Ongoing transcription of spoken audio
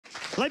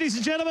Ladies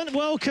and gentlemen,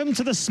 welcome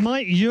to the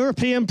Smite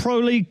European Pro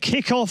League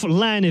Kickoff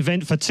LAN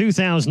event for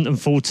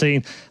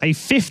 2014. A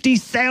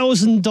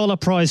 $50,000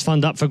 prize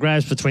fund up for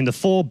grabs between the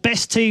 4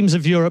 best teams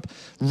of Europe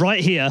right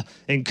here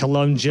in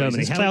Cologne,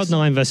 Germany.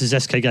 Cloud9 versus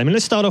SK Gaming.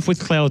 Let's start off with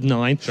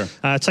Cloud9.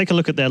 Sure. Take a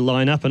look at their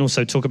lineup and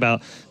also talk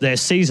about their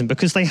season,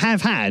 because they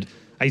have had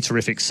a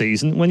terrific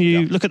season. When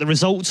you look at the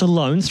results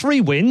alone, 3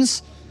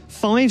 wins,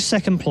 5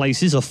 second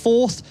places, a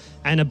 4th,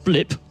 and a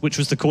blip, which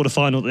was the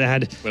quarterfinal that they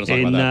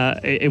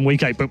had in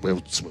week 8, but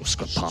we'll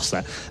scrub past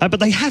that.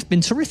 But they have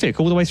been terrific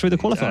all the way through the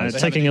qualifiers.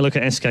 Taking a look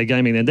at SK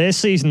Gaming, then their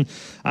season,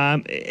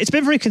 it's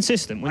been very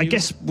consistent. I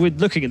guess we're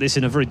looking at this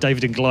in a very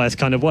David and Goliath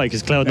kind of way,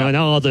 because Cloud9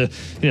 are the,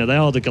 they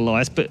are the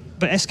Goliath, but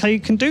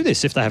SK can do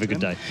this if they have a good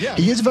day. Yeah.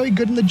 He is very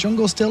good in the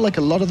jungle still. Like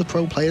a lot of the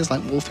pro players,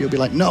 like Wolfie, will be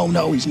like,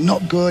 no, he's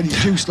not good.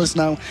 He's useless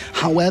now.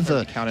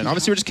 However,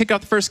 obviously we're just kicking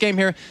off the first game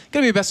here.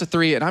 Going to be a best of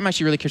 3, and I'm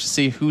actually really curious to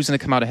see who's going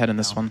to come out ahead in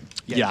this one.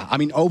 Yeah, I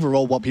mean,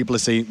 overall, what people are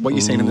seeing, what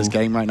you're seeing in this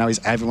game right now is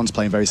everyone's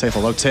playing very safe.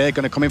 Although Tyr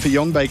going to come in for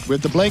Youngbay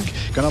with the blink,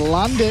 going to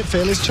land it.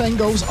 Fearless Chain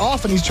goes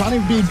off, and he's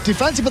trying to be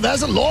defensive, but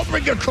there's a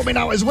Lawbringer coming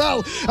out as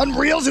well. And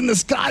Reels in the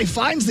sky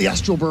finds the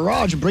Astral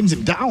Barrage and brings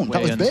him down.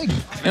 That was big.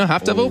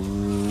 Half Devil,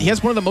 he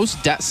has one of the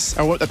most deaths,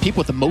 or the people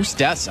with the most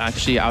deaths,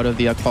 actually, out of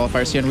the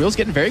qualifiers here. And Reels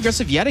getting very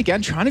aggressive yet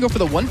again, trying to go for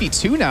the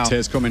 1v2 now.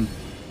 Tyr's coming.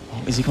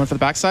 Is he coming for the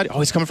backside? Oh,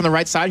 he's coming from the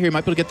right side here. He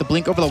might be able to get the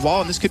blink over the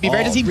wall, and this could be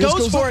very... He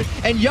goes for it,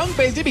 and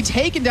Youngbay is going to be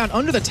taken down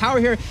under the tower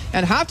here,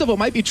 and Half Devil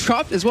might be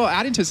trapped as well,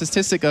 adding to a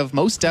statistic of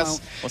most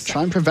deaths.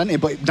 Try and prevent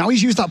it, but now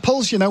he's used that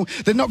pulse, They're not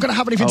going to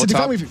have anything to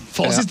defend with.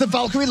 Forces the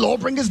Valkyrie,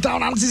 Lawbringer's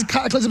down, answers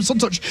Cataclysm,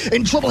 Suntouch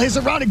in trouble. He's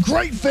surrounded,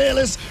 great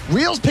Fearless.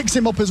 Reels picks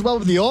him up as well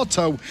with the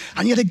auto,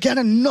 and yet again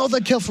another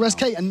kill for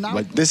SK, and now...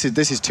 This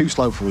is too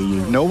slow for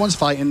EU. No one's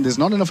fighting, there's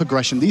not enough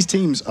aggression. These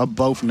teams are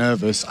both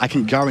nervous. I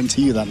can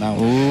guarantee you that now.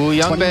 Ooh,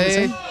 Youngbay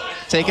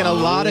taking a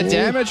lot of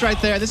damage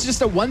right there. This is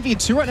just a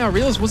 1v2 right now.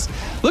 Reels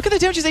look at the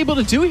damage he's able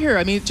to do here.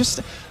 I mean, just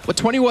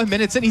 21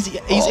 minutes in, he's able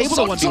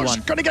to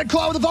 1v1. Going to get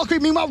caught with the Valkyrie.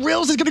 Meanwhile,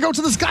 Reels is going to go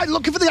to the sky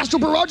looking for the Astral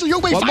Barrage.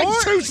 Youngbay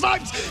finds 2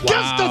 snipes,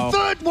 gets the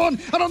 3rd one,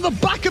 and on the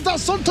back of that,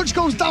 Suntouch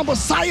goes down, but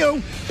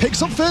Sayo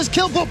picks up first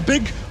kill, but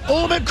big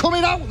ultimate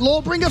coming out.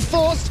 Lawbringer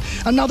forced,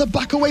 and now the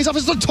back aways off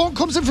as the taunt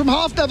comes in from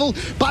Half Devil.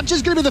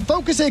 Badger's going to be the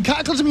focus here.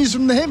 Cataclysm used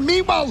from him.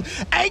 Meanwhile,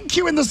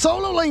 NQ in the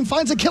solo lane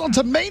finds a kill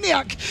onto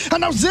Maniac,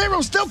 and now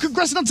Zero still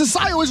progressing onto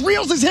Sayo as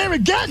Reels is here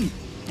again.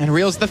 And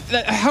Reels,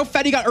 how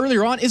fat he got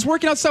earlier on is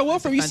working out so well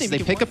for him. They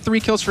pick up 3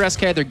 kills for SK.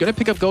 They're going to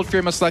pick up Gold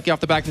Fury most likely off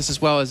the back of this as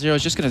well, as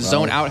Zero's just going to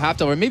zone out Half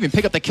Devil, or maybe even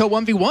pick up the kill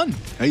 1v1.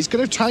 He's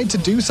going to try to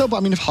do so, but I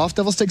mean, if Half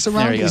Devil sticks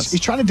around, he's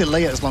trying to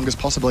delay it as long as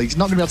possible. He's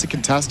not going to be able to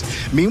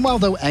contest. Meanwhile,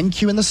 though,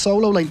 NQ in the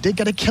solo lane did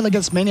get a kill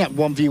against Maniac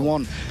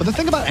 1v1. But the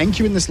thing about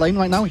NQ in this lane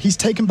right now, he's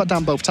taken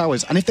down both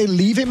towers. And if they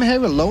leave him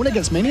here alone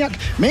against Maniac,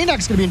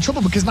 Maniac's going to be in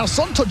trouble, because now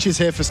Suntouch is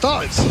here for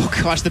starters.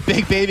 Oh gosh, the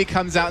big baby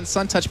comes out, and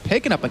Suntouch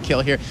picking up a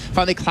kill here.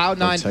 Finally,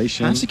 Cloud9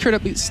 actually secured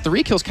up at least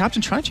 3 kills. Captain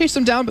trying to chase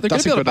them down, but they're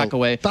going to be able to back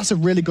away. That's a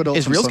really good ult.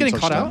 Is Reels getting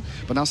caught out?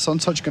 But now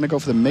Suntouch going to go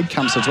for the mid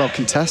camps as well,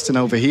 contesting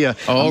over here.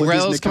 Oh,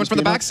 Reels coming from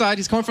the backside.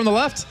 He's coming from the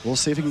left. We'll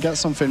see if he can get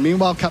something.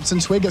 Meanwhile, Captain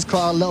Twig gets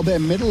caught out a little bit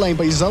in middle lane,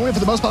 but he's zoning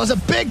for the most part. There's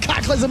a big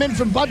Cataclysm in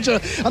from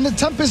Badger, and the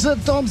Tempest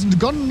Storm's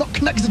gone not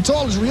connected at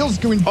all as Reels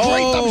doing great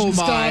damage in the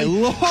sky.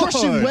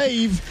 Crushing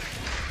wave.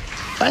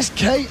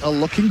 SK are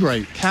looking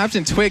great.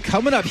 Captain Twig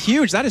coming up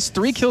huge. That is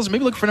 3 kills.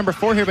 Maybe looking for number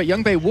 4 here, but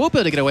Youngbay will be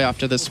able to get away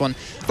after this one.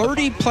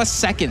 30+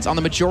 seconds on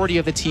the majority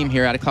of the team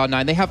here out of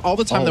Cloud9. They have all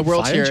the time in the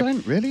world here.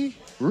 Giant? Really?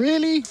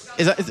 Really?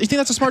 You think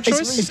that's a smart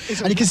choice?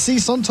 And you can see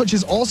Suntouch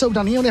is also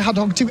down. He only had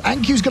Hog 2.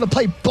 NQ's going to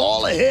play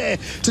baller here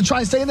to try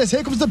and stay in this.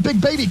 Here comes the big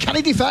baby. Can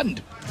he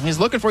defend? He's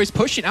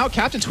pushing out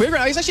Captain Twig right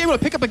now. He's actually able to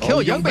pick up a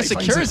kill. Youngbay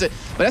secures it,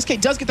 but SK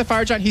does get the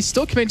Fire Giant. He's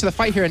still committing to the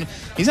fight here, and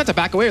he's not to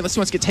back away unless he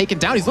wants to get taken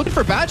down. He's looking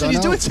for Badger, and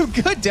he's doing some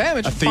good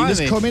damage. Athena's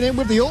coming in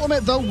with the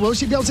ultimate, though. Will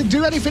she be able to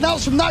do anything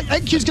else from that?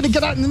 NQ's going to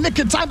get out in the nick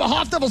of time, but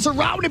Half Devil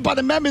surrounded by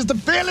the members. The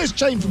Fearless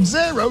Chain from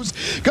Zeros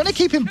going to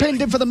keep him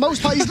pinned in for the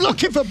most part. He's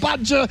looking for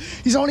Badger.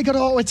 He's only got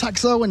auto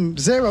attacks, though, and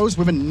Zeros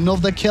with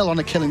another kill on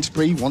a killing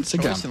spree once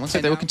again. Looks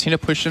like they will continue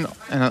pushing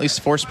and at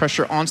least force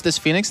pressure onto this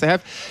Phoenix. They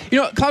have,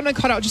 Cloud9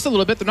 caught out just a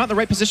little bit. They're not in the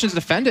right position to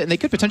defend it, and they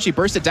could potentially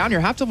burst it down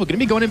here. Half Devil going to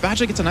be going in.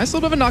 Badger gets a nice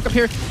little bit of a knock up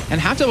here,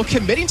 and Half Devil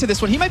committing to this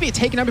one. He might be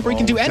taken out before he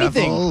can do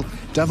anything.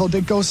 Devil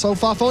did go so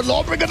far forward.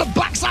 Lawbringer the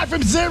backside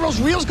from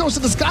Zeros. Reels goes to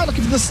the sky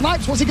looking for the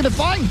snipes. What's he going to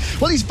find?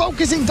 Well, he's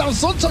focusing down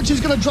Suntouch,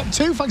 who's going to drop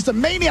 2 thanks to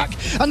Maniac,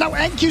 and now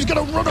NQ's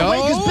going to run away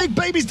because Big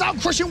Baby's down.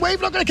 Crushing wave,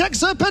 not going to connect.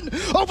 Serpent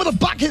over the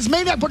back hits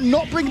Maniac, but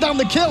not bring down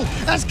the kill.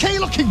 SK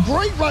looking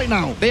great right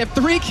now. They have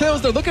 3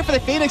 kills. They're looking for the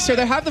Phoenix here.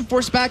 They have them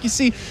forced back. You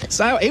see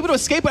Sayo able to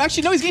escape, but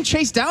actually no, he's getting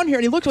chased down here,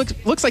 and he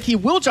looks like he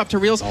will drop to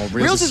Reels.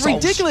 Reels is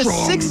ridiculous,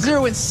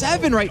 6-0 and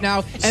 7 right now,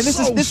 and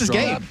this is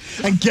game.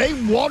 And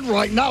game 1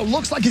 right now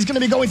looks like he's going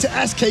to be going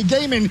to SK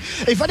Gaming.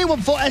 If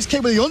anyone thought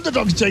SK were the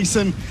underdogs,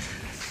 Jason,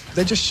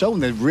 they're just showing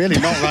they're really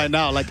not right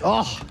now. Like,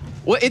 Well,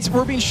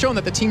 we're being shown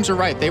that the teams are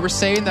right. They were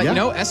saying that,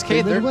 SK,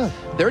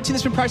 they're a team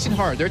that's been practicing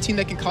hard. They're a team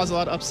that can cause a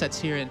lot of upsets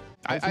here.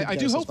 I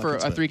do hope for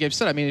a 3-game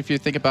set. I mean, if you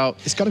think about...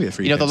 It's got to be a 3-game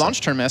set. You know, the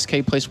launch tournament,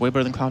 SK placed way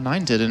better than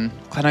Cloud9 did, and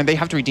Cloud9, they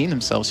have to redeem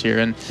themselves here.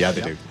 And yeah,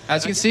 they do.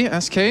 As you can see,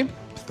 SK,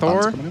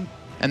 Thor,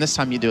 and this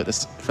time you do it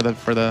for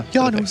the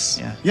Janus.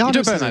 Yeah, you do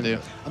it better than I do.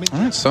 I mean, all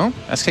right, so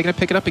SK gonna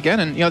pick it up again,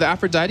 and you know the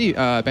Aphrodite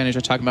advantage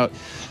we're talking about.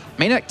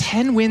 Maniac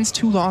 10 wins,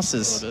 2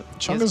 losses.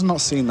 Chunga's not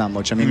seen that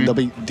much. I mean, there'll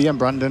be DM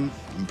Brandon.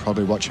 I'm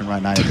probably watching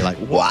right now. He'll be like,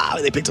 wow,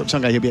 they picked up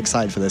Chunga. He'll be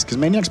excited for this because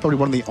Maniac's probably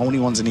one of the only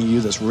ones in EU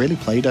that's really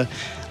played her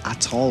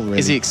at all. Really.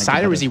 Is he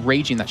excited or is he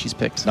raging that she's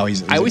picked? No,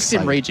 he's I always excited.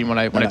 see him raging when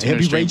I He'll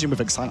be raging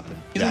with excitement.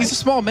 He's a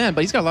small man,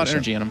 but he's got a lot of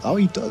energy in him. Oh,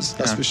 he does.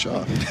 That's for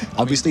sure.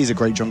 Obviously, he's a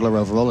great jungler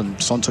overall, and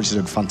Suntouch is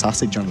a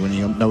fantastic jungler, and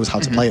he knows how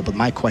to play it. But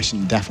my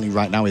question definitely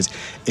right now is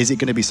it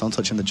going to be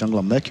Suntouch in the jungle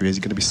on Mercury? Is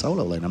it going to be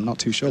solo lane? I'm not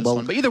too sure.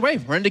 Well, but either way,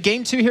 we're into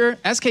game 2 here.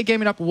 SK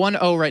gaming up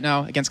 1-0 right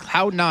now against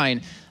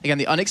Cloud9. Again,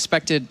 the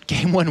unexpected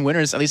game 1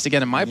 winners, at least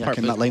again in my part.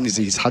 In that lane,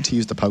 he's had to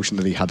use the potion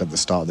that he had at the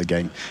start of the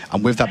game.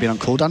 And with that being on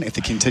cooldown, if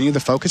they continue the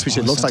focus, which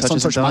it looks like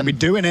Suntouch might be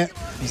doing it,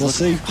 we'll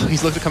see.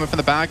 He's looking coming from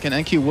the back, and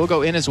NQ will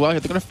go in as well.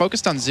 They're going to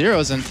focus on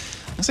zeros, and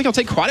looks like he'll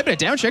take quite a bit of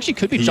damage. He actually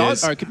could be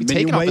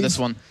taken off of this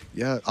one.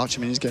 Yeah,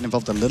 Archimini's getting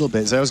involved a little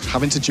bit. Zero's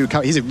having to juke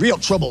out. He's in real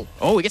trouble.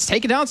 Oh, he gets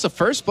taken down. So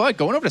first blood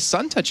going over to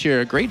Suntouch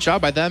here. Great job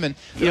by them. And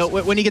you know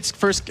when he gets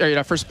first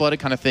blooded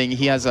kind of thing,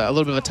 he has a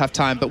little bit of a tough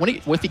time. But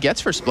if he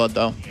gets first blood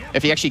though,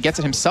 if he actually gets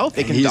it himself,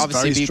 it can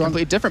obviously be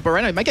completely different. But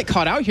right now he might get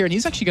caught out here, and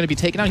he's actually going to be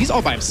taken out. He's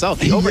all by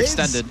himself. He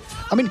overextended.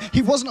 I mean,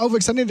 he wasn't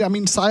overextended. I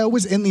mean, Sayo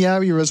was in the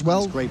area as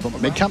well. That's great,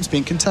 but mid camp's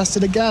being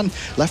contested again.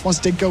 Left ones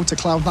did go to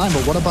Cloud9,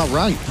 but what about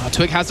right?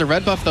 Twig has the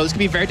red buff though. This could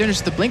be very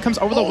dangerous. The blink comes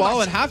over the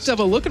wall, and Half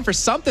Devil looking for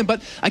something.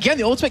 But again,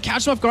 the ultimate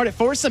catch him off guard. It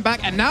forces him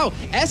back, and now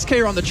SK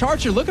are on the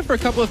charge here looking for a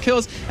couple of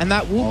kills, and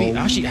that will be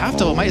actually Half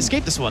Devil might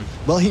escape this one.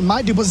 Well, he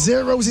might do, but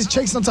Zeros is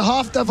chasing onto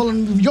Half Devil,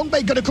 and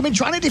Youngbait going to come in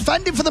trying to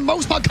defend him for the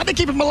most part. Can they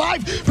keep him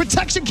alive?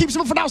 Protection keeps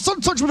him up for now.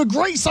 Suntouch with a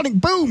great sonic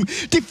boom,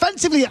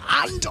 defensively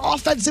and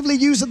offensively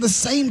used at the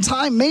same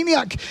time.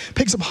 Maniac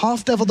picks up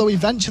Half Devil though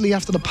eventually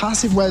after the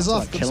passive wears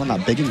off. Killing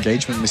that big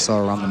engagement we saw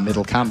around the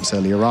middle camps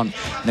earlier on.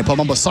 And they put him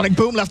on, but sonic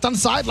boom left hand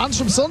side lands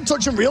from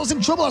Suntouch, and Real's in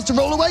trouble, has to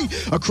roll away.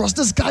 Across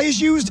the sky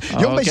is used.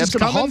 Youngbait's just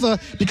going to hover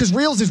because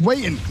Reals is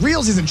waiting.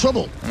 Reals is in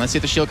trouble. And let's see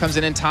if the shield comes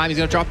in time. He's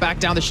going to drop back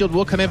down. The shield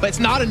will come in, but it's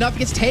not enough. He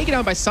gets taken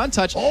out by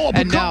Suntouch.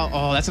 And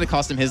now, that's going to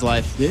cost him his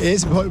life. It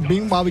is. But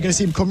meanwhile, we're going to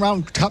see him come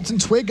around. Captain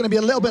Twig going to be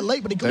a little bit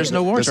late, but there's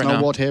no ward. There's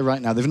no ward here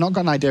right now. They've not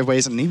got an idea of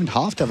ways, and even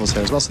Half Devil's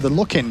here as well. So they're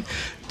looking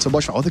to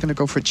watch. Oh, they're going to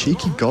go for a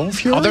cheeky Golden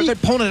Fury. Oh, they're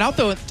pulling it out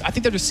though. I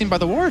think they're just seen by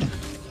the ward.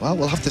 Well,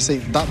 we'll have to see.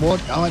 That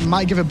ward it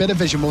might give a bit of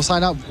vision. We'll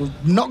find out. We're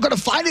not going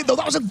to find it, though.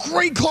 That was a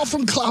great call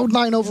from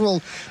Cloud9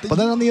 overall. But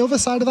then on the other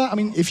side of that, I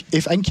mean, if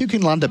NQ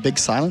can land a big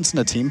silence in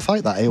a team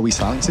fight, that AoE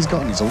silence he's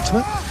got on his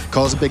ultimate,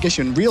 cause a big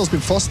issue. And Real's been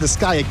forced to the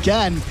sky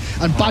again,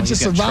 and Badger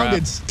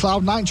surrounded.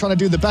 Cloud9 trying to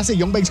do the best.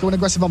 Youngbait's going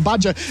aggressive on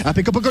Badger, and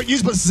pick up a good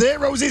use, but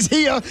Zeros is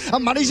here,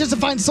 and manages to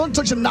find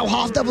Suntouch, and now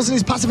Half Devil's in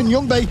his passive, and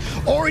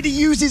Youngbait already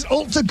used his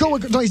ult to go.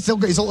 No, he's still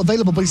got his ult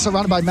available, but he's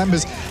surrounded by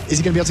members. Is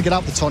he going to be able to get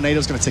out? The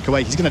tornado's going to tick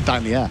away. He's going to die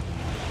in the air.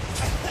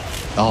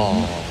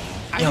 Oh.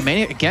 You know,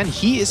 Maniac, again,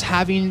 he is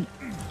having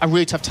a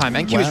really tough time.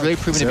 NQ is really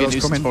proving to be a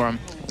nuisance for him.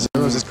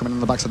 Zeros is coming on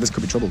the backside. This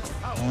could be trouble.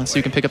 Let's see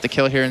who can pick up the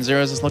kill here, and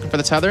Zeros is looking for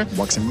the tether.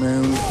 Waxing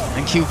Moon.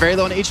 NQ very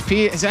low on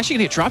HP. He's actually going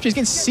to get dropped. He's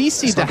getting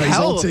CC'd to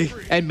hell.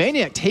 And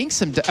Maniac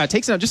takes him out,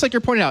 just like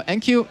you're pointing out.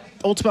 NQ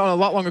ultimate on a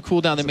lot longer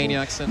cooldown than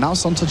Maniac's. Now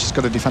Suntouch has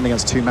got to defend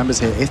against 2 members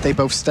here. If they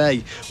both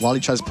stay while he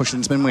tries to push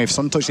into mid wave,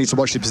 Suntouch needs to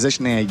watch his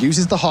position here.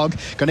 Uses the hog,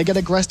 going to get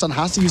aggressed on,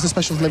 has to use the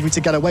special delivery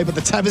to get away, but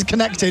the tether's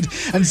connected,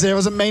 and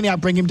Zeros and Maniac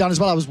bring him down as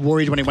well. I was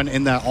worried when he went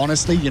in there,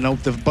 honestly. You know,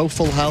 they're both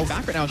full health.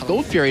 Back right now is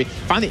Gold Fury.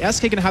 Finally,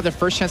 SK going to have their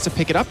first chance to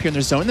pick it up here, and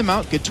they're zoning them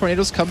out. Good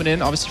tornadoes coming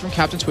in, obviously from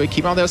Captain Twig.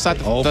 Keep on the other side.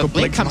 The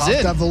blink comes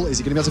in. Devil. Is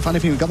he going to be able to find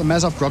anything? We've got the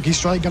Mez off. Groggy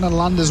Strike going to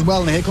land as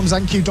well, and here comes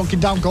NQ dunking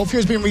down. Gold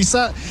Fury's being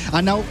reset,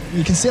 and now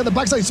you can see on the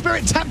backside,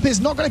 Spirit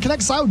Tempest not going to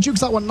connect. Sao jukes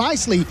that one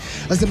nicely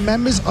as the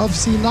members of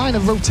C9 are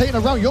rotating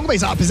around.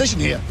 Youngbait's out of position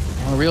here.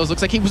 Oh, Reels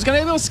looks like he was going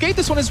to be able to escape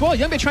this one as well.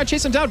 Youngbait trying to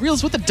chase him down.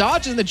 Reels with the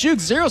dodge and the juke.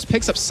 Zeros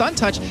picks up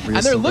Suntouch, and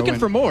they're looking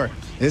for more.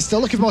 They're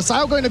still looking for more.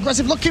 Sao going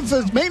aggressive, looking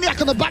for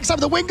Maniac on the backside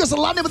of the wing. Goes to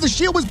land him, but the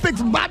shield was big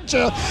from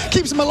Badger.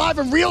 Keeps him alive,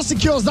 and Reels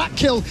secures that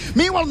kill.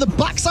 Meanwhile, on the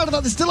backside of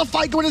that, there's still a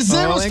fight going.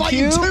 Zeros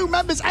fighting 2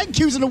 members.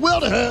 NQ's in a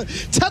world of hurt.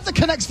 Tether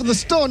connects for the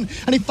stun,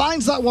 and he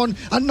finds that one.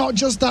 And not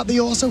just that, they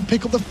also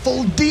pick up the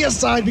full Dia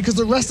side because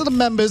the rest of the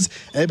members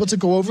are able to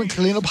go over and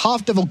clean up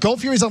Half Devil.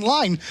 Gold Fury's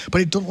online,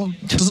 but it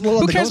doesn't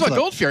look like who cares about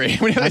Gold Fury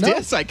when you have the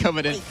Dia side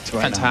coming in?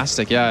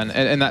 Fantastic, yeah.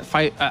 And that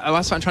fight,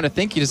 last time I'm trying to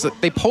think, is that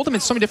they pulled him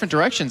in so many different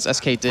directions,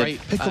 SK did. Right.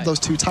 Pick up those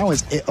 2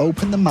 towers. It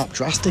opened the map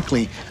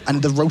drastically,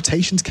 and the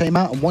rotations came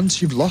out, and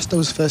once you've lost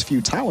those first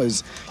few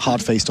towers,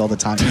 hard-faced all the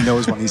time, he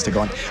knows what needs to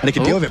go on, and he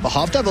can deal with it. But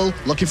Half Devil,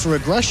 looking for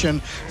aggression,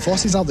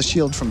 forces out the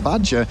shield from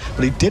Badger,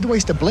 but he did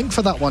waste a blink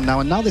for that one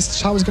now, and now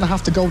this tower's going to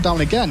have to go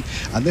down again,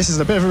 and this is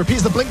a bit of a repeat.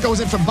 The blink goes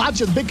in from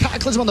Badger, the big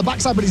cataclysm on the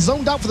backside, but he's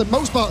zoned out for the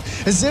most part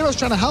as Zero's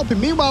trying to help him.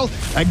 Meanwhile,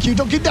 NQ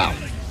dunking down.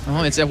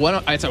 Oh, it's a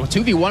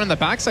 2v1 on the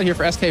backside here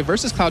for SK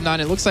versus Cloud9.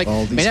 It looks like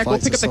Maniac will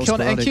pick up the kill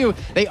on NQ.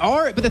 They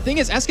are, but the thing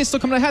is, SK is still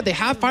coming ahead. They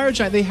have Fire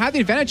Giant, they have the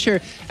advantage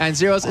here, and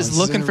Zeros is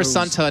looking for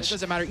Sun Touch. It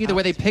doesn't matter either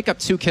way. They pick up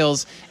 2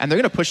 kills, and they're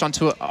going to push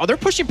onto it. Oh, they're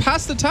pushing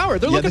past the tower.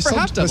 They're looking for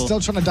Half Devil. They're still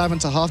trying to dive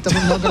into Half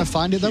Devil. Not going to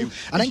find it though.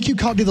 And NQ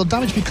can't do the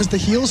damage because the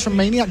heals from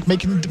Maniac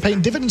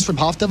paying dividends from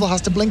Half Devil.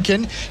 Has to blink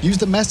in, use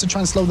the mess to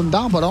try and slow them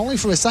down, but only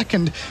for a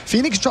second.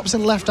 Phoenix drops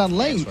in left-hand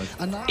lane.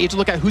 And now you have to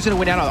look at who's going to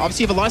win out.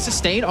 Obviously, you have a lot of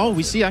sustain. Oh,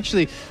 we see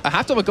actually a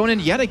Half Devil going in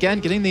yet again,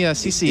 getting the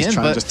CC he's in.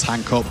 Trying to just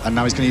tank up, and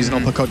now he's going to use an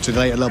uppercut to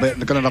delay it a little bit.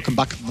 They're going to knock him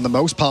back for the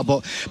most part,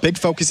 but big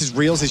focus is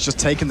Reels. He's just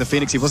taking the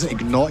Phoenix. He was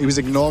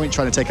ignoring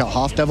trying to take out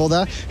Half Devil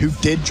there, who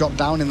did drop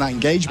down in that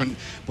engagement.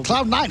 But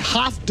Cloud9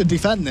 have to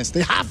defend this.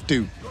 They have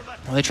to.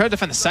 Well, they try to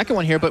defend the second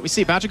one here, but we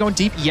see Badger going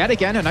deep yet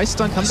again. A nice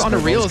stun comes onto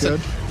Reels.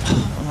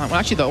 Well,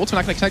 actually, the ultimate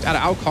not going to connect out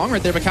of Ao Kong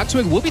right there, but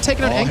Catwig will be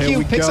taking on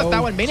NQ, picks up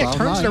that one. Maniac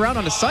turns it around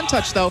on a Sun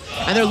Touch, though,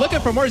 and they're looking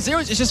for more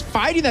Zeros. It's just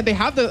fighting them. They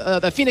have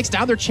the Phoenix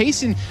down. They're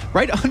chasing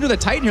right under the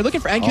Titan here,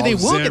 looking for NQ. They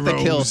will get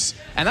the kill.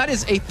 And that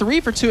is a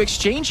 3-for-2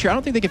 exchange here. I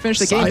don't think they can finish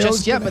the game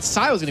just yet, but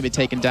Sio's going to be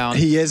taken down.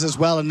 He is as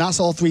well, and that's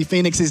all 3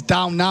 Phoenixes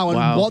down now.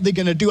 And what they're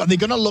going to do, are they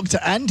going to look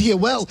to end here?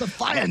 Well, the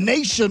Fire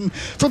Nation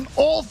from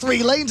all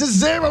 3 lanes as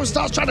Zero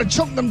starts trying to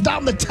chunk them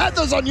down. The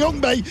tethers on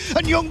Youngbae,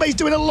 and Youngbae's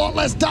doing a lot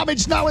less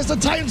damage now as the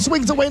Titan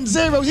swings away in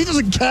Zeros. He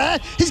doesn't care.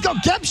 He's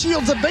got Geb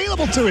shields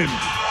available to him.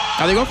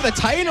 Are they going for the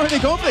Titan or are they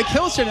going for the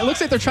kills here? And it looks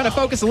like they're trying to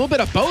focus a little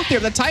bit of both here.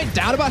 The Titan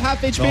down about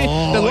half HP.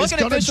 They're looking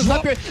at visuals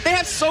up here. They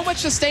have so much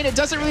sustain, it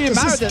doesn't really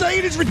matter. The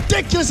sustain is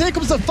ridiculous. Here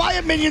comes the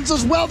Fire minions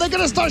as well. They're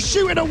going to start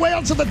shooting away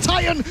onto the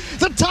Titan.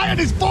 The Titan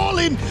is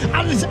falling,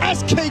 and it's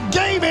SK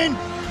Gaming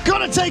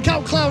going to take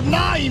out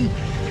Cloud9.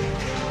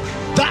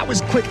 That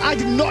was quick. I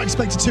did not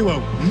expect a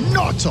 2-0.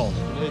 Not at all.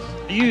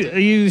 Are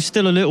you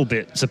still a little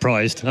bit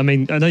surprised? I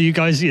mean, I know you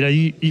guys,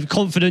 you're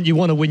confident you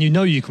want to win, you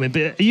know you can win,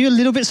 but are you a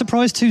little bit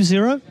surprised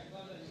 2-0?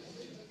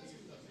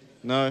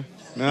 No.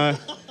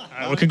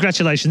 Well,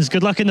 congratulations.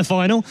 Good luck in the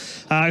final.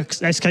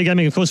 SK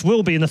Gaming, of course,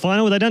 will be in the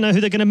final. They don't know who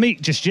they're going to meet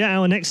just yet.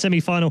 Our next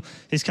semi-final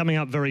is coming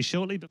up very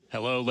shortly.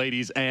 Hello,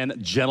 ladies and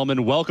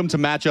gentlemen. Welcome to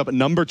matchup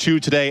number 2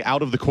 today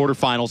out of the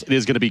quarterfinals. It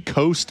is going to be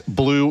Coast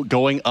Blue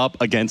going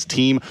up against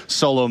Team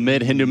Solo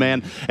Mid, Hindu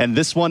Man. And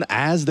this one,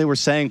 as they were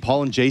saying,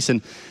 Paul and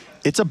Jason,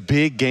 it's a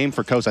big game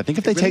for Coast. I think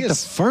if they take the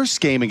first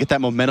game and get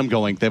that momentum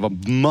going, they have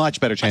a much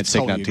better chance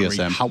of taking out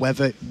TSM.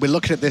 However, we're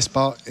looking at this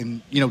part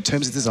in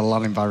terms of this is a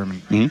LAN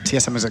environment.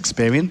 TSM is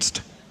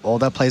experienced. All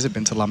their players have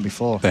been to LAN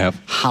before. They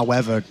have.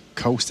 However,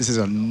 Coast, this is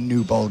a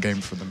new ball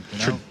game for them.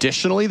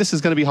 Traditionally, this is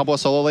going to be Hubble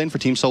Solo Lane for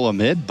Team Solo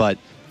Mid, but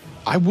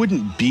I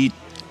wouldn't be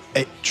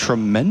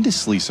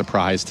tremendously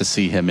surprised to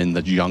see him in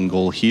the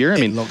jungle here. I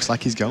mean, it looks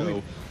like he's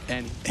going.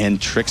 And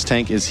Trix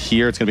Tank is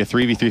here. It's going to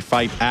be a 3v3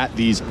 fight at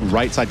these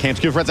right side camps.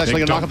 Q-Fred's actually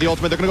going to knock up the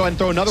ultimate. They're going to go ahead and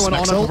throw another one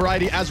on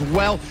Variety as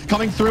well.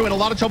 Coming through in a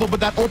lot of trouble, but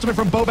that ultimate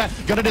from Bobat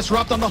going to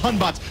disrupt on the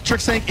Hunbots.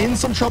 Trix Tank in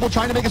some trouble,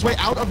 trying to make his way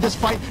out of this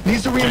fight.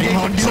 Needs to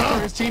re-engage for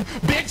his team.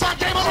 Big time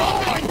game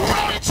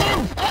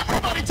on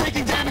everybody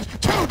taking damage.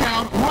 2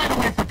 down right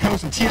away for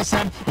Coast, and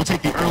TSM will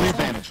take the early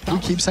advantage. We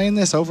keep saying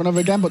this over and over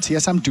again, but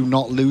TSM do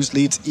not lose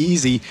leads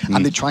easy,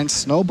 and they try and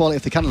snowball it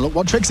if they can. Look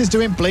what Trix is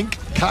doing. Blink,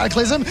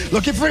 Cataclysm,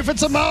 looking for it for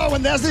tomorrow,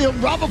 and there's the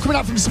unravel coming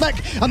out from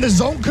Smek, and the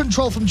zone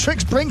control from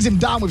Trix brings him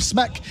down with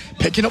Smek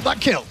picking up that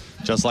kill.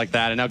 Just like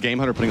that, and now Game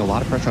Hunter putting a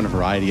lot of pressure on a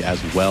Variety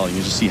as well. And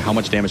you just see how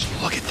much damage.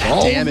 Look at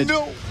that damage.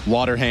 No.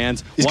 Water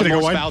hands. He's going to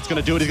go Spout's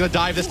going to do it. He's going to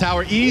dive this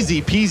tower.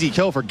 Easy peasy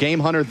kill for Game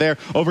Hunter there.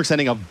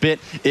 Overextending a bit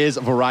is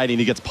Variety,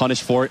 and he gets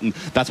punished for it. And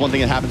that's one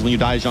thing that happens when you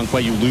die as Zhong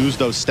Kui. You lose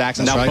those stacks.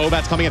 And now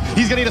Bobat's coming in.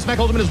 He's going to need a Smek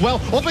ultimate as well.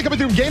 Ultimate coming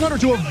through Game Hunter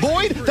to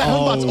avoid that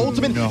Hunbot's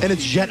ultimate. No. And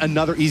it's yet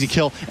another easy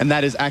kill. And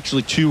that is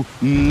actually 2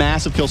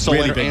 massive kills. Soul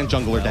Laner and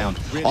Jungler down.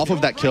 Off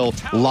of that kill,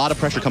 a lot of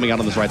pressure coming out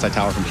on this right side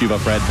tower from Cuba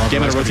Fred.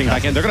 Game Hunter rotating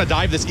back in. They're going to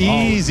dive this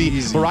easy.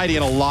 Variety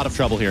in a lot of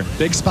trouble here.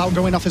 Big Spout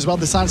going off as well.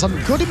 The silence on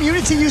good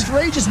immunity used for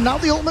ages. Now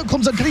the ultimate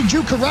comes up. Can he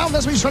juke around?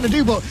 That's what he's trying to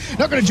do, but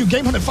not going to juke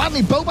Game Hunter.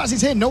 Finally, Bobat's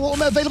is here. No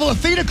ultimate available.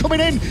 Athena coming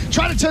in,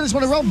 trying to turn this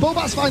one around.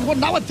 Bobat's finds one.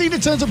 Now Athena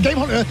turns up. Game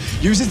Hunter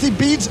uses the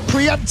beads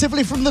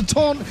preemptively from the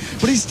taunt,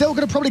 but he's still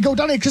going to probably go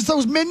down here because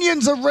those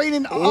minions are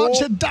raining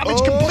archer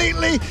damage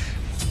completely.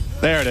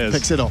 There it is.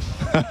 Picks it up.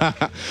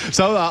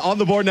 So on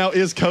the board now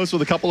is Coast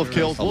with a couple of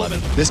kills. 11.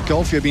 This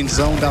Golfio being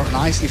zoned out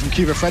nicely from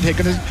Cuba Fred here.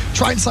 Going to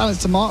try and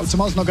silence Tomato.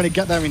 Tomato's not going to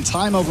get there in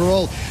time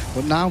overall.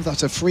 But now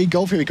that's a free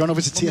Golfio going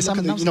over to TSM.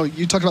 And,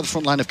 you talk about the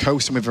front line of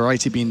Coast and with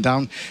Variety being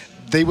down.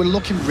 They were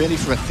looking really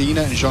for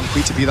Athena and Zhong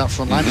Kui to be that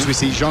front line. As we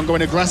see Zhong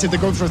going aggressive. They're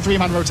going for a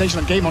 3-man rotation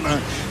on Game Hunter.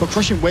 But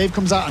Crushing Wave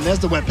comes out, and there's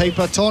the wet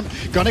paper. Taunt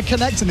gonna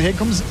connect, and here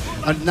comes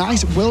a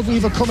nice World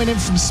Weaver coming in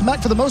from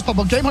Smek for the most part.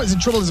 But Game Hunter's in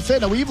trouble as a Fear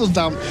No Evil's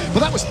down.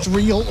 But that was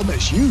 3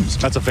 ultimates used.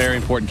 That's a very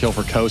important kill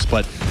for Coast,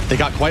 but they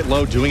got quite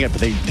low doing it.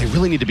 But they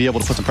really need to be able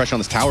to put some pressure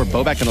on this tower.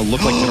 Bobat gonna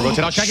look like he's gonna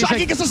rotate out.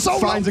 Shaggy gets a solo.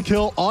 Finds a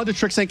kill onto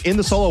Trixank in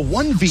the solo.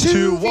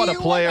 1v2. What a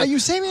player. Are you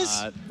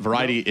serious?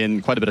 Variety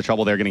in quite a bit of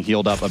trouble there, getting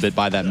healed up a bit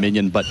by that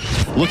minion. But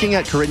looking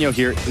at Carino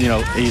here, you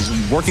know, he's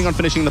working on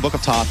finishing the Book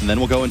of Thoth, and then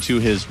we'll go into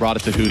his Rod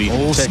of Tahuti.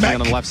 Taking on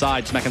the left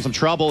side, Smek in some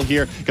trouble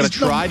here. Gonna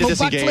try to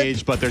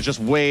disengage, but there's just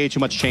way too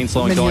much chain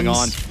slowing going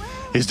on.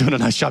 He's doing a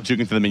nice job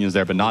juking for the minions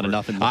there, but not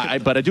enough.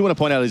 But I do want to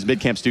point out these mid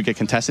camps do get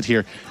contested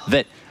here,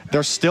 that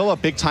there's still a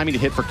big timing to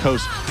hit for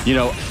Coast. You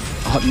know,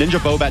 Ninja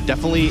Bobat,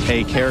 definitely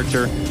a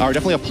character, or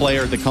definitely a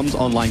player that comes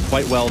online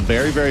quite well,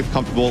 very, very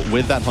comfortable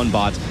with that Hun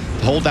bot.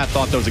 Hold that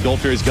thought, though, as the Gold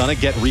Fury is going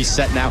to get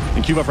reset now,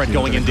 and Cuba Fred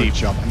going in deep.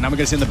 Job. And now we're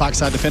going to see in the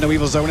backside, the Finno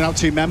Evil zoning out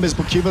 2 members,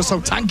 but Cuba's so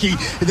tanky,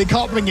 they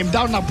can't bring him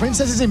down. Now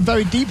Princess is in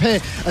very deep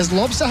here, as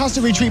Lobster has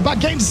to retreat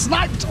back, getting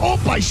sniped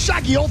up by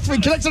Shaggy. All 3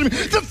 connected on him.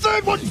 The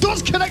 3rd one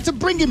does connect to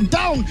bring him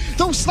down.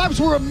 Those snipes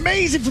were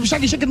amazing from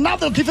Shaggy Shake, and now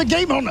they'll give a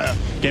Game Hunter.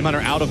 Game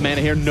Hunter out of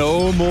mana here.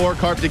 No more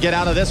carpet to get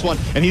out of this one,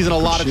 and he's in a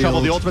lot of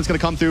trouble. The ultimate's going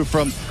to come through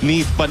from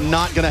Neath, but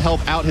not going to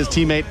help out his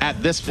teammate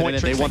at this point.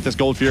 They want this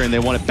Gold Fury, and they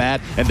want it bad,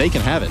 and they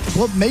can have it.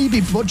 Well, maybe,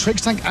 but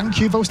Trixtank and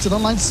Cuvo still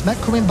online.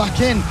 Smek coming back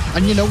in,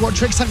 and you know what?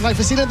 Trixtank, like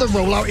Facina, the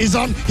rollout is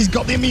on. He's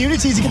got the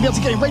immunities. He can be able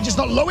to get in range. It's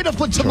not low enough,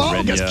 but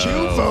Tomato gets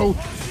Cuvo.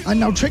 And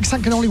now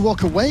Trixtank can only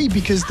walk away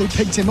because they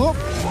picked him up.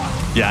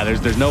 Yeah,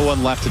 there's no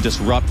one left to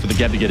disrupt for the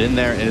Geb to get in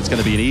there, and it's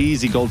going to be an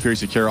easy Gold Fury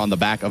secure on the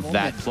back of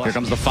that. Here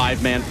comes the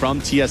 5-man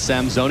from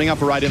TSM, zoning up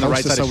right in the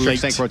right side of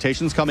Trixtank.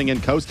 Rotations coming in.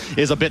 Coast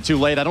is a bit too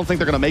late. I don't think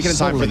they're going to make it in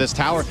time for this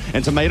tower,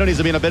 and Tomato needs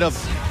to be in a bit of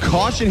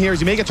caution here as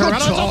he may get turned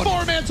around. It's a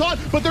 4-man taunt,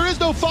 but there is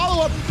no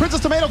follow-up.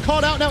 Princess Tomato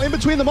caught out now in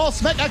between them all.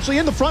 Smek actually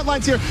in the front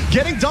lines here,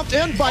 getting dumped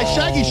in by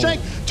Shaggy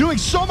Shank, doing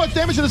so much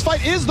damage in this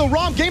fight. Is the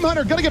ROM. Game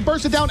Hunter going to get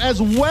bursted down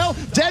as well,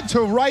 dead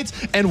to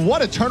rights, and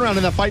what a turnaround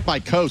in that fight by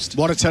Coast.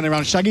 What a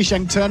turnaround. Shaggy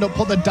Shank turned up,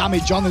 put the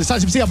damage on, and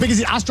decides to see how big is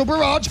the Astral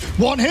Barrage.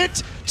 1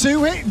 hit,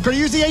 2 hit, gonna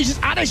use the Aegis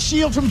and a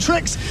shield from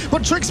Trix,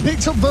 but Trix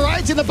picks up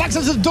Variety in the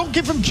backside, a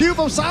dunking from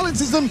Cubo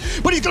silences them,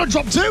 but he's gonna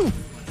drop 2.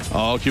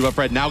 Oh, Cuba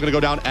Fred now going to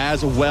go down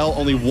as well.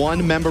 Only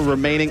 1 member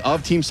remaining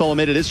of Team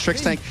Solomid. It is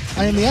Trixtank.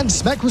 And in the end,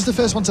 Smek was the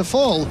first one to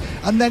fall.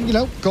 And then, you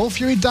know, Gold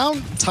Fury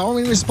down,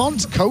 Tower in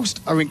response, Coast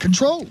are in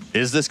control.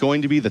 Is this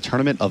going to be the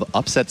tournament of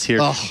upsets here?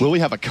 Will we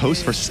have a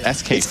Coast versus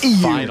SK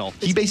final?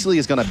 He basically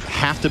is going to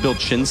have to build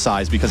chin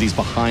size because he's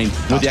behind.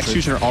 With the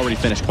Executioner already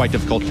finished, quite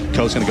difficult.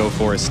 Coast going to go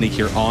for a sneak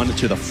here on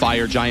to the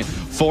Fire Giant.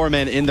 4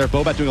 men in there.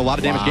 Bobat doing a lot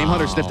of damage. Game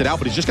Hunter sniffed it out,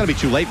 but he's just going to be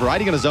too late.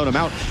 Variety going to zone him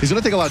out. He's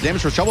going to take a lot of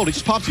damage for Shovel. He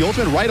just pops the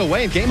ultimate right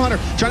away, and Game Hunter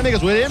trying to make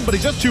his way in, but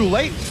he's just too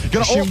late.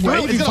 Going to ult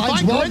through. He's going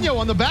to find Carino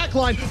on the back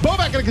line.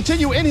 Bobat going to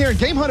continue in here, and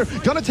Game Hunter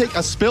going to take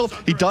a spill.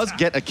 He does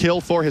get a kill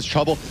for his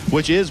trouble,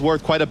 which is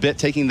worth quite a bit,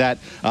 taking that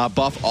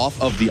buff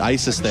off of the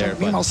Isis there.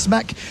 Meanwhile,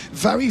 Smek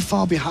very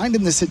far behind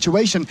in this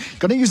situation.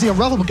 Going to use the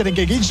Unravel, but getting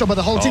engaged on by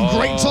the whole team.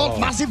 Great taunt,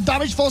 massive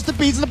damage, forced the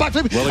beads in the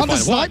backflip. And the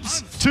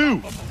snipes.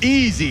 2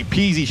 easy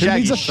peasy.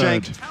 Shaggy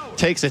Shank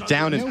takes it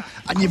down, and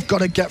you've got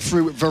to get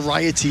through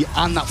Variety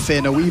and that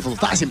Fear No Evil.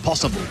 That's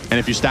impossible. And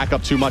if you stack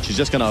up too much, he's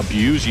just going to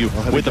abuse you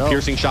with the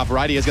piercing shot.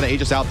 Variety is going to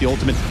Aegis out the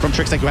ultimate from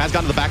Trixtank, who has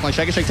gotten to the backline.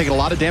 Shaggy Shank taking a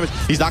lot of damage.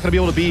 He's not going to be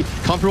able to be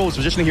comfortable with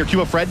his positioning here.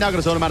 Cuba Fred now going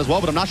to zone him out as well,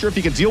 but I'm not sure if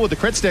he can deal with the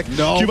crit stick.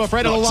 Cuba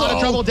Fred in a lot of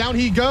trouble. Down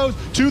he goes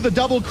to the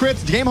double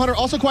crits. Game Hunter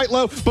also quite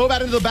low. Bobat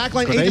into the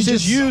backline. Aegis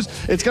is used.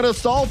 It's going to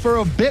stall for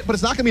a bit, but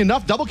it's not going to be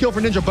enough. Double kill for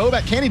Ninja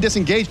Bobat. Can he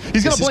disengage?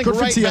 He's going to blink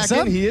right back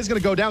in. He is going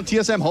to go down.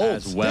 TSM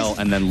holds as well,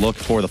 and then look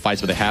for the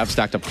fights, but they have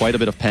stacked up quite a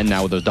bit of pen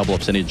now with those double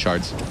Obsidian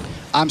shards.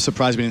 I'm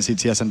surprised we didn't see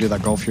TSM do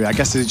that Gold Fury. I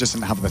guess they just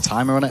didn't have the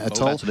timer on it at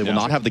all. So they will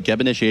not have the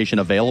Geb initiation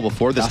available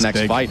for this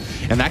next fight.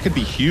 And that could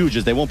be huge,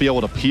 as they won't be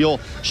able to peel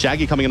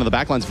Shaggy coming into the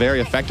backlines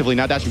very effectively.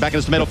 Now dashing back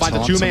into Tomato, finds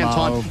a 2-man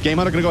taunt. Game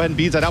Hunter going to go ahead and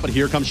beads that out, but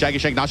here comes Shaggy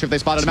Shank. Not sure if they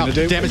spotted him out.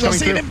 Damage coming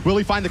through. Will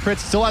he find the crits?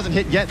 Still hasn't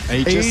hit yet.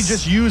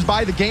 Aegis used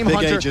by the Game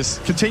Hunter.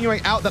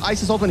 Continuing out that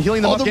Isis ultimate,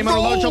 healing them up. Game Hunter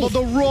in a lot of trouble.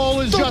 The roll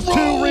is just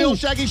too real.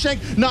 Shaggy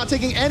Shank not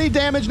taking any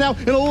damage now.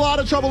 In a lot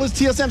of trouble is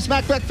TSM.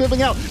 Smack back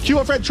fibbing out.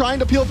 Cuba Fred trying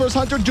to peel for his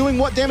Hunter, doing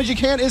what damage he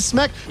can is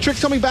Smek. Trix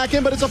coming back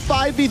in, but it's a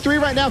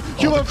 5v3 right now.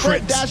 Cuba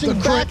Fred dashing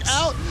back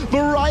out.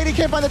 Variety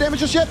can't find the damage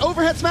just yet.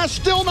 Overhead smash,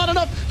 still not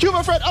enough.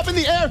 Cuba Fred up in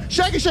the air.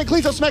 Shaggy Shank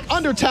cleans up Smek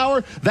under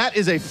tower. That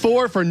is a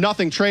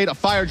 4-for-0 trade. A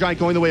Fire Giant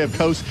going the way of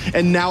Coast.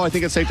 And now I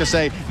think it's safe to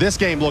say this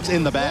game looks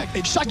in the bag.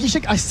 It's Shaggy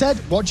Shank. I said,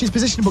 watch his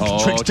position, but can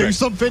Trix do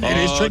something? It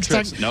is Trix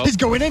tank. Nope. He's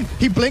going in.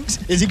 He blinks.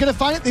 Is he going to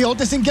find it? They all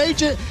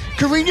disengage it.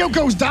 Carino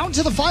goes down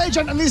to the Fire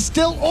Giant and he's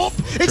still up.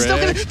 It's still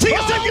going to...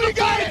 TSM going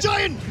to Fire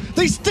Giant.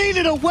 They steal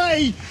it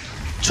away.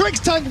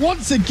 Trixtank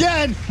once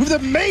again with the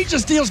major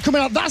steals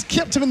coming out. That's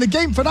kept him in the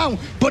game for now,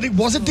 but it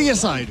was a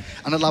deicide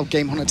and allowed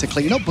Game Hunter to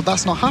clean up, but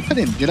that's not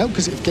happening, you know,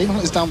 because if Game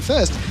Hunter's down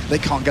first, they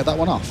can't get that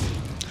one off.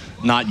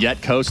 Not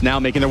yet. Coast now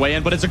making their way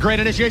in, but it's a great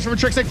initiation for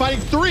Trixtank,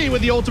 fighting 3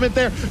 with the ultimate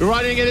there.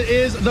 Riding it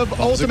is the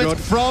ultimate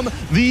from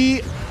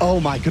the... Oh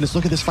my goodness,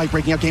 look at this fight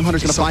breaking out. Game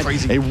Hunter's going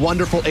to find a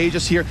wonderful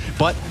Aegis here,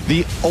 but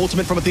the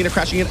ultimate from Athena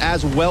crashing in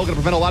as well. Going to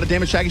prevent a lot of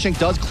damage. Shaggy Shank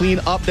does clean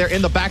up there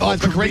in the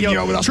backlines.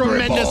 Carino,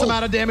 tremendous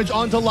amount of damage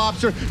onto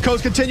Lobster.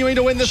 Coast continuing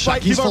to win this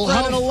fight. Cuba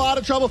Fred in a lot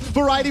of trouble.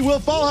 Variety will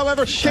fall,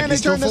 however. Can they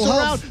turn this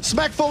around?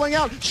 Smek falling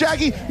out.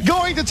 Shaggy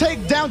going to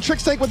take down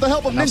Trixtank with the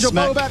help of Ninja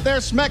Bobat there.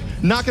 Smek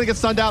not going to get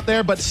stunned out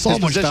there, but so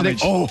much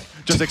damage. Oh,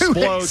 just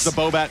explodes the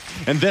Bobat.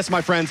 And this,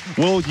 my friends,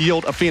 will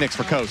yield a Phoenix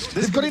for Coast.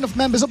 They've got enough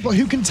members up, but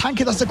who can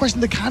tank it? That's the question.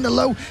 They're kind of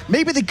low.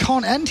 Maybe they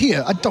can't end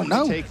here. I don't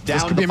know. Take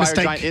This down could be the a Fire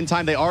mistake. Giant in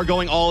time. They are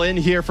going all in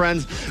here,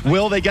 friends.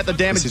 Will they get the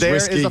damage? There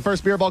risky. is the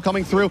first Spear Ball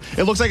coming through.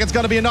 It looks like it's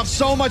going to be enough.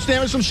 So much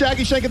damage from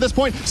Shaggy Shank at this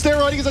point.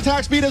 Steroiding his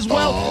attack speed as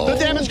well. The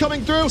damage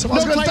coming through.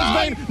 Someone's No gonna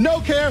Titan's Bane, no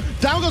care.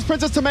 Down goes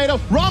Princess Tomato.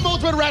 Rom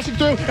Ultimate rashing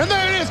through. And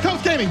there it is.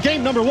 Coast Gaming.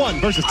 Game number 1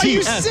 versus Are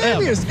you TSM.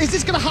 serious? Is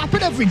this going to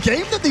happen every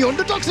game that the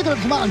underdogs are going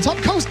to come out on top?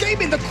 Coast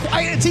Gaming, the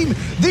quiet team,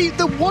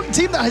 the one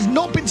team that has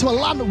not been to a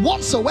LAN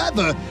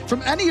whatsoever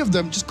from any of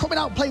them, just coming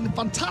out playing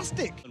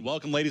fantastic. And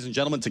welcome, ladies and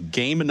gentlemen, to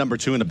game number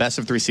 2 in a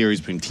best-of-3 series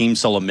between Team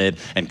Solo Mid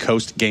and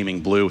Coast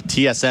Gaming Blue.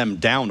 TSM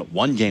down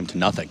 1 game to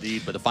nothing.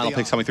 But the final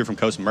picks coming through from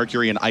Coast.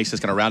 Mercury and Ice is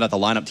going to round out the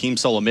lineup. Team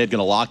Solo Mid going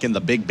to lock in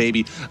the big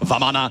baby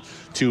Vamana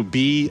to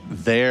be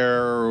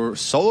their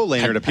solo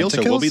laner. It appeals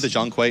to will be the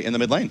Zhonghui in the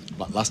mid lane.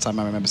 Last time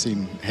I remember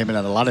seeing him in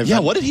a LAN event. Yeah,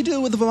 what did he do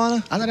with the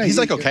Vamana? I don't know. He's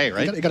like okay,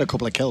 right? He got a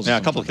couple of kills. Yeah,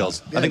 a couple of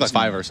kills. I think like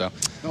 5 or so.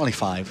 Only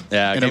 5.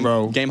 Yeah, in a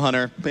row. Game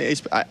Hunter,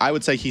 I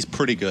would say he's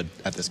pretty good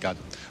at this god.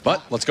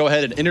 But let's go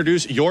ahead and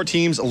introduce your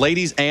teams,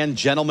 ladies and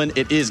gentlemen.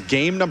 It is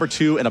game number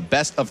 2 in a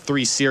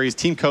best-of-3 series.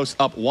 Team Coast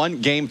up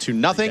 1 game to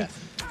nothing.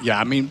 Yeah,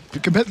 I mean,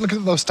 compared to looking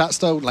at those stats,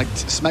 though, like,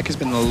 Smek has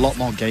been in a lot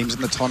more games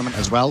in the tournament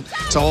as well.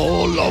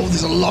 So,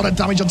 there's a lot of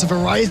damage onto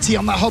Variety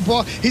on that hub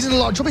bar. He's in a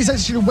lot of trouble. He's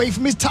actually away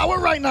from his tower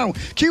right now.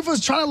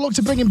 Cuva's trying to look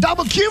to bring him down,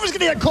 but Cuva's going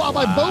to get caught out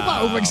by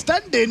Bobat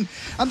overextending,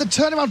 and the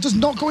turnaround does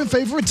not go in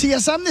favor of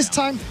TSM this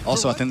time.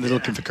 Also, I think they're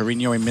looking for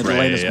Carino in middle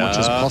lane as much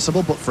as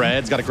possible. But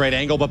Fred's got a great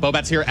angle, but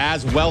Bobat's here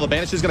as well. The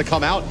banish is going to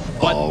come out,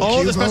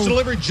 but the special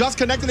delivery just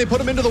connected. They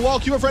put him into the wall.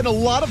 Cuva Fred in a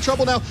lot of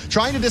trouble now,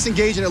 trying to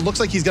disengage, and it looks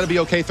like he's going to be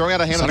okay, throwing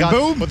out a hand on the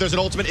gun, but there's an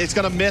ultimate. It's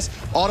going to miss.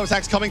 Auto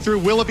attacks coming through.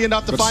 Will it be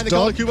enough to find the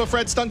kill? Cuva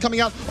Fred stun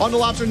coming out on the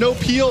lobster. No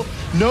peel,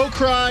 no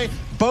cry.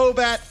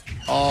 Bobat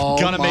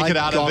gonna make it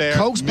out of there.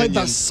 Coast played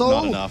that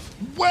so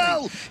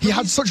well. He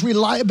had such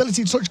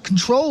reliability, such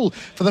control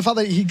for the fact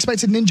that he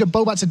expected Ninja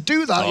Bobat to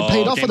do that. He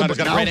paid off for them.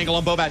 Got a great angle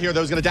on Bobat here.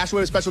 Though he's going to dash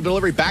away with special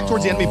delivery back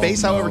towards the enemy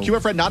base. However,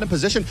 Cuva Fred not in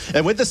position,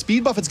 and with the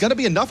speed buff, it's going to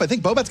be enough. I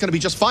think Bobat's going to be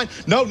just fine.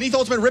 No, Neath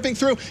ultimate ripping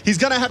through. He's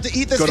going to have to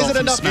eat this. Is it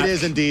enough? Smek. It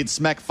is indeed.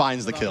 Smek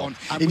finds the kill.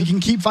 If you can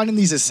keep finding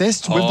these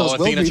assists with those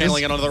Athena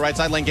channeling it onto the right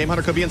side lane. Game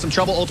Hunter could be in some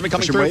trouble. Ultimate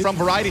coming through from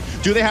Variety.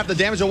 Do they have the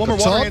damage? One more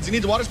water hands. He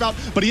needs a water spout,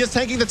 but he is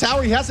tanking the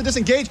tower. He has to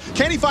disengage.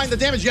 Can he find the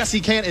damage? Yes,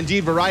 he can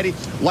indeed. Variety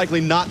likely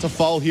not to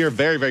fall here.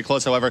 Very, very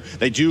close. However,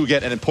 they do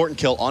get an important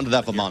kill onto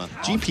that Vamana.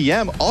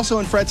 GPM also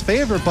in Fred's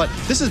favor, but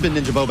this has been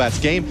Ninja Bobat's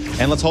game,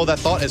 and let's hold that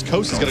thought as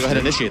Coast is going to go ahead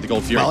and initiate the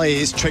Gold Fury. Well, it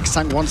is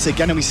Trixtank once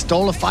again, and we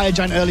stole a Fire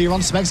Giant earlier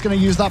on. Smek's going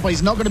to use that, but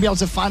he's not going to be able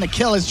to find a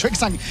kill as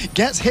Trixtank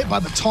gets hit by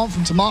the taunt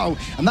from Tomato,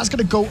 and that's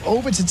going to go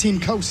over to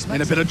Team Coast.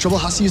 In a bit of trouble,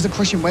 has to use the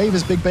Crushing Wave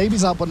as Big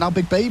Baby's out, but now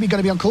Big Baby going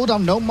to be on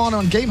cooldown. No mana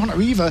on Game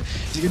Hunter either.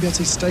 Is he going to be able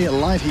to stay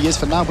alive? He is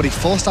for now, but he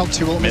forced out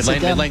 2 ultimates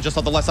again. Mid lane, just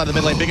off the left side of the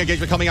mid lane. Big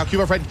engagement coming out.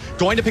 Cuva Fred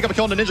going to pick up a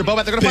kill on the Ninja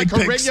Bobat. They're going to find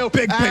Carino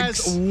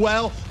as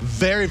well.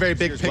 Very, very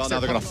big picks. Now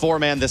they're going to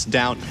 4-man this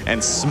down, and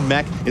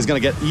Smek is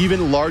going to get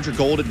even larger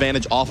gold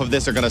advantage off of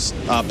this. They're going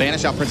to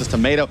banish out Princess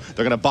Tomato.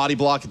 They're going to body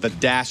block the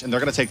dash, and they're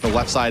going to take the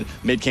left side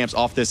mid camps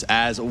off this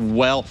as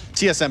well.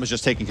 TSM is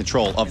just taking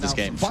control of this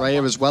game.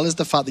 Freya, as well as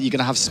the fact that you're going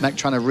to have Smek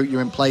trying to root you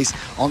in place,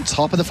 on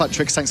top of the fact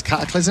Trixtank's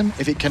Cataclysm,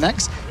 if it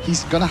connects,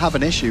 he's going to have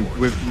an issue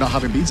with not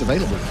having beads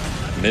available.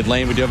 Mid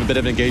lane, we do have a bit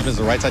of engagement.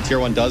 The right side tier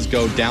 1 does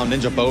go down.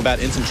 Ninja Bobat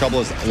in some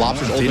trouble as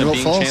Lobster's ultimate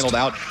being channeled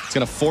out. It's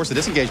going to force a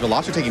disengagement.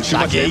 Lobster taking too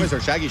much damage. Their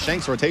Shaggy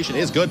Shank's rotation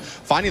is good.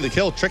 Finding the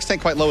kill.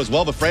 Trixtank quite low as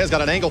well, but Freya's got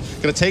an angle.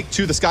 Going to take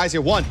to the skies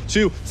here. 1,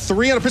 2,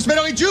 3 on a Princess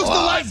Tomato. He jukes the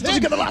last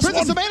hit.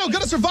 Princess Tomato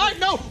going to survive.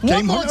 No.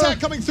 One more attack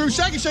coming through.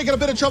 Shaggy Shank in a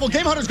bit of trouble.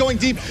 Game Hunter's going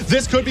deep.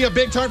 This could be a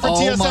big turn for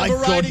TSM.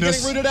 Variety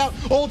getting rooted out.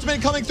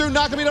 Ultimate coming through.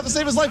 Not going to be enough to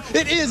save his life.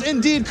 It is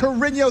indeed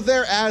Carino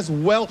there as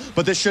well,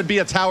 but this should be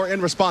a tower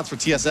in response for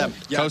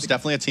TSM. Coast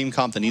definitely a team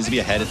comp that needs to be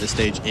ahead at this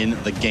stage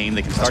in the game.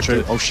 They can start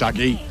to...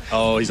 Shaggy.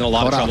 Oh, he's in a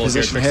lot of trouble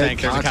here.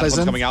 Trixtank, there's a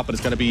Cataclysm coming out, but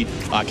it's going to be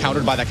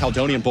countered by that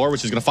Caledonian Boar,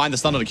 which is going to find the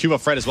stun on the Cuva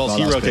Fred as well as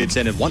he rotates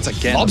in. And once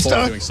again,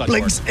 Lobster doing such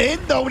blinks in,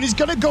 though, and he's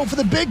going to go for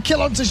the big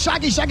kill onto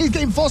Shaggy. Shaggy's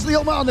getting forced to the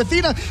ultimate on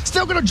Athena.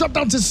 Still going to drop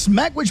down to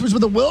Smek, which was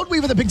with the World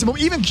Weaver that picked him up.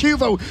 Even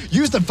Cuvo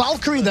used the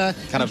Valkyrie there.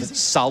 Kind of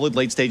solid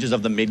late stages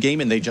of the mid game,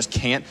 and they just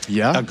can't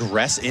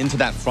aggress into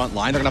that front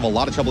line. They're going to have a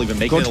lot of trouble even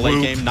making it in the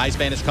late game. Nice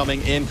banish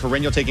coming in.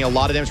 Carino taking a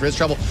lot of damage for his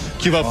trouble.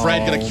 Cuva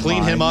Fred going to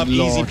clean him up.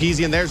 Easy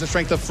peasy, and there's the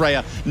strength of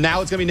Freya.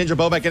 Now it's going to be Ninja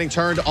Bobat getting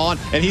turned on,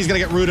 and he's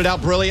going to get rooted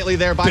out brilliantly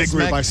there by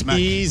Smek.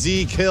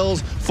 Easy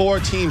kills for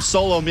Team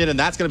Solo Mid, and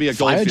that's going to be a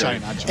Gold Fury.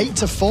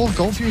 8-4,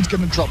 Gold Fury's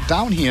going to drop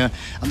down here,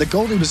 and the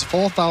goldie was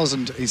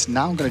 4,000. He's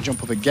now going to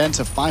jump up again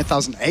to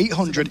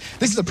 5,800.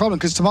 This is the problem,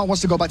 because Tomato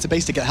wants to go back to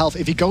base to get health.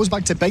 If he goes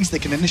back to base, they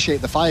can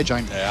initiate the Fire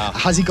Giant.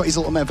 Has he got his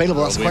ultimate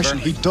available? That's the question.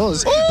 He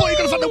does. But you're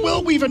going to find the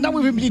World Weaver. Now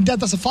with him being dead,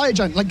 that's a Fire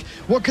Giant. Like,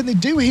 what can they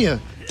do here?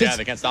 Yeah,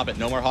 they can't stop it.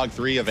 No more Hog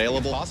 3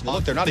 available.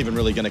 Look, they're not even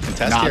really going to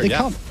contest here. They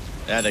can't.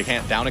 Yeah, they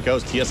can't. Down it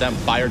goes. TSM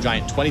Fire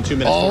Giant, 22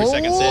 minutes, 40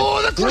 seconds in.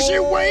 Oh, the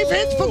crushing wave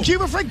hits, but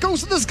Cuba Fred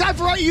goes to the sky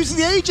for using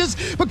the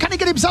Aegis, but can he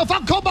get himself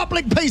out? Combat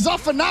Blink pays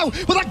off for now,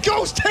 but that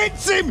ghost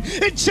hits him.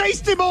 It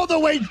chased him all the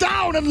way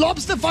down, and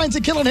Lobster finds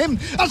a kill on him,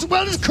 as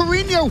well as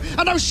Carino,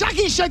 and now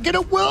Shaggy Shank in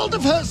a world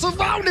of hurt,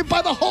 surrounded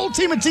by the whole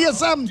team of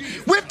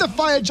TSM with the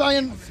Fire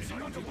Giant.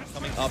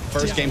 Up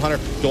first, Game Hunter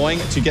going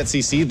to get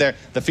CC'd there.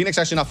 The Phoenix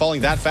actually not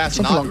falling that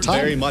fast, not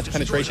very much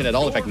penetration at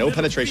all. In fact, no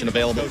penetration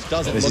available.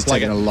 Doesn't look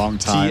like a long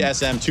time.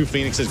 TSM, 2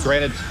 Phoenixes.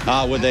 Granted,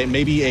 with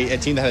maybe a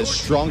team that had a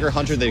stronger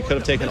Hunter, they could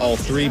have taken all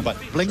 3, but...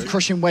 Blink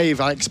crushing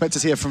wave, I expect to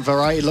see it from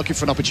Variety, looking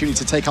for an opportunity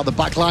to take out the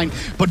back line,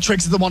 but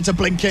Trix is the one to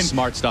blink in.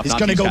 Smart stuff. He's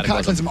going to go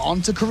Cataclysm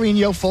onto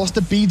Carino, force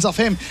the beads off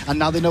him, and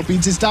now they know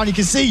beads is down. You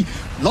can see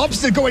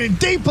Lobster going in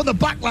deep on the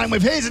back line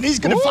with his, and he's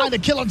going to find a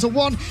kill onto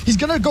one. He's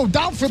going to go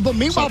down for it, but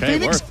meanwhile,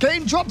 Phoenix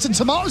game dropped, and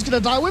Tomato's going to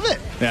die with it.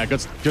 Yeah,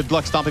 good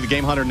luck stomping the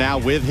Game Hunter now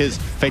with his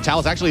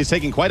Fatalis. Actually, he's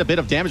taking quite a bit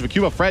of damage, but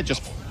Cuba Fred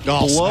just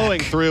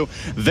blowing through.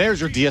 There's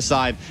your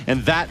deicide,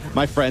 and that,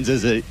 my friends,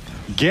 is a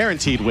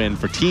guaranteed win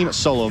for Team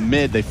Solo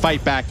Mid. They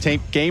fight back,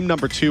 take game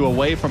number 2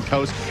 away from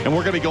Coast, and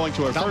we're going to be going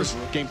to our first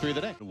game 3 of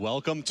the day.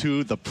 Welcome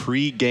to the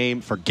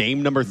pre-game for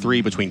game number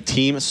 3 between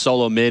Team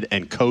Solo Mid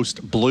and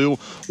Coast Blue.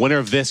 Winner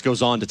of this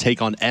goes on to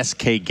take on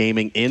SK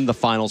Gaming in the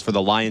finals for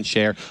the lion's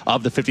share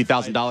of the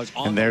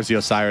 $50,000. And there's the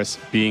Osiris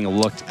being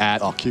looked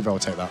at. Oh, Kiva will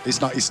take that.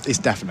 It's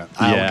definite.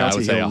 Yeah, I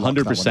would say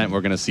 100% we're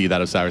going to see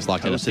that Osiris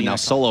locked in. And now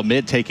Solo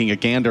Mid taking a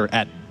gander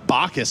at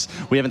Bacchus.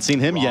 We haven't seen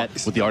him yet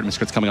with the Artemis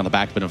crits coming on the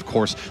back, but of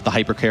course the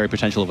hyper carry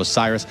potential of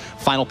Osiris.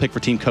 Final pick for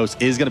Team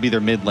Coast is going to be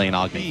their mid lane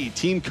Agni.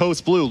 Team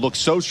Coast Blue looked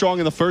so strong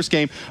in the first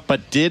game,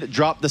 but did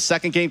drop the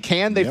second game.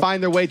 Can they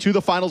find their way to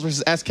the finals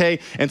versus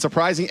SK and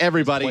surprising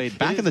everybody?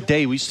 Back in the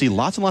day, we used to see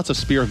lots and lots of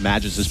Spear of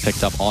Magus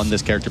picked up on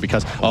this character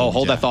because,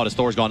 hold that thought, as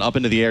Thor's gone up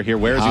into the air here.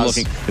 Where is he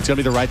looking? It's going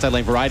to be the right side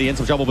lane. Variety in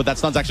some trouble, but that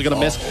stun's actually going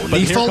to miss. But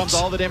here comes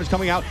all the damage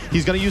coming out.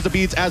 He's going to use the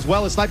beads as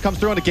well as Snipe comes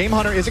through on a Game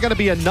Hunter. Is it going to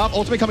be enough?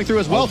 Ultimate coming through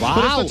as well. But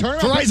it's the turn.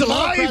 Variety's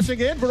alive. Crashing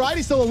in.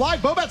 Variety's still alive.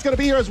 Bobat's going to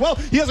be here as well.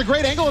 He has a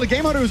great angle on a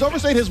Game Hunter who's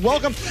overstayed his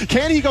welcome.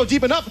 Can he go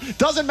deep enough?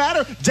 Doesn't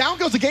matter. Down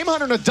goes the Game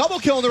Hunter and a double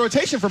kill in the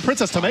rotation from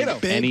Princess Tomato.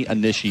 Any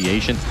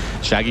initiation.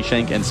 Shaggy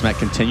Shank and Smet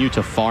continue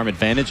to farm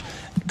advantage.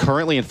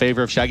 Currently in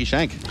favor of Shaggy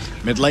Shank.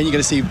 Mid lane, you're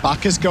going to see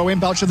Bacchus go in.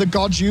 Belcher the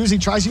Gods use. He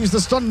tries to use the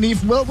stun.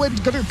 Neef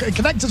Whirlwind going to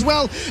connect as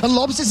well. And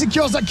Lobster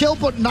secures that kill,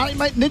 but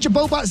Ninja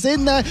Bobat's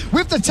in there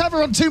with the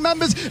tether on 2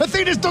 members.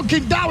 Athena's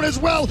dunking down as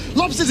well.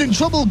 Lobster's in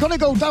trouble. Going to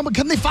go down, but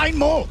can they find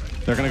more?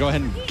 They're going to go ahead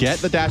and get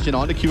the dash in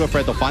onto Cuba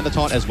Fred. They'll find the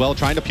taunt as well,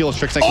 trying to peel a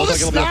Trix Tank. Oh, looks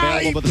like it'll be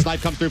available, but the snipe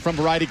comes through from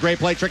Variety. Great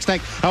play. Trix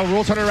Tank, however,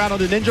 will turn it around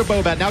onto Ninja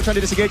Bobat. Now trying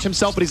to disengage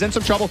himself, but he's in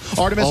some trouble.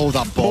 Artemis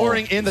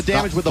pouring in the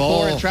damage with the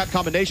 4 and trap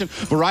combination.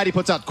 Variety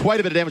puts out quite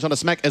a bit of damage on the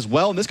Smek as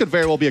well, and this could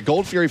very well be a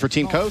Gold Fury for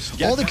Team Coast.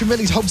 All they can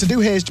really hope to do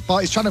here is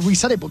trying to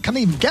reset it, but can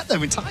they even get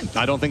there in time?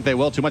 I don't think they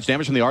will. Too much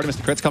damage from the Artemis.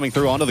 The crits coming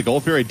through onto the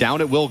Gold Fury.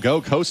 Down it will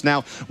go. Coast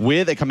now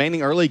with a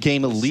commanding early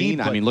game lead.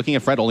 I mean, looking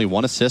at Fred, only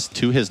 1 assist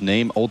to his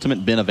name.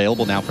 Ultimate been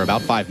available now for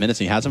about 5 minutes.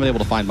 He hasn't been able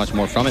to find much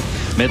more from it.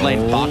 Mid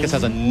lane, Bacchus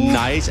has a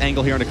nice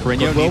angle here on a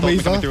Carino.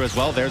 Neef coming through as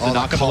well. There's the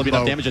knockup. Will be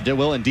enough damage. It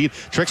will indeed.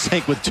 Trix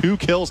Tank with 2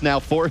 kills now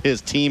for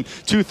his team.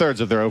 2/3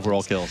 of their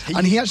overall kills.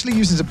 And he actually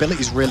uses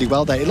abilities really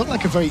well there. It looked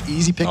like a very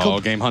easy pickup. Oh,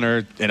 Game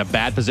Hunter in a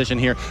bad position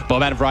here.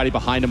 Bobat and Variety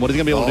behind him. What is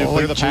he going to be able to do?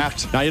 Clear the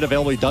path. Not yet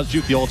available. He does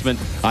juke the ultimate.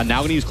 Now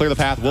going to use Clear the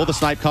Path. Will the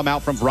snipe come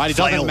out from Variety?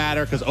 Doesn't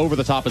matter because over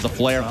the top is a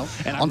flare.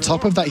 And on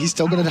top of that, he's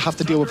still going to have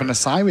to deal with an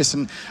Osiris.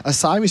 And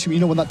Osiris, you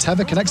know, when that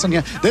tether connects on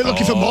you, they're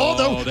looking for more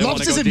though.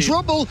 Lobster's in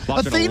trouble.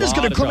 Athena's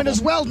going to come in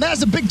as well.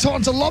 There's a big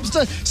taunt to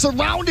Lobster,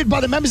 surrounded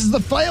by the members as the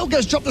fail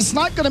gets dropped. The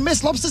snipe going to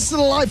miss. Lobster's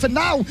still alive for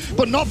now,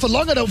 but not for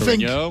long, I don't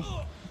think.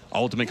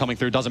 Ultimate coming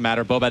through, doesn't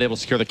matter. Bobat able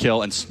to secure the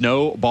kill, and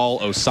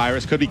Snowball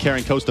Osiris could be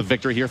carrying Coast to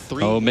victory here.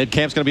 Mid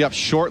camp's going to be up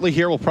shortly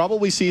here. We'll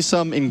probably see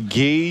some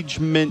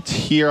engagement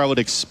here, I would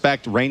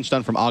expect. Range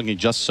stun from Agni,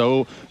 just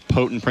so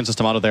potent. Princess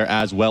Tomato there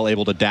as well,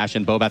 able to dash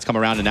in. Bobat's come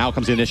around, and now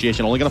comes the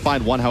initiation. Only going to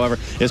find 1, however,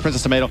 is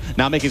Princess Tomato.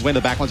 Now making his way to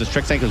the backlines is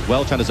Trix Tank as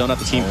well, trying to zone out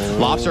the team.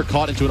 Lobster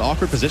caught into an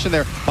awkward position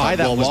there by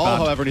that wall,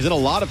 however, and he's in a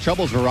lot of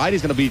troubles.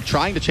 Variety's going to be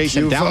trying to chase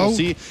him down. We'll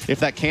see if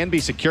that can be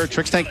secured.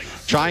 Trix Tank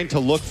trying to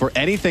look for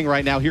anything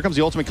right now. Here comes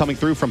the ultimate coming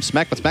through from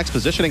Smek, but Smek's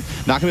positioning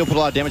not going to be able to put a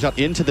lot of damage out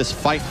into this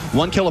fight.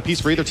 1 kill apiece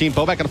for either team.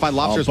 Bobat going to find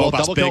Lobster as well.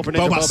 Double kill for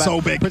Ninja Bobat.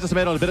 So big. Princess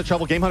Tomato in a bit of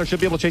trouble. Game Hunter should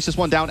be able to chase this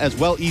one down as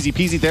well. Easy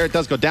peasy. There it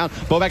does go down.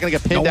 Bobat going to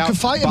get pinned out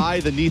by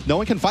the Neath. No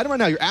one can fight him right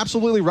now. You're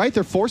absolutely right.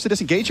 They're forced to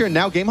disengage here, and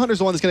now Game Hunter's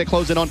the one that's going to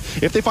close in on.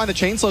 If they find the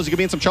chain slows, you could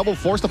be in some trouble.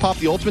 Forced to pop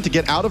the ultimate to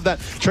get out of that.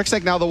 Trix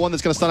Tank now the one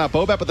that's going to stun out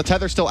Bobat, but the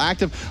tether's still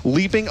active,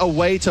 leaping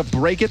away to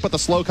break it, but the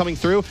slow coming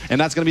through,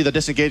 and that's going to be the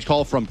disengage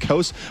call from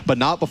Coast, but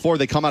not before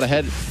they come out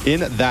ahead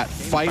in that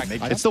fight.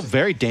 It's still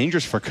very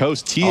dangerous for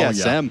Coast.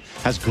 TSM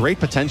has great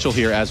potential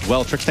here as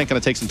well. Trickstank going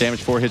to take some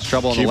damage for his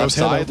trouble on the left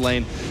side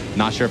lane.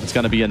 Not sure if it's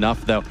going to be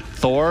enough, though.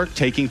 Thor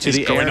taking to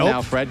the air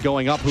now. Fred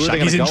going up. Who are they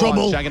going to go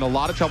on? Shaggy in a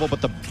lot of trouble,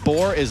 but the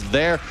boar is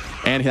there,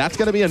 and that's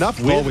going to be enough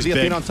with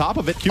Zeathine on top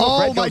of it.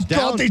 Cubo Fred goes down.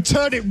 God, they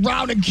turn it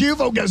round, and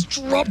Cubo gets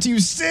dropped. Are you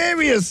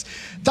serious?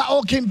 That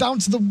all came down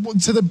to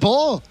the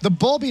boar. The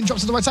boar being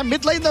dropped to the right side.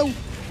 Mid lane, though.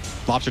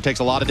 Lobster takes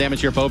a lot of damage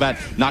here. Bobat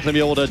not going to be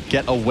able to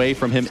get away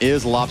from him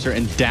is Lobster,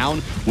 and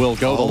down will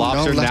go the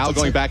Lobster. Now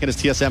going back in his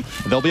TSM.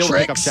 They'll be able to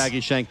pick up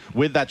Shaggy Shank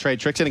with that trade.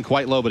 Trick's hitting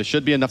quite low, but it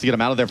should be enough to get him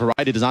out of there.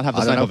 Variety does not have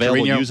the snipe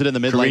available. Use it in the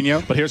mid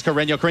lane. But here's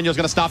Carreño. Carreño's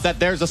going to stop that.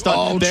 There's a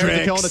stun. There's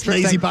the kill on the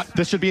Trick.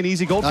 This should be an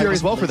easy gold fury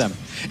as well for them.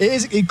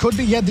 It could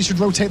be, yeah. They should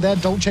rotate there.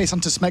 Don't chase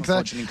onto Smek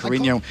there.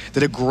 Carreño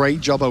did a great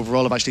job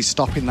overall of actually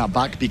stopping that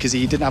back because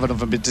he didn't have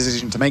another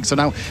decision to make. So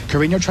now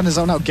Carreño trying to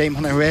zone out Game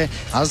Hunter here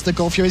as the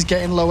gold fury is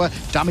getting lower.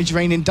 Damage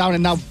raining down,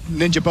 and now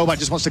Ninja Bobat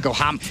just wants to go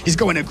ham. He's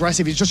going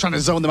aggressive. He's just trying to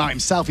zone them out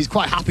himself. He's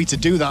quite happy to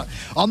do that.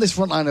 On this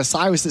front line,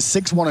 Osiris is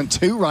 6-1 and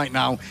 2 right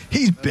now.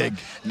 He's big.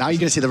 Now you're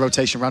going to see the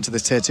rotation around to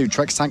this tier 2.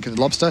 Trex, Tank, and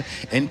Lobster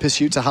in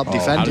pursuit to help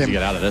defend him. How does he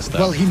get out of this, though?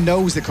 Well, he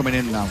knows they're coming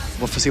in now.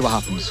 We'll see what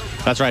happens.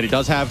 That's right. He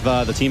does have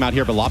the team out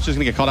here, but Lobster's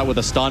going to get caught out with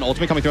a stun.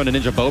 Ultimate coming through into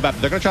Ninja Bobat.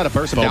 They're going to try to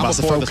burst him down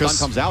before the stun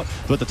comes out,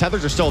 but the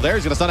tethers are still there.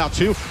 He's going to stun out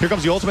too. Here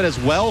comes the ultimate as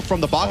well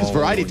from the Bacchus.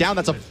 Variety down.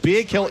 That's a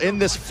big kill in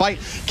this fight.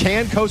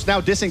 Can Coast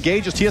now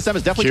disengage as TSM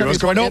is definitely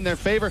turning in their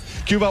favor.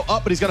 Cubo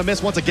up, but he's going to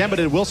miss once again, but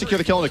it will secure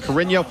the kill on the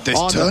Carreño. This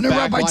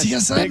turnaround by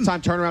TSM. Big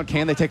time turnaround.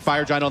 Can they take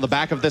Fire Giant on the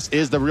back of this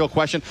is the real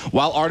question,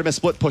 while Artemis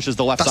Split pushes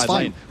the left side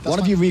lane. One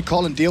of you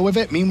recall and deal with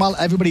it. Meanwhile,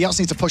 everybody else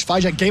needs to push Fire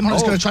Giant. Game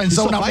Hunter's going to try and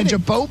zone out Ninja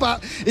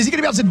Bobat. Is he going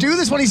to be able to do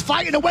this when he's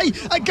fighting away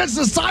against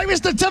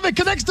Osiris? The Tether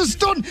connects the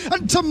stun,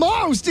 and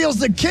Tomorrow steals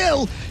the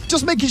kill,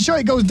 just making sure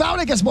it goes down,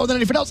 I guess, more than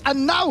anything else.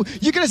 And now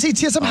you're going to see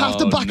TSM have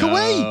to back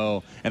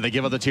away. And they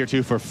give up the tier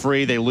 2 for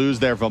free. They lose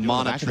their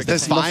Vamana. They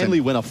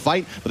finally win a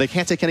fight, but they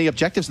can't take any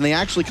objectives, and they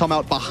actually come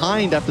out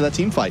behind after that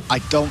team fight. I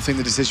don't think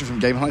the decision from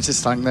Game Hunter to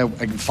stand there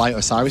and fight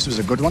Osiris was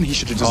a good one. He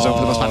should have just zoned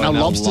for the most part. Now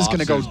Lobster's going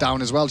to go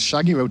down as well.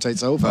 Shaggy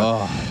rotates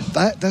over.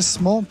 That's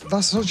small.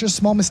 That's such a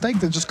small mistake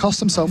that just cost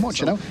them so much,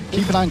 you know?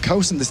 Keep an eye on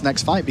Coast in this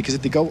next fight, because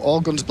if they go all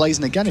guns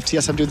blazing again, if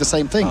TSM do the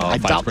same thing, I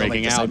doubt they'll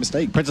make the same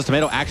mistake. Princess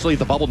Tomato, actually,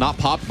 the bubble not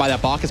popped by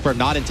that Bacchus, but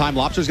not in time.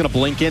 Lobster's going to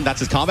blink in. That's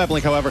his combat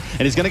blink, however,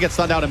 and he's going to get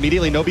stunned out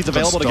immediately. No beats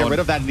available to get rid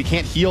of that, and he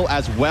can't heal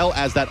as well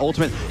as that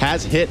ultimate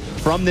has hit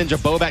from Ninja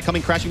Bobat.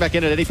 Coming crashing back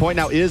in at any point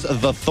now is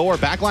the Thor.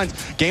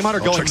 Backlines, Game Hunter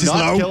going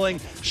nuts, killing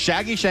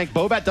Shaggy Shank.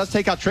 Bobat does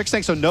take out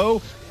Trickstank, so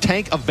no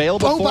tank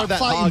available for that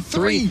Hog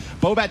 3.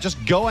 Bobat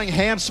just going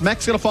ham.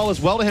 Smek's going to fall as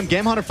well to him.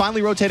 Game Hunter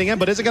finally rotating in,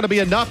 but is it going to be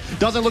enough?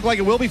 Doesn't look like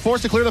it will be.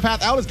 Forced to clear the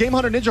path out as Game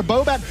Hunter Ninja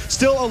Bobat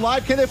still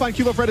alive. Can they find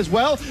Cubo Fred as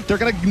well? They're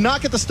going to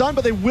not get the stun,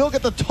 but they will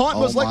get the taunt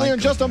most likely in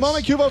just a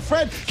moment. Cubo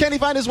Fred, can he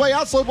find his way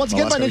out? Slowed once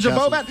again by Ninja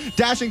Bobat.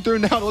 Dashing through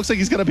now. It looks like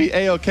he's going to be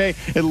A-okay,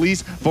 at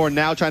least for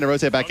now. Trying to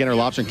rotate back in. Or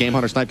Lobster. Game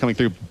Hunter snipe coming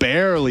through.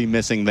 Barely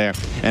missing there.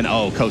 And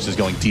Coast is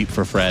going deep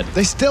for Fred.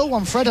 They still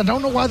want Fred. I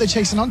don't know why they're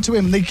chasing onto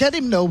him. They get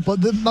him, though,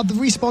 but the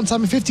respawn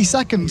time in 50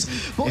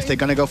 seconds. But if they're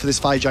going to go for this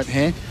Fire Giant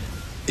here,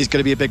 it's going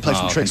to be a big play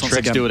from Trix once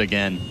again. Do it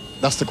again.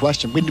 That's the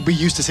question. We're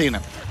used to seeing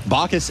it.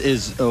 Bacchus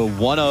is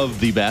one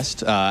of the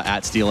best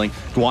at stealing.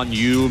 Guan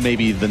Yu,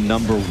 maybe the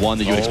 #1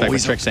 that you expect when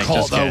Trickstank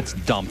just gets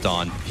dumped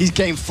on. He's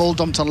getting full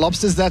dumped on.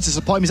 Lobster's there to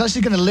support him. He's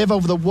actually going to live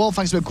over the wall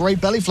thanks to a great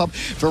belly flop.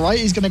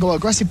 Variety's going to go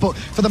aggressive, but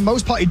for the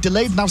most part, he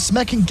delayed. Now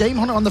Smek and Game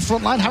Hunter on the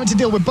front line, having to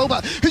deal with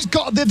Bobat, who's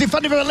got the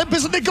defender of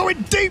Olympus, and they're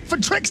going deep for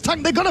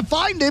Trickstank. They're going to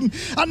find him,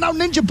 and now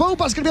Ninja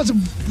Bobat's going to be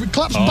able to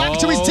collapse back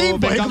to his team.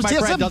 But here comes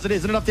TSM. Does it?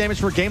 Isn't enough damage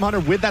for Game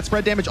Hunter with that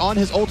spread damage on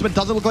his ultimate.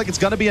 Doesn't look like it's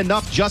going to be enough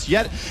just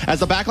yet.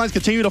 As the backlines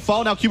continue to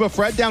fall, now Cubo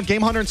Fred down,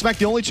 Game Hunter and Smek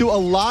the only two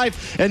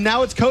alive, and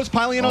now it's Coast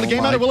piling in on the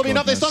Game Hunter. Will it be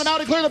enough? They stun him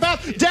out and clear the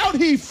path. Down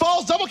he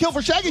falls. Double kill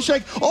for Shaggy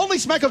Shank. Only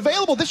Smek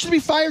available. This should be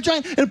Fire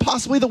Giant and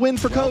possibly the win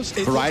for Coast.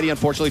 Variety,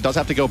 unfortunately, does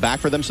have to go back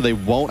for them, so they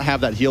won't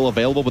have that heal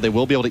available, but they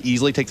will be able to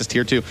easily take this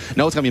tier 2.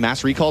 No, it's going to be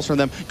mass recalls from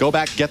them. Go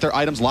back, get their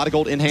items. A lot of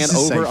gold in hand,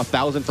 over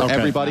 1,000 for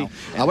everybody.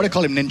 I want to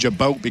call him Ninja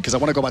Boat because I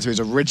want to go back to his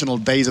original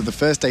days of the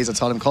first days. I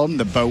told him, call him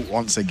the boat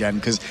once again,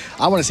 because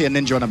I want to see a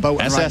ninja on a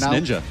boat. And right now,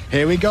 Ninja.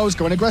 Here he goes,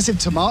 going aggressive.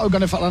 Tomato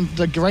going to fall on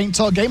the Grain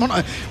Talk. Game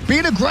Hunter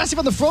being aggressive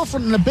on the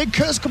forefront, and a big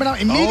curse coming out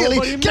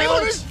immediately. Game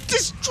Hunter is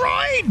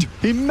destroyed.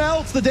 He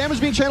melts. The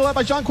damage being channeled out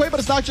by John Quay, but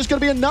it's not just going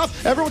to be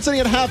enough. Everyone's sitting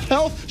at half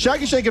health.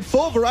 Shaggy Shank at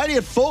full. Variety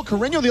at full.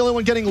 Carreño the only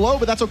one getting low,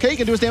 but that's okay. He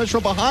can do his damage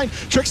from behind.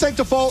 Trickstank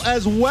to fall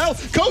as well.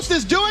 Coast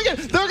is doing it.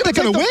 They're going to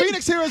take the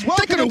Phoenix here as well.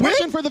 They're going to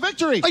win for the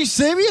victory. Are you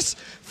serious?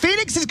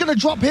 Phoenix is going to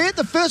drop here.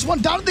 The first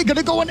one down. They're going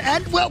to go and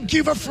end. Well,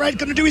 Cuba Fred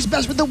going to do his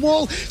best with the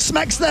wall.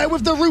 Smek's there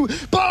with the root.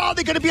 But are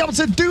they going to be able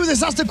to do this?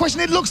 That's the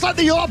question. It looks like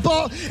they are,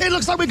 but it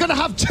looks like we're going to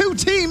have two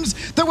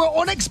teams that were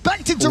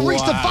unexpected to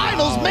reach the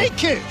finals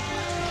make it.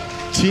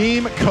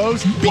 Team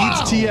Coast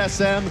beats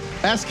TSM.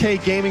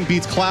 SK Gaming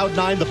beats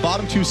Cloud9. The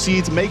bottom 2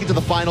 seeds make it to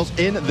the finals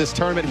in this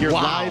tournament here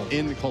live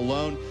in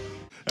Cologne.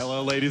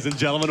 Hello, ladies and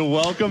gentlemen.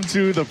 Welcome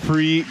to the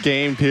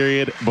pre-game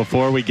period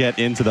before we get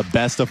into the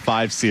best of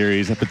 5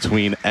 series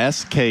between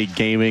SK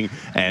Gaming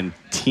and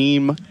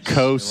Team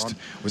Coast.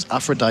 Was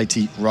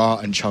Aphrodite, Ra,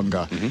 and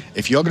Chunga.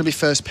 If you're going to be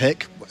first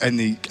pick in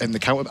the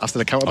counter after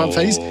the counter ban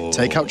phase,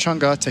 take out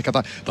Chunga, take out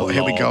that. But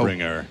here we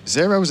go.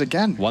 Zeros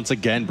again. Once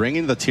again,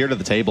 bringing the tier to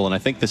the table, and I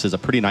think this is a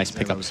pretty nice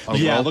pickup.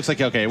 Yeah, it looks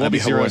like, okay, it won't be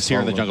Zeros here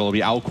in the jungle. It'll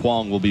be Ao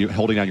Kwong will be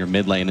holding down your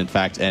mid lane, in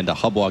fact, and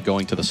Hubwa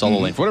going to the solo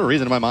lane. For whatever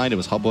reason in my mind, it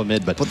was Hubwa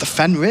mid, but the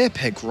Fenrir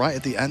pick right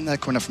at the end there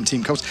coming up from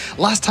Team Coast.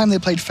 Last time they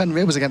played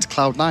Fenrir was against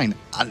Cloud9,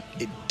 and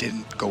it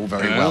didn't go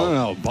very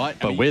well.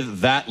 But with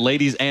that,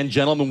 ladies and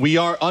gentlemen, we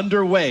are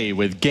underway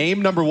with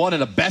game number 1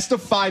 in a best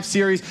of 5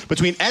 series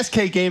between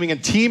SK Gaming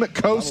and Team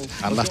Coast.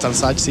 And left-hand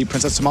side, you see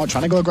Princess Tomato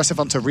trying to go aggressive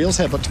onto Reels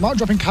here, but Tomato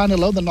dropping kind of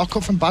low. The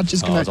knockup from Badge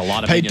is going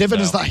to pay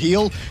dividends. That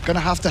heal going to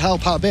have to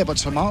help out a bit, but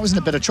Tomato's in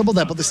a bit of trouble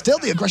there, but there's still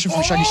the aggression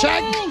from Shaggy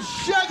Shank.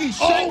 Shaggy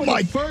Shank! Oh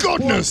my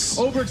goodness!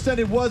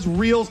 Overextended was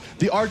Reels.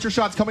 The archer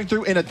shots coming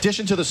through in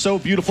addition to the so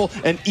beautiful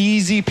and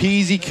easy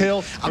peasy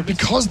kill. And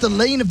because the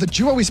lane of the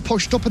duo is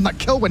pushed up and that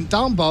kill went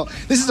down, but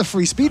this is a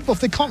free speed buff.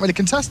 They can't really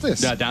contest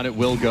this. Yeah, down it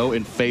will go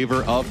in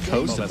favor of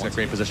Coast. That's got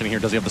great positioning here.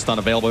 Does he have the stun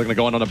available? They're going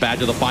to go in on a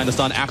Badger. They'll find the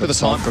stun after the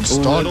stun.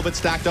 A little bit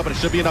stacked up, but it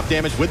should be enough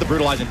damage with the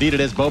Brutalize. Indeed it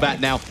is. Bobat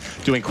now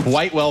doing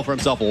quite well for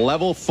himself.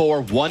 Level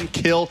 4, 1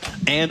 kill,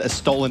 and a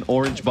stolen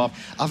orange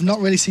buff. I've not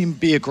really seen him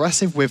be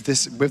aggressive with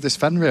this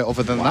Fenrir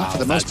other than that for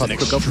the most part.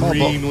 That's an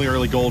extremely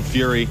early Gold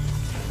Fury.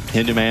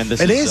 Hindu man,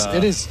 this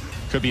is.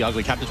 Could be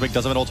ugly. Captain Twig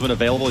does have an ultimate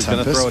available. He's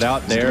going to throw it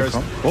out. There's...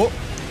 Oh!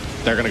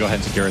 They're going to go ahead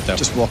and secure it, though.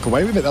 Just walk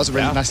away with it. That was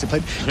really nicely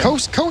played. Yeah.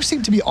 Coast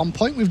seem to be on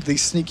point with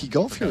these sneaky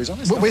Gold Furies,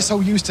 honestly. We're so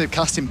used to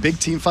casting big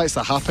team fights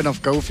that happen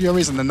off Gold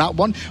Furies, and then that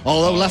one,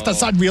 although left-hand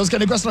side, Reel's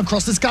getting aggressive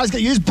across. This guy's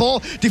getting used. Ball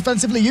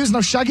defensively used.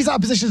 Now Shaggy's out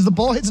of position as the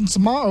ball hits on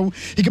Tomato.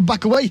 He can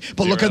back away,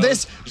 but look at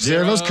this.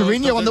 Zero's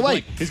Carino on the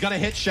way. He's going to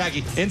hit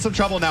Shaggy. In some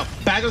trouble now.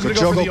 Badger's going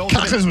to go for the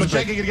ultimate, but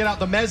Shaggy going to get out.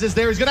 The Mez is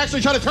there. He's going to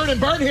actually try to turn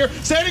and burn here.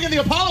 Standing in the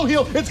Apollo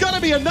heal. It's going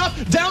to be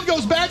enough. Down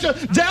goes Badger.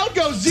 Down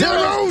goes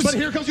Zeros. But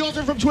here comes the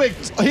ultimate from Twig.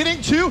 Hitting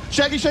 2.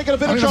 Shaggy shaking a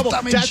bit of trouble.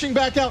 Dashing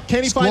back out.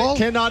 Can he find it?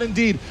 Cannot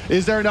indeed.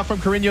 Is there enough from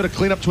Carino to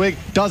clean up Twig?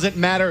 Doesn't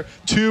matter.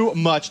 Too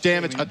much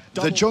damage.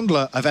 The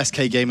jungler of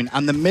SK Gaming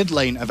and the mid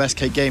lane of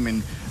SK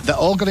Gaming, they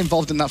all got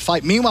involved in that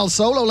fight. Meanwhile,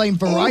 solo lane,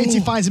 Variety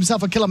finds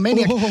himself a killer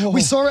Maniac.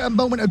 We saw it a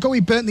moment ago.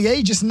 He burnt the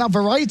Aegis, and now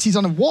Variety's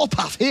on a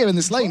warpath here in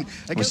this lane.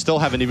 We still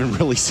haven't even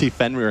really seen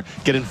Fenrir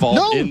get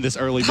involved in this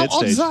early mid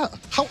stage.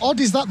 How odd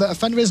is that a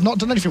Fenrir has not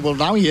done anything? Well,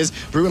 now he is.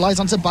 Brutalized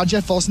onto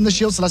Badger, forcing the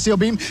shield. Celestial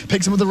Beam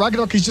picks him with the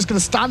Ragnarok. He's just going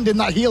to stand in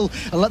that heal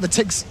and let the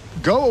ticks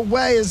go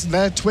away as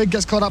their Twig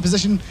gets caught out of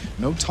position.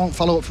 No taunt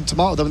follow-up from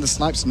Tomato, though, and the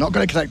snipe's not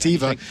going to connect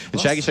either.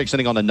 And Shaggy Shake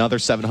sitting on another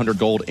 700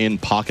 gold in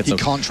pocket. He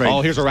can't trade.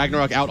 Oh, here's a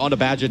Ragnarok out onto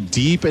Badger,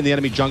 deep in the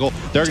enemy jungle.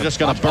 They're just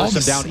going to burst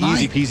him down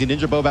easy peasy.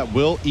 Ninja Bobat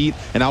will eat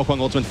an Ao Kwong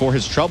ultimate for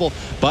his trouble,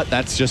 but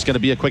that's just going to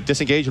be a quick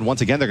disengage, and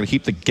once again, they're going to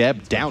keep the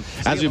Geb down.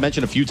 As we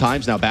mentioned a few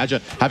times now, Badger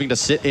having to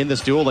sit in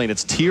this dual lane.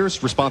 It's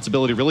Tier's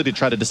responsibility really to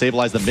try to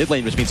destabilize the mid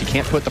lane, which means he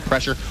can't put the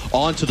pressure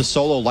onto the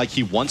solo like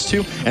he wants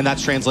to, and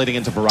that's translating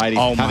into Variety.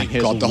 Oh my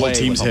God, the whole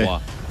team's here.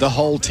 The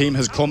whole team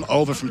has come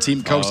over from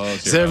Team Coast.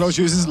 Zeros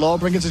uses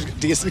Lawbringer to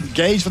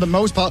disengage for the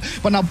most part,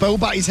 but now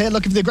Bobat is here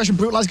looking for the aggression.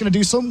 Brutalize going to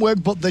do some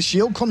work, but the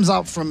shield comes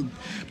out from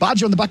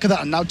Badger on the back of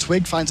that, and now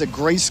Twig finds a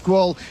great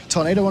squall.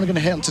 Tornado only going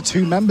to hit onto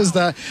 2 members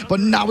there, but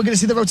now we're going to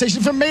see the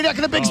rotation from Maniac,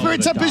 and a big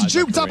Spirit Temper is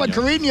juked out by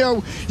Carino.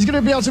 He's going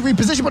to be able to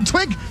reposition, but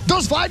Twig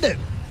does find it.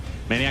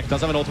 Maniac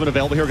does have an ultimate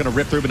available here. Going to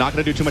rip through, but not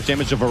going to do too much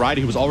damage to Variety,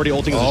 who was already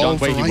ulting as a John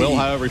Quay. He will,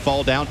 however,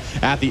 fall down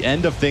at the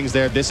end of things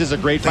there. This is a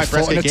great fight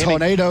for SK Gaming.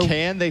 Tornado.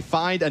 Can they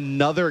find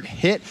another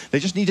hit? They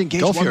just need to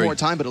engage one more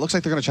time, but it looks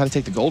like they're going to try to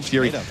take the Gold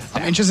Fury.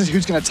 I'm interested in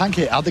who's going to tank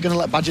it. Are they going to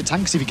let Badger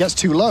tank? Because if he gets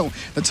too low,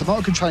 then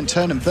Tomato can try and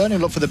turn and burn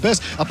and look for the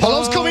burst.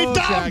 Apollo's coming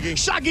down.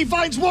 Shaggy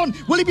finds one.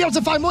 Will he be able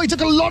to find more? He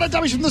took a lot of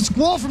damage from the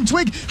squall from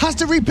Twig. Has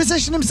to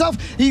reposition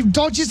himself. He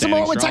dodges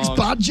Tomato, attacks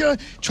Badger,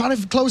 trying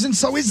to close in.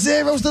 So is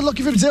Zeros. They're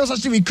looking for him. Zeros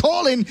actually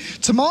recalling.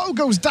 Tomato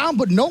goes down,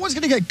 but no one's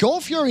going to get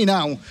Gold Fury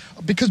now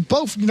because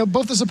both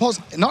the supports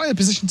are not in a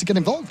position to get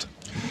involved.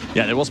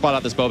 Yeah, they will spot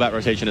out this Bobat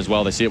rotation as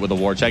well. They see it with the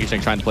ward. Shaggy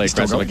Shank trying to play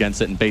aggressive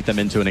against it and bait them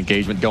into an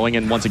engagement. Going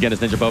in once again is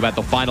Ninja Bobat.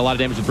 They'll find a lot of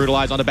damage with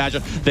Brutalize onto Badger.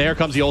 There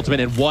comes the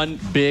ultimate, and one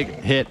big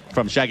hit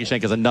from Shaggy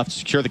Shank is enough to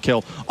secure the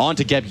kill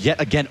onto Geb.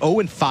 Yet again,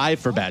 0-5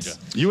 for Badger.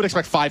 You would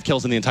expect 5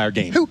 kills in the entire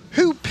game.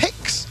 Who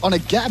picks on a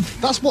Geb?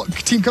 That's what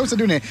Team Coast are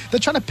doing here. They're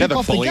trying to pick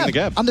off the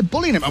Geb. And they're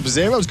bullying him.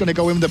 Zero's going to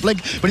go in with the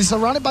blink, but he's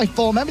surrounded by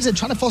 4 members. They're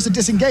trying to force a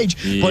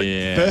disengage, but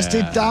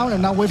bursted down,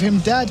 and now with him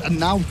dead, and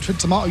now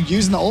Tomato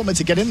using the ultimate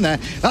to get in there.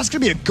 That's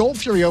going to be a Gold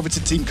Fury over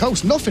to Team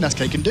Coast. Nothing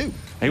SK can do.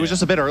 He was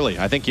just a bit early.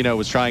 I think,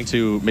 was trying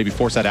to maybe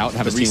force that out and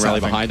have his team rally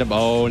behind him.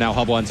 Oh, now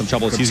Hubble in some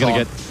trouble. He's going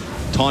to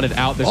get taunted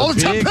out. There's a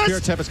big Pure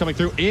Tempest coming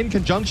through in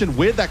conjunction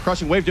with that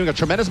Crushing Wave, doing a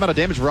tremendous amount of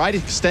damage. Variety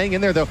staying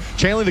in there, though,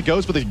 channeling the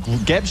Ghost, but the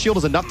Geb shield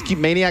is enough to keep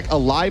Maniac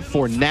alive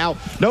for now.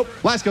 Nope,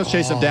 last Ghost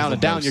chase him down,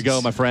 and down you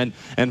go, my friend.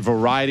 And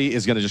Variety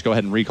is going to just go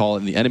ahead and recall it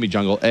in the enemy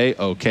jungle.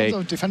 A-okay.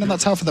 Defending that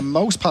tower for the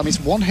most part. It's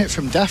one hit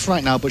from death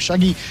right now, but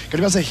Shaggy going to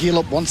be able to heal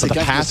up once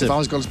again.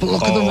 But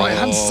look at the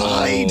right-hand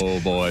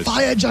side. Boys.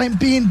 Fire Giant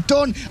being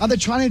done, and they're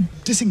trying to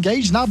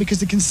disengage now because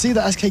they can see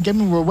that SK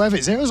Gaming were aware of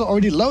it. Zero's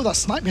already low. That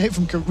sniper hit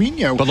from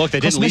Carino. But look, they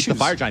didn't leash the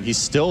Fire Giant. He's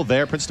still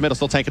there. Prince Tomato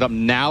still tanking up.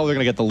 Now they're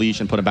going to get the leash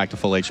and put him back to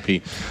full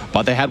HP.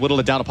 But they had whittled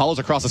it down. Apollo's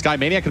across the sky.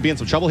 Maniac could be in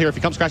some trouble here if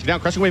he comes crashing down.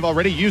 Crushing Wave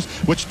already used,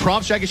 which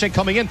prompts Shaggy Shank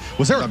coming in.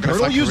 Was there a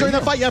girdle used during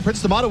that fight? Yeah,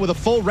 Prince Tomato with a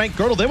full rank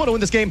girdle. They want to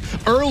win this game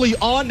early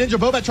on. Ninja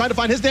Bobat trying to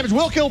find his damage.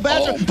 Will kill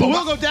Badger, but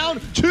will go down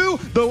to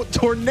the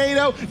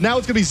tornado. Now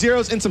it's going to be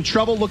Zero's in some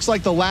trouble. Looks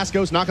like the last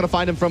Ghost not going to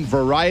find him from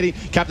Variety.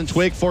 Captain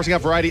Twig forcing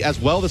out Variety as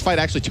well. This fight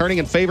actually turning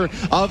in favor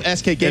of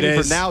SK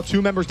Gaming for now.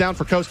 2 members down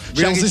for Coast.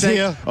 Reels is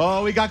here.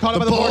 Oh, he got caught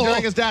up in the board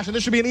during his dash, and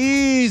this should be an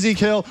easy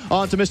kill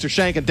onto Mr.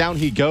 Shank, and down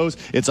he goes.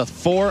 It's a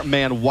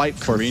 4-man wipe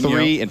for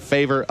 3 in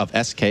favor of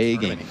SK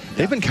Gaming.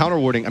 They've been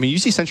counter-warding. I mean, you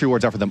see sentry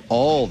wards out for them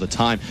all the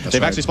time.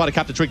 They've actually spotted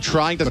Captain Twig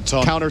trying to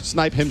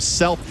counter-snipe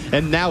himself,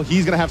 and now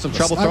he's going to have some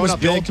trouble throwing out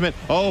the ultimate.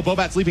 Oh,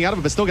 Bobat's leaping out of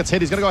it, but still gets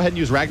hit. He's going to go ahead and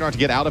use Ragnarok to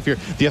get out of here.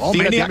 The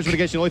Athena damage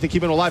mitigation, the only thing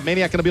keeping him alive.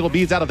 Maniac going to be able to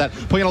beads out of that,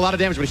 putting in a lot of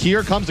damage, but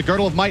here comes the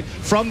Girdle of Might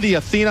from the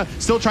Athena.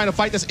 Still trying to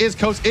fight this. Is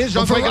Coast, is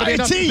Jean going to be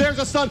enough? There's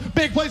a stun.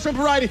 Big plays from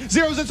Variety.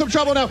 Zero's in some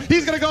trouble now.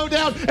 He's going to go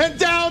down, and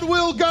down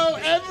will go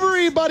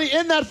everybody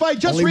in that fight.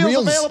 Just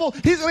Reels available.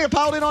 He's going to get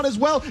Paladin on as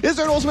well. Is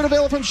there an ultimate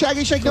available from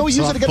Shaggy Shank? No, he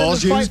used it to get in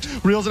this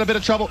fight. Reels in a bit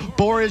of trouble.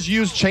 Boar is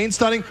used, chain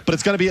stunning, but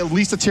it's going to be at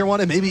least a tier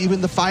 1 and maybe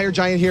even the Fire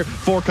Giant here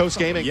for Coast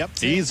Gaming.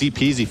 Yep. Easy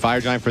peasy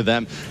Fire Giant for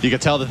them. You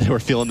could tell that they were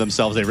feeling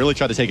themselves. They really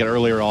tried to take it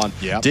earlier on.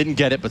 Yep. Didn't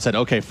get it, but said,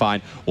 okay,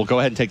 fine. We'll go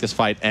ahead and take this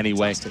fight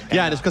anyway.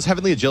 Yeah, and it's because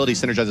Heavenly Agility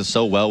synergizes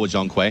so well with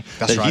Zhong Kui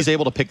that he's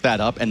able to pick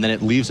that up, and then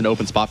it leaves an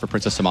open spot for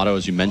Princess Tomato,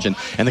 as you mentioned.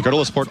 And the Girdle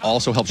of Support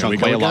also helps Zhong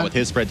Kui a lot with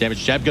his spread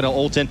damage. Jeb gonna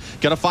ult in,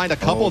 gonna find a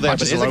couple there,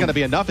 but isn't gonna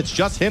be enough. It's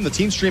just him. The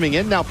team's streaming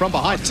in now from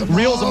behind.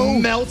 Reels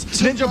melts.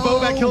 Ninja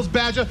Bobat kills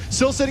Badger.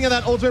 Still sitting in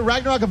that ultimate.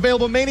 Ragnarok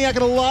available. Maniac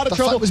in a lot of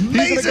trouble. He's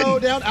gonna go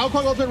down.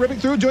 Alquang ultimate ripping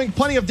through, doing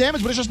plenty of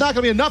damage, but it's just not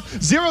gonna be enough.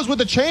 Zero's with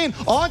the chain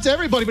onto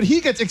everybody, but he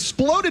gets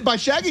exploded by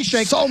Shaggy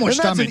Shank. So much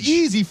damage. An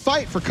easy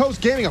fight for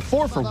Coast Gaming, a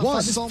 4 for 1.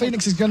 This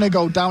Phoenix is going to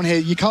go down here.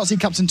 You can't see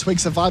Captain Twig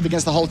survive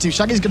against the whole team.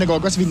 Shaggy's going to go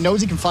aggressive. He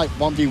knows he can fight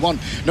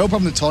 1v1. No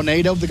problem. The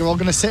tornado. They're all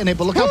going to sit in it,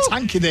 but look how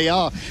tanky they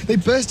are. They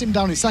burst him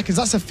down in seconds.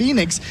 That's a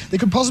Phoenix. They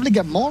could possibly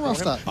get more off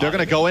that. They're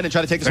going to go in and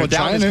try to take this one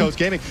down against Coast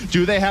Gaming.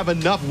 Do they have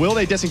enough? Will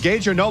they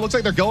disengage here? No, looks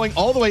like they're going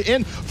all the way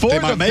in for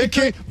the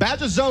victory.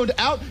 Badger zoned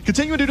out,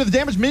 continuing to do the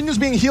damage. Minions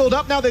being healed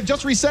up now. They've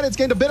just reset. It's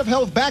gained a bit of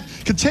health back,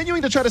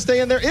 continuing to try to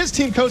stay in there. Is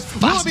Team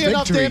Coast. Will it be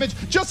enough damage?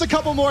 Just a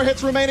couple more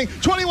hits remaining.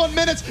 21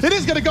 minutes. It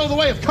is going to go the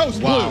way of Coast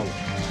Blue.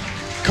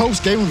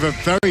 Coast Gaming with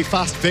a very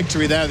fast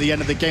victory there at the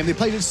end of the game. They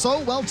played it so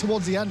well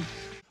towards the end.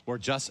 We're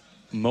just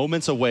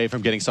moments away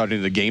from getting started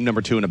into game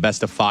number 2 in a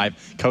best of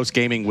 5. Coast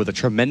Gaming with a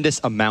tremendous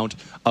amount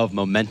of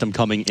momentum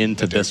coming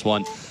into this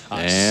one.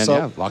 And so,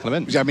 yeah, locking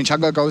them in. I mean,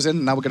 Chango goes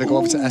in. Now we're going to go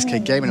over to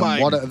SK Gaming.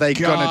 And what are they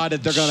going to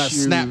They're going to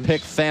snap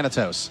pick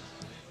Thanatos.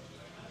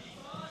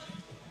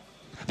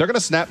 They're going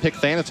to snap pick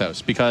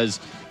Thanatos because...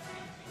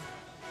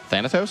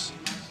 Thanatos?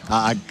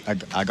 I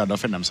got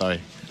nothing, I'm sorry.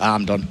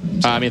 I'm done.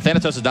 I mean,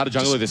 Thanatos is not a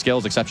jungler that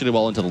scales exceptionally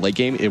well into the late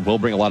game. It will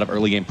bring a lot of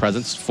early game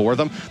presence for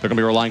them. They're going to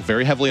be relying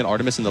very heavily on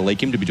Artemis in the late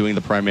game to be doing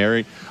the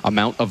primary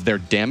amount of their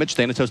damage.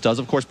 Thanatos does,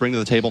 of course, bring to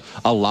the table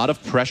a lot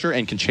of pressure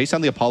and can chase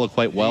down the Apollo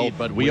quite well.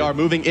 But we are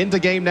moving into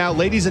game now.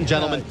 Ladies and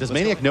gentlemen, does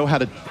Maniac know how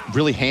to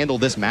really handle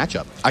this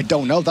matchup? I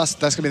don't know. That's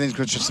going to be the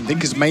interesting thing,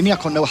 because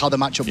Maniac will know how the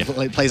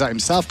matchup plays out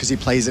himself, because he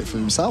plays it for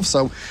himself.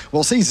 So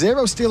we'll see.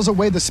 Zero steals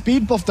away the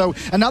speed buff, though.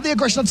 And now the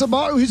aggression on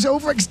Tomato, who's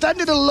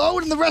overextended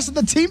alone, and the rest of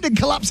the team did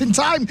collapse in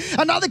time.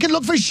 And now they can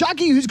look for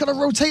Shaggy, who's going to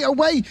rotate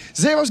away.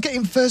 Zero's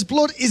getting first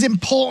blood is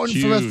important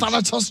for a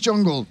Thanatos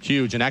jungle.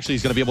 Huge. And actually,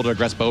 he's going to be able to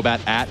aggress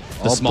Bobat at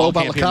the small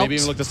camp here. Maybe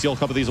even look to steal a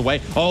couple of these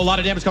away. Oh, a lot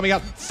of damage coming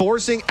out.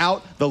 Forcing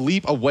out the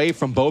leap away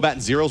from Bobat,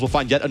 and Zeros will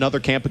find yet another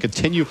camp and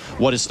continue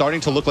what is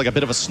starting to look like a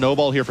bit of a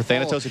snowball here for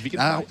Thanatos. If he can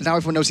now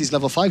everyone knows he's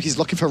level 5. He's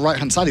looking for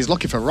right-hand side. He's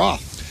looking for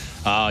Wrath.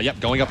 Yep,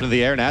 going up into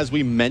the air, and as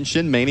we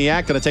mentioned,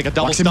 Maniac going to take a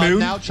double stun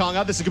now.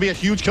 Chang'e, this is going to be a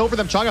huge kill for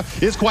them.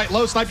 Chang'e is quite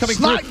low. Snipe coming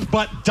through,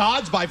 but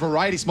dodged by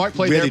Variety. Smart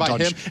play there by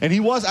him, and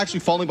he was actually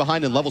falling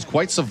behind in levels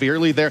quite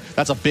severely there.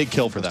 That's a big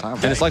kill for them.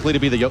 And it's likely to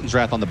be the Jotun's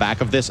Wrath on the back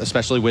of this,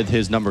 especially with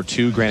his number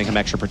 2 granting him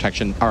extra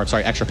protection, or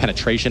sorry, extra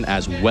penetration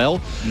as well.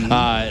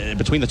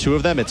 Between the two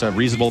of them, it's a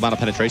reasonable amount of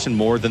penetration,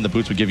 more than the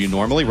boots would give you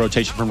normally.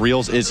 Rotation from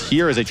Reels is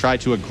here as they try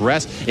to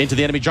aggress into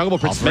the enemy jungle.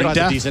 Prince Smite has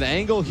a decent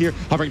angle here.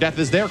 Hovering Death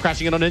is there,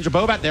 crashing in on Ninja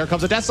Bobat. There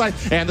comes a Death Sight,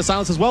 and the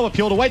silence as well, but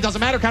peeled away. Doesn't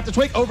matter. Captain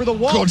Twig over the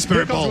wall. Good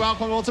Spirit Here comes Ball.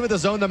 Alcohol Ultimate to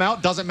zone them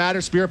out. Doesn't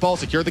matter. Spirit Ball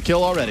secured the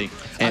kill already.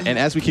 And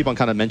as we keep on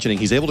kind of mentioning,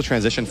 he's able to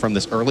transition from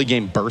this early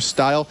game burst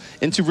style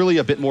into really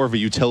a bit more of a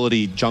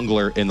utility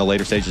jungler in the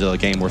later stages of the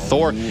game, where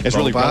Thor is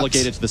really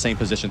relegated to the same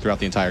position throughout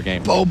the entire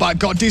game. Bobat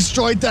got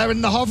destroyed there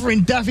in the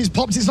hovering death. His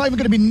pops is not even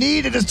going to be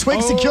needed as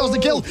Twig secures the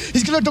kill.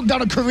 He's going to dunk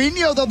down a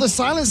Carino, though the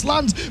silence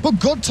lands, but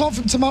good taunt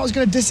from Tomato is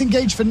going to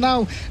disengage for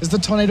now as the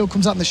tornado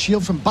comes out in the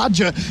shield from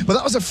Badger, but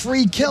that was a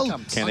free kill.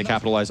 Can they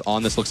capitalize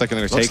on this? Looks like they're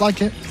going to take Looks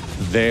like it.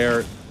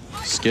 their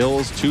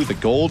skills to the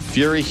gold.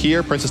 Fury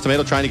here. Princess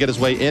Tomato trying to get his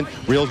way in.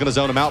 Real's going to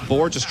zone him out.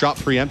 Boar just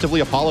dropped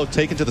preemptively. Apollo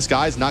taken to the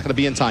skies. Not going to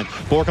be in time.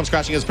 Boar comes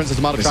crashing as Princess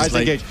Tomato tries to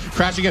engage.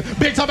 Crashing in.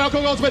 Big time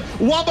outgoing ultimate.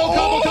 Wombo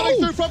combo coming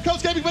through from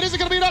Coast Gaming, but is it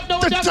going to be enough? No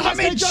one down to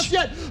SK just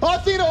yet.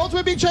 Athena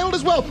ultimate being channeled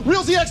as well.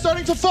 Real ZX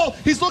starting to fall.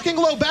 He's looking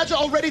low. Badger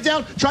already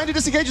down. Trying to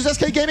disengage his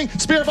SK Gaming.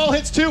 Spirit Ball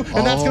hits two,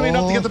 and that's going to be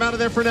enough to get them out of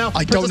there for now.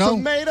 I don't know.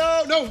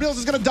 Tomato. No, Reals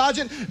is going to dodge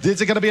it.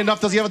 Is it going to be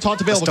enough? Does he have a taunt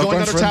available? Still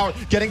Going going under tower.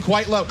 Getting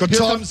quite low. Good Here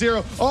taunt. comes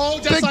Zero. Oh,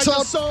 Death Big Sight taunt.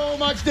 does so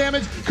much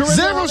damage.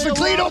 Zeros for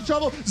clean up.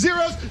 Trouble.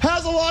 Zeros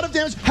has a lot of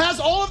damage, has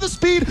all of the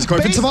speed. He's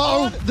going for based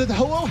Tomato. on the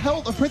hello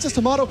health of Princess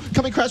Tomato.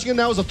 Coming crashing in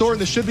now as a Thor,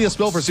 and this should be a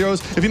spill for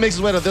Zeros. If he makes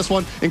his way to this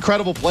one,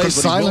 incredible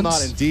plays, but he will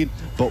not indeed.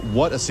 But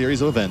what a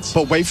series of events.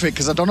 But wait for it,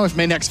 because I don't know if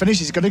Maniac's finished.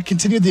 He's going to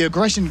continue the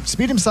aggression,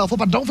 speed himself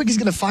up. I don't think he's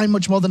going to find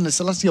much more than the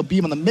Celestial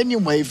Beam on the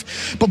minion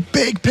wave. But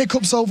big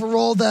pickups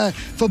overall there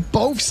for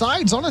both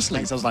sides,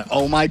 honestly. So I was like,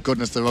 oh my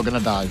goodness, they're all going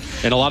to die.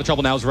 In a lot of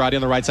trouble now is Variety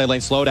on the right side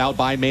lane, slowed out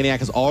by Maniac,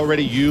 has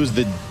already used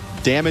the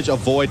damage of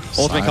Void.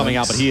 Ultimate coming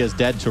out, but he is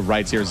dead to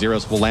rights here.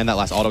 Zeros will land that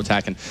last auto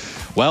attack, and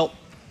well,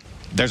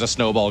 there's a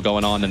snowball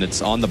going on, and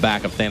it's on the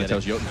back of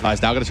Thanatos.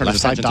 He's now going to turn his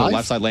attention to the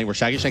left side lane, where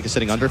Shaggy Shank is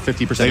sitting under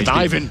 50% HP.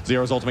 diving.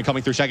 Zero's ultimate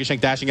coming through. Shaggy Shank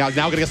dashing out.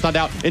 Now going to get stunned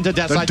out into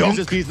Death Side.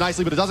 Uses Bees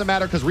nicely, but it doesn't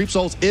matter because Reap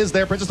Souls is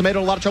there. Princess Tomato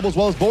in a lot of trouble as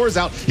well as Boar is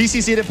out. He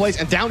CC'd in place,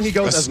 and down he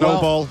goes as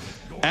well.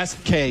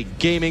 SK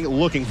Gaming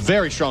looking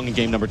very strong in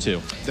game number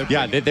 2.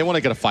 Yeah, they want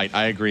to get a fight.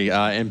 I agree.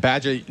 And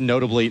Badger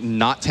notably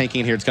not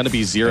tanking here. It's going to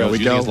be Zero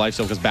using his life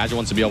steal because Badger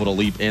wants to be able to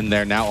leap in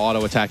there. Now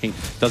auto attacking.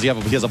 He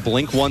has a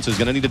blink one, so he's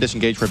going to need to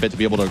disengage for a bit to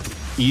be able to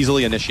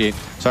easily initiate.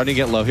 Starting to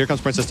get low. Here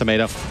comes Princess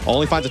Tomato.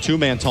 Only finds a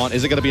 2-man taunt.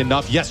 Is it going to be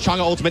enough? Yes, Changa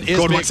ultimate is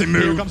big.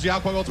 Here comes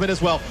Yao Kwang ultimate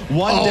as well.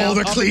 One down.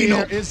 The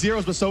cleanup is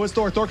Zero's, but so is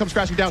Thor. Thor comes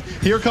crashing down.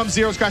 Here comes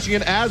Zero's crashing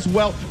in as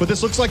well. But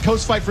this looks like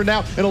Coast Fight for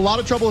now. In a lot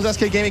of trouble is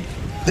SK Gaming.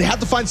 They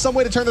have to find some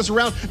way to turn this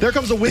around. There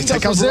comes a wing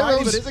dust from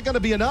Variety, but is it going to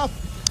be enough?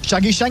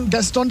 Shaggy Shank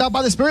gets stunned out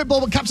by the Spirit Ball,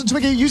 but Captain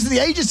Twiggy uses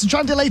the Aegis to try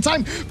and delay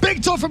time.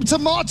 Big taunt from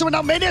Tomato, and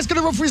now Maniac's going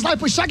to run for his life,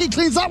 but Shaggy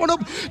cleans that one up.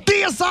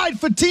 D aside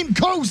for Team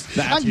Coast.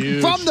 That's huge.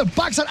 From the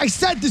backside, I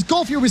said this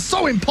Gold Fury was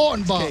so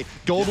important, but... Okay,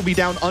 Gold will be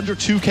down under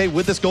 2K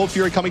with this Gold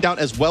Fury coming down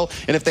as well.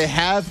 And if they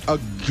have a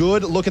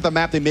good look at the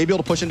map, they may be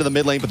able to push into the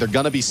mid lane, but they're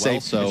going to be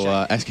safe.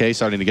 So SK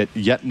starting to get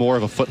yet more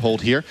of a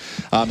foothold here.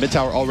 Mid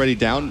tower already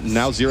down.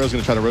 Now Zero's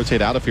going to try to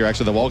rotate out of here.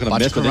 Actually, the wall going to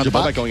miss, but Ninja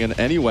Bullet going in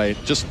anyway.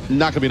 Just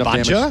not going to be enough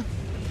damage.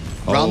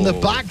 Round the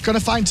back, going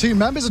to find 2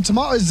 members of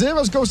Tomato.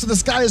 Zeros goes to the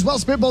sky as well.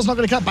 Spirit Ball's not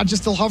going to catch. Badger's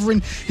still hovering.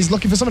 He's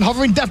looking for someone.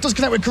 Hovering Death does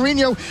connect with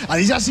Carino, and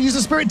he's actually used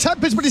the Spirit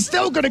Tempest, but he's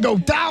still going to go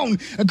down,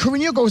 and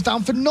Carino goes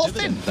down for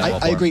nothing.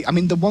 I agree. I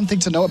mean, the one thing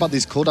to know about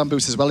these cooldown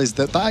boosts as well is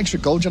that that extra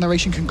gold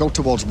generation can go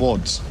towards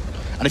wards.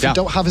 And if you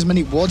don't have as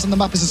many wards on the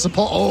map as a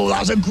support,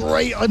 that was a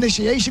great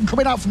initiation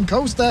coming out from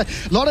Coast there.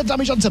 A lot of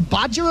damage onto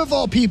Badger of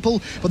all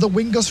people, but the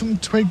wing goes from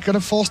Twig going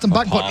to force them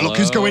back. But look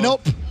who's going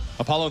up.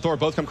 Apollo and Thor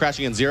both come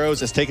crashing in.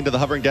 Zeros is taken to the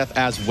hovering death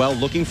as well,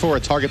 looking for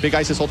a target. Big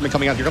Isis ultimate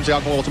coming out. Here comes the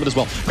Alcohol ultimate as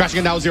well. Crashing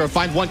in now, Zero.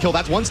 Find 1 kill.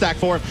 That's 1 stack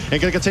for him.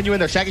 And going to continue in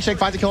there. Shaggy Shank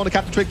finds a kill on the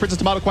Captain Twig. Princess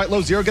Tomato quite low.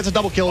 Zero gets a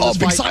double kill in this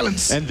big fight.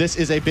 silence. And this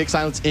is a big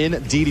silence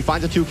indeed. He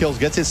finds a 2 kills,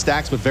 gets his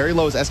stacks, but very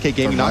low as SK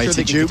Gaming. Not sure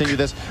they can continue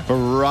this.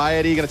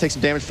 Variety going to take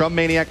some damage from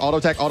Maniac. Auto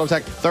attack,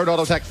 third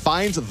auto attack.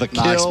 Finds the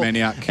kill. Nice,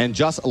 Maniac. And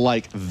just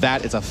like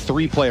that, it's a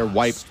 3-player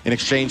wipe in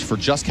exchange for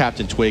just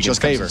Captain Twig in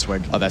favor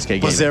of SK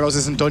Gaming. But Zeros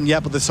isn't done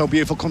yet, but the So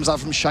Beautiful comes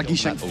out from Shaggy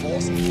Shank.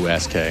 Ooh,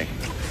 SK.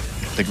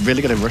 They're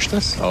really going to rush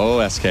this?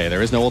 Oh, SK.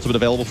 There is no ultimate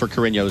available for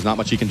Carino. There's not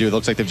much he can do. It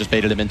looks like they've just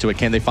baited him into it.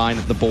 Can they find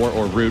the Boar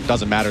or Root?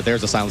 Doesn't matter.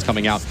 There's the silence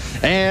coming out.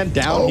 And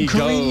down he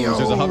goes.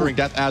 There's a hovering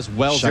death as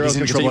well. Zero's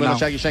going to continue on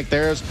Shaggy Shank.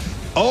 There's...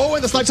 Oh,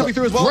 and the snipe coming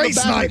through as well. Great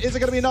snipe. Is it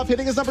going to be enough?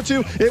 Hitting his number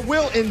 2. It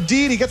will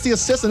indeed. He gets the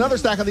assist. Another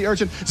stack on the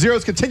Urchin.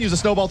 Zeros continues to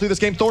snowball through this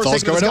game. Thor's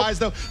taking to the skies,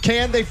 though.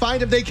 Can they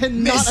find him? They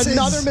cannot. Misses.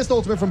 Another missed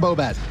ultimate from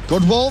Bobat.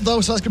 Good wall,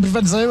 though, so that's going to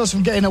prevent Zeros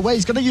from getting away.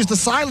 He's going to use the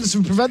silence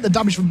to prevent the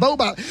damage from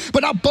Bobat.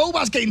 But now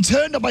Bobat's getting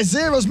turned up by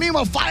Zeros.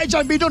 Meanwhile, Fire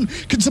Giant be done.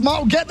 Can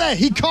Tomato get there?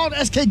 He can't.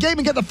 SK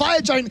Gaming get the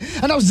Fire Giant.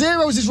 And now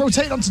Zeros is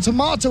rotating onto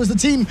Tomato as the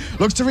team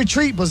looks to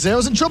retreat. But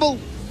Zeros in trouble.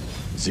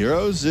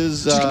 Zeros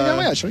is Just gonna get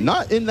away, actually.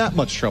 not in that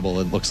much trouble,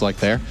 it looks like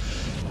there.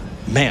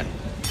 Man,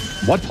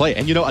 What play?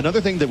 And you know,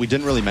 another thing that we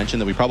didn't really mention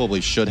that we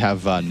probably should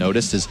have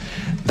noticed is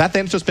that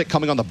Thanatos pick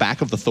coming on the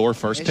back of the Thor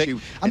first pick.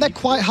 And they're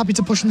quite happy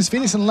to push in this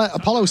Phoenix and let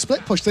Apollo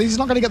split push. He's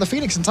not going to get the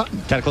Phoenix in time.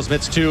 Cataclysm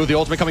hits 2, the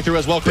ultimate coming through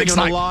as well. Big in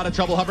a lot of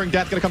trouble, hovering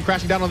death, going to come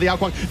crashing down on the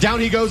Outquang. Down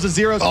he goes, the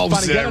Zeros,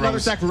 finding yet another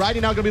stack. Variety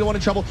now going to be the one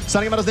in trouble,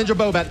 signing him out as Ninja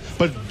Bobat,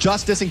 but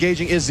just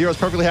disengaging is Zeros,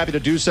 perfectly happy to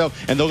do so,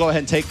 and they'll go ahead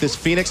and take this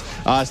Phoenix.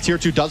 Tier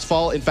 2 does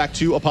fall, in fact,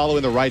 to Apollo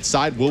in the right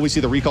side. Will we see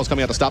the recalls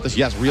coming out to stop this?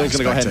 Yes, Real's going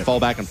to go ahead and fall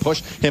back and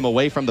push him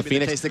away from the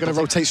Phoenix. They're going to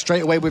rotate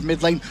straight away with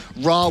mid lane.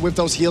 Ra with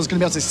those heals going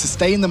to be able to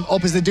sustain them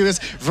up as they do this.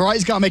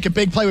 Variety's got to make a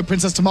big play with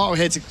Princess Tomato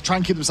here to try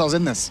and keep themselves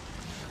in this.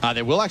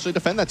 They will actually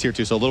defend that tier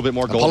 2, so a little bit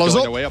more gold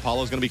going their way.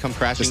 Apollo's going to become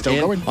crashing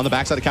in on the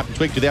backside of Captain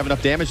Twig. Do they have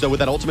enough damage, though, with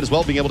that ultimate as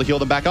well, being able to heal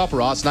them back up?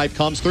 Raw Snipe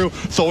comes through.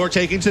 Thor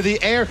taking to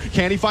the air.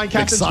 Can he find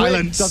Captain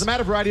Twig? Doesn't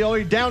matter. Variety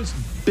already down.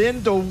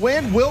 Spin to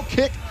win. Will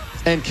kick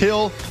and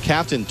kill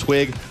Captain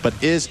Twig, but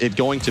is it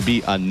going to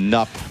be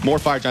enough? More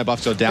Fire Giant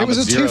buffs go down. It was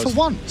a Zeros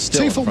 2-for-1.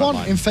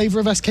 2-for-1 in favor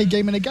of SK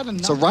Gaming again.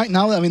 And so right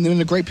now, I mean, they're in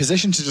a great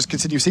position to just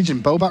continue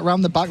sieging. Bobat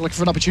round the back, looking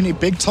for an opportunity.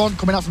 Big taunt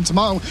coming out from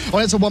Tomorrow.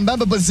 On into one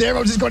member, but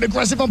Zeros is going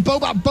aggressive on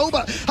Bobat.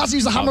 Bobat has to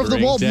use the hammer of the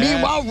wall.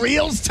 Meanwhile,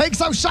 Reels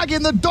takes out Shaggy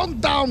in the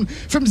dunk down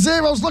from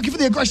Zeros, looking for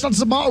the aggression on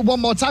Tomorrow one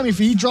more time. If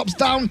he drops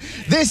down,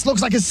 this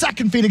looks like a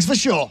second Phoenix for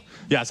sure.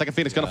 Yeah, second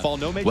Phoenix going to fall.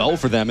 No well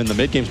for them, and the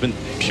mid game's been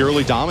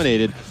purely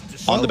dominated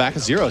on the back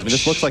of Zeros. I mean,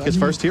 this looks like his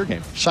first tier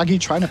game. Shaggy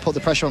trying to put the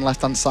pressure on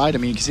left-hand side. I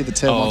mean, you can see the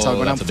tier 1 tower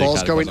going down.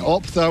 Falls going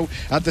up, though,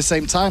 at the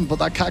same time. But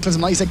that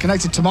Cataclysm, like you said,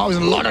 connected. Tomorrow's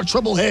in a lot of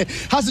trouble here.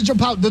 Has to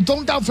jump out. The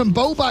dunk down from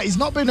Bobat. He's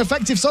not been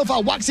effective so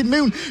far. Waxing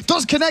Moon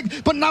does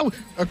connect, but now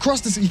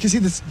across this, you can see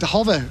the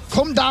hover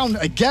come down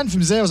again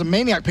from Zeros. And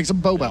Maniac picks up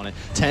Bobat.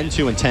 10,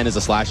 2, and 10 is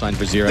the slash line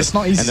for Zeros. It's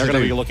not easy. And they're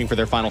going to be looking for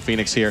their final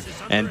Phoenix here,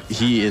 and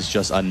he is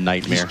just a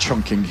nightmare.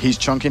 He's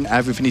chunking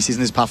everything he sees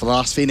in his path. The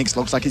last Phoenix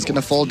looks like he's going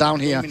to fall down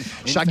here.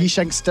 Shaggy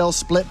Shank still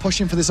split,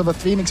 pushing for this other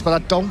Phoenix, but I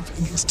don't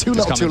think it's too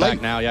little too late.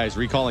 Back now, yeah, he's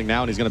recalling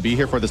now, and he's going to be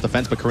here for this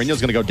defense, but Carino's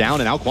going to go down,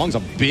 and Outquang's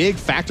a big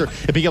factor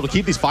in being able to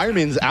keep these Fire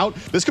Minions out.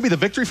 This could be the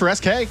victory for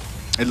SK.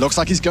 It looks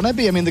like he's going to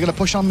be. I mean, they're going to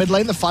push on mid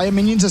lane. The Fire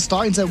Minions are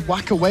starting to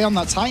whack away on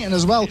that Titan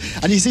as well.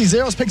 And you see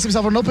Zeros picks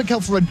himself an upper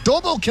kill for a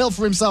double kill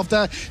for himself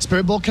there.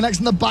 Spirit Ball connects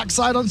on the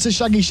backside onto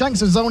Shaggy Shanks,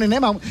 so zoning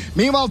him out.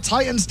 Meanwhile,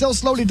 Titan's still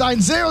slowly dying.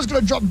 Zeros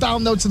going to drop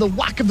down, though, to the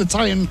whack of the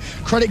Titan.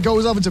 Credit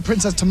goes over to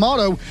Princess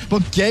Tomato.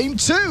 But game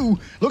 2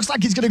 looks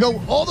like he's going to go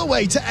all the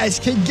way to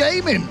SK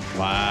Gaming.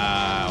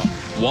 Wow.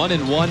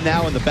 1-1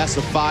 now in the best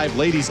of 5.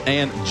 Ladies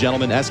and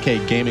gentlemen,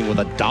 SK Gaming with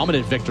a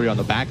dominant victory on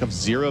the back of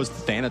Zeros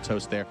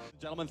Thanatos there.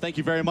 Gentlemen, thank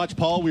you very much,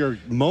 Paul. We are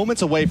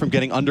moments away from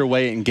getting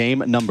underway in game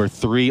number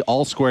 3,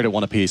 all squared at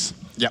 1 apiece.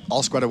 Yeah,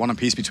 all squared at 1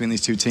 apiece between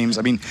these two teams.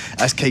 I mean,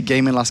 SK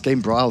Gaming last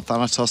game brought out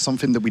Thanatos,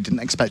 something that we didn't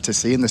expect to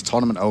see in this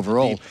tournament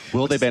overall.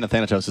 Will they ban a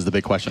Thanatos is the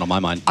big question on my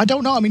mind. I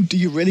don't know. I mean, do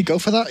you really go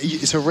for that?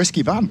 It's a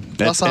risky ban.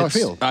 That's how I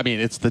feel. I mean,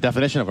 it's the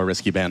definition of a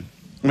risky ban.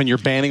 When you're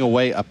banning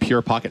away a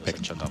pure pocket pick.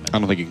 I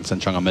don't think you can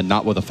send Chang'e mid,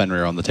 not with a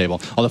Fenrir on the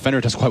table. Although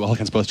Fenrir does quite well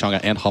against both Chang'e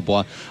and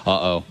Habwa.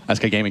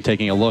 SK Gaming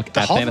taking a look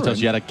at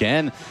Thanatos yet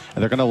again.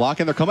 And they're going to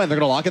lock in their command. They're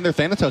going to lock in their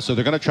Thanatos. So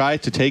they're going to try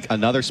to take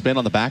another spin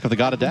on the back of the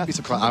God of Death.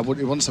 It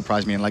wouldn't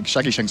surprise me. And like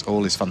Shaggy Shank's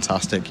ult is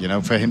fantastic. You know,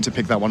 for him to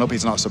pick that one up,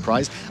 he's not a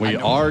surprise. We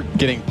are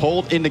getting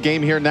pulled into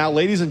game here now.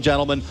 Ladies and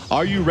gentlemen,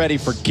 are you ready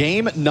for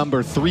game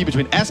number 3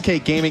 between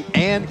SK Gaming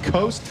and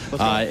Coast?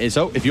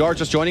 So if you are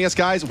just joining us,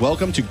 guys,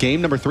 welcome to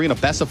game number 3 in a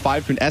best of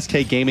 5 between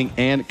SK Gaming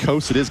and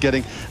Coast. It is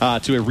getting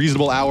to a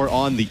reasonable hour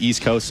on the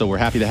East Coast, so we're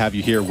happy to have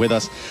you here with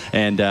us.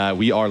 And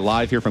we are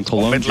live here from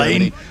Cologne,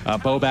 Germany.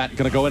 Bobat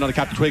going to go in on a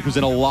Captain Twig, who's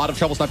in a lot of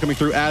trouble. Snipe coming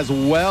through as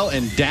well,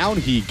 and down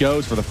he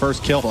goes for the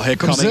first kill. Well, here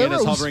comes coming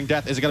Zeros. in as hovering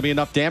death. Is it going to be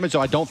enough damage?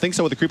 Though I don't think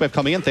so with the creep wave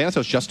coming in.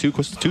 Thanatos just too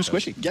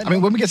squishy. Yeah, I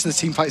mean, when we get to the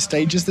team fight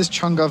stages, this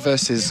Chang'e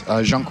versus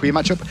Zhonghui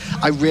matchup,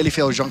 I really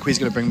feel Zhonghui is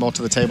going to bring more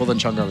to the table than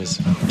Chang'e is.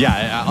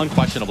 Yeah,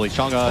 unquestionably.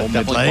 Chang'e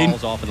definitely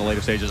falls off in the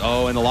later stages.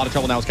 Oh, in a lot of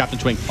trouble now is Captain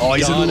Twig. Oh,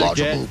 he's in a lot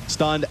of trouble.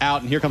 Stunned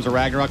out, and here comes a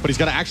Ragnarok, but he's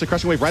going to actually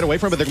crushing wave right away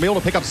from it. They're going to be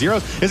able to pick up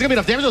Zeros. Is going to be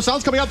enough damage? Those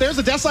sounds coming out. There's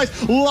the death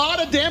slice. A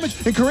lot of damage.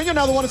 And Carino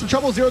now the one in some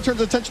trouble. Zero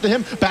turns attention to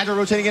him. Badger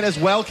rotating in as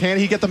well. Can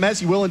he get the mess?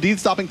 He will indeed,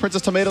 stopping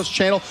Princess Tomato's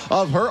channel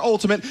of her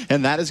ultimate.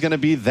 And that is going to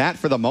be that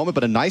for the moment.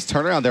 But a nice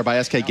turnaround there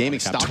by SK Gaming.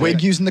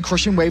 Twig using the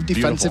crushing wave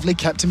defensively,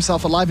 kept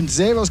himself alive. And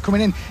Zero's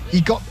coming in.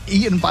 He got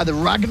eaten by the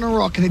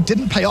Ragnarok, and it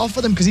didn't pay off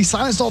for them because he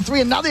silenced all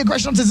 3. And now the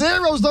aggression onto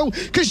Zeros, though,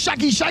 because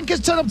Shaggy Shank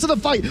has turned up to the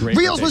fight.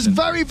 Reels was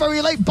very,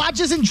 very late.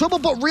 Badger's in trouble,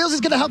 but Reels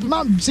is going to help him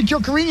out and secure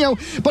Carino.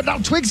 But now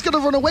Twig's going to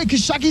run away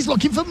because Shaggy's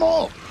looking for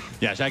more.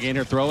 Yeah, Shaggy in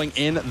here throwing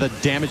in the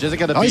damage. Isn't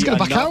going to be he's gonna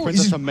enough. back out.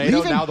 Princess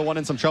Tomato now the one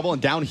in some trouble,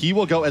 and down he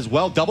will go as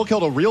well. Double kill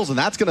to Reels, and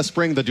that's going to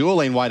spring the dual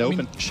lane wide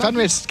open.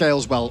 Fenrir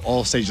scales well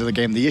all stages of the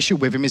game. The issue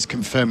with him is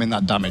confirming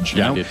that damage. You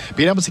know?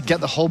 Being able to get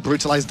the whole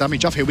brutalized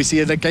damage off. Here we see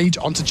a gauge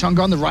onto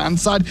Chang'e on the right-hand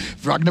side.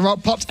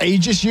 Ragnarok pops,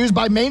 Aegis used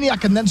by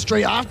Maniac, and then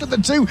straight after the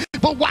 2.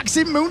 But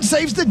Waxing Moon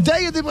saves the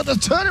day, and with the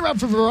turnaround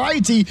for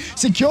Variety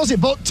secures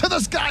it. But to the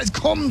skies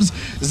comes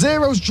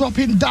Zeros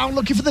dropping down,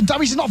 looking for the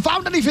damage. He's not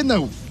found anything,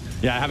 though.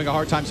 Yeah, having a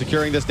hard time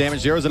securing this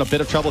damage. Zero's in a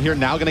bit of trouble here.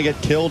 Now going to get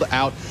killed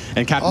out,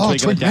 and Captain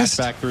Twig going to dash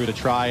back through to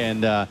try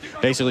and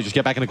basically just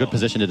get back in a good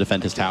position to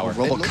defend his tower.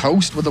 Robo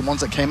Coast were the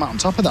ones that came out on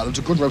top of that. There was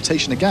a good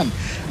rotation again.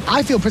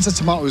 I feel Princess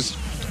Tomato's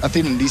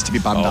Athena needs to be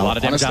banned out. A lot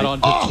of damage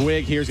honestly. out on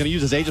Twig here. He's going to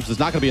use his Aegis. It's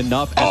not going to be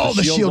enough as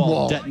the shield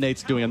wall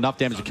detonates, doing enough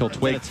damage to kill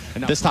Twig.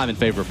 And this time in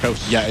favor of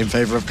Coast. Yeah, in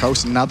favor of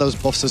Coast. And now those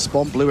buffs have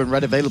spawned blue and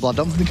red available. I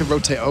don't think they can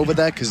rotate over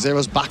there because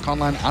Zero's back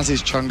online, as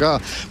is Chunga.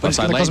 But it's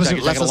going to cause him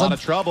a lot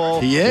of trouble.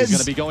 He is. He's going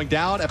to be going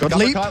down. Epic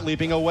uppercut,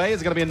 leaping away.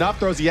 Is going to be enough.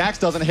 Throws the axe,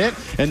 doesn't hit.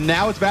 And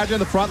now it's Badger in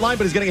the front line,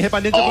 but he's getting hit by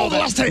Ninja Boba. The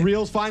last hit.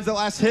 Reels finds the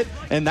last hit,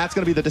 and that's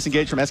going to be the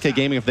disengage from SK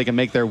Gaming if they can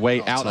make their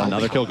way out.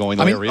 Another kill going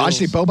the way of Reels.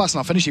 Actually, Bobat's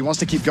not finished. He wants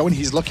to keep going.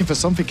 He's looking for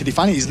something. Can he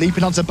find it? He's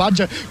leaping onto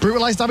Badger.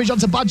 Brutalized damage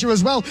onto Badger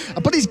as well.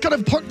 But he's going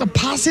to put the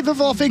passive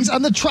of all things,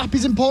 and the trap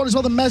is important as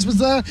well. The Mez was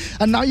there,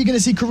 and now you're going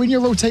to see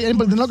Carino rotating,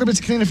 but they're not going to be able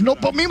to clean anything up.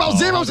 But meanwhile,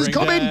 Zeros is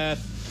coming.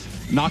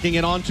 Knocking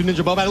it onto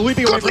Ninja Boba,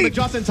 leaping away from it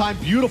just in time.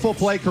 Beautiful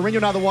play. Carino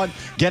now the one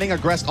getting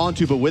aggressed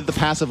onto, but with the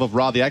passive of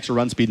Ra, the extra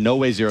run speed, no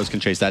way Zeros can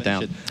chase that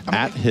down.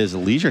 At his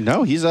leisure.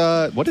 No, he's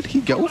what did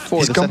he go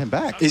for to set him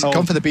back? He's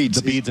gone for the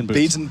beads. The beads and boots.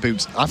 Beads and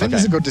boots. I think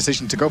it's a good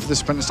decision to go for the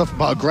sprint and stuff,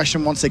 but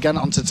aggression once again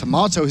onto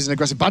Tomato. He's an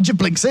aggressive. Badger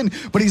blinks in,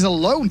 but he's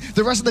alone.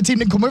 The rest of the team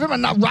didn't come with him,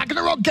 and now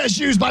Ragnarok gets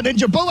used by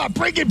Ninja Boba.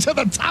 Bring him to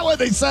the tower,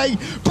 they say.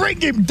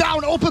 Bring him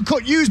down.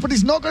 Uppercut used, but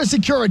he's not going to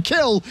secure a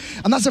kill,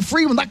 and that's a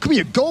free one. That could be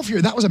a goal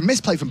fury. That was a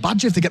misplay from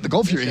Badger if they get the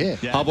goal fury.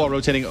 Hubble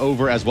rotating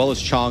over as well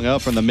as Chonga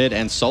from the mid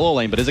and solo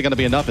lane, but is it going to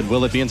be enough, and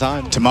will it be in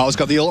time? Tomato's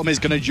got the ultimate. He's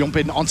going to jump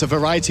in onto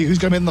Variety, who's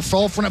going to be in the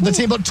forefront of the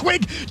team, but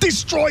Twig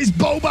destroys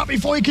Boba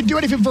before he can do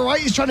anything.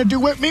 Variety's trying to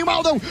do it.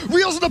 Meanwhile, though,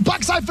 Reels on the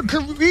backside for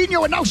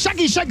Carino, and now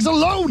Shaggy Shank's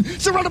alone,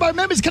 surrounded by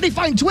members. Can he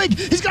find Twig?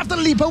 He's going to have to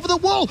leap over the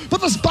wall,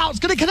 but the spout's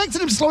going to connect to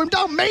him, slow him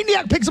down.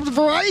 Maniac picks up the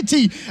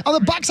Variety on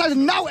the backside,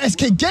 and now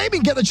SK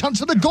Gaming get the chance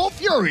for the goal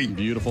fury.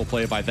 Beautiful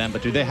play by them,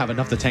 but do they have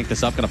enough to tank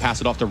this up? Going to pass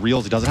it off to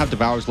Reels. He doesn't have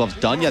Devourer's Gloves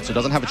done yet, so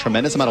doesn't have a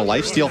tremendous amount of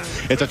life steal.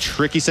 It's a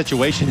tricky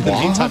situation. In the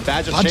meantime,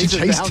 Badger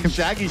chases down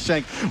Shaggy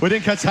Shank. We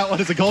didn't catch that one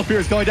as the goal fear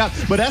is going down,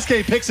 but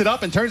SK picks it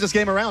up and turns this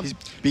game around. His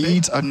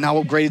beads are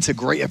now upgraded to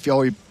greater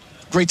fury.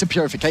 Greater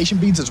purification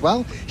beads as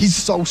well. He's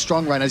so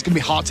strong right now. It's going to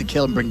be hard to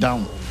kill and bring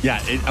down.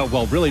 Yeah,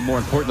 well, really, more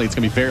importantly, it's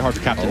going to be very hard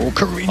for Captain. Oh,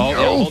 Carino.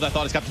 Oh, that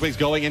thought is Captain Twig's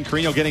going in.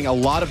 Carino getting a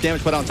lot of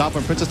damage put on top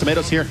of him. Princess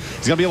Tomatoes here.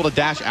 He's going to be able to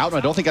dash out, and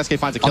I don't think SK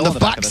finds a kill on the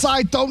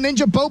backside, though.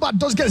 Ninja Boba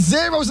does get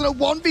Zeros in a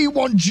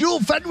 1v1 duel.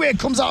 Fenrir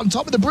comes out on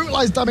top with the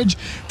brutalized damage.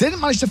 Didn't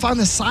manage to find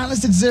the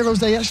silenced Zeros.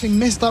 They actually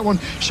missed that one.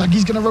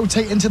 Shaggy's going to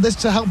rotate into this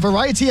to help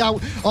Variety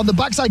out. On the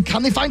backside,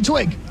 can they find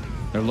Twig?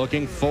 They're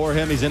looking for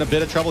him. He's in a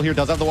bit of trouble here.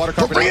 Does have the water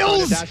carpet.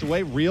 Reels! Dash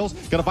away. Reels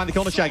gonna find the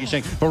kill on Shaggy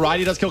Shank.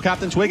 Variety does kill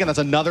Captain Twig, and that's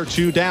another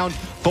 2 down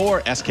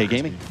for SK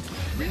Gaming.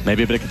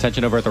 Maybe a bit of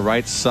contention over at the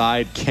right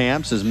side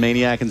camps as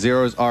Maniac and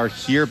Zeros are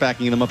here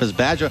backing them up as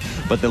Badger,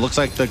 but it looks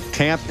like the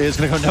camp is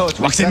gonna go no. It's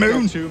Waxing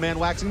Moon. 2-man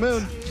Waxing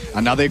Moon.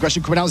 And now the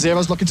aggression coming out.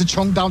 Zero's looking to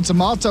chunk down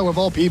Tomato, of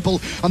all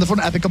people. On the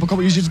front, Epic uppercut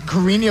uses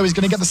Carino. He's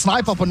going to get the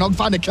snipe up and not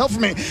find a kill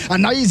from it.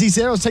 And now you see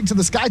Zero's take to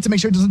the sky to make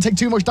sure he doesn't take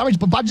too much damage,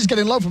 but Badger's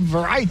getting low from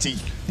Variety.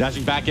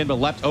 Dashing back in, but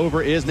left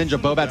over is Ninja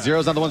Bobat.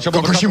 Zero's on the one.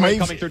 Trouble wave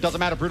coming through. Doesn't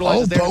matter.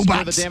 Brutalizes there.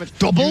 Bobat. The damage.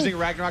 Double. Using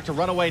Ragnarok to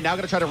run away. Now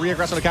going to try to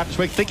re-aggress on the Captain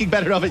Twig. Thinking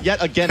better of it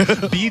yet again.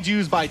 Beads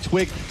used by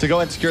Twig to go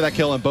ahead and secure that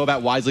kill, and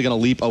Bobat wisely going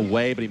to leap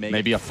away, but he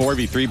maybe a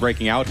 4v3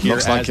 breaking out here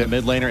as the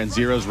mid laner and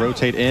Zeros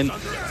rotate in.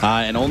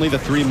 And only the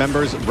 3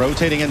 members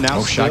rotating in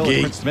now.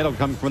 Shaggy. Middle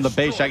coming from the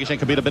base. Shaggy Shank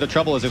could be in a bit of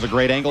trouble as there's a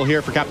great angle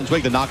here for Captain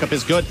Twig. The knockup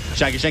is good.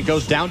 Shaggy Shank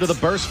goes down to the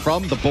burst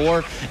from the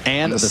boar,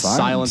 and the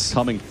silence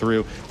coming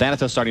through.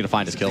 Thanatos starting to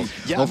find his kills.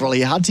 Yeah. Overall,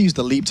 he had to use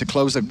the leap to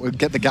close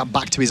get the gap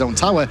back to his own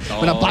tower.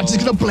 But now Badger's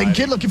going to blink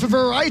in, looking for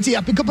Variety.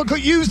 Epic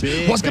uppercut used.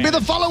 What's going to be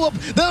the follow-up?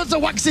 There's the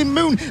Waxing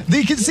Moon.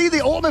 You can see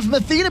the ultimate from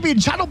Athena being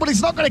channeled, but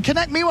it's not going to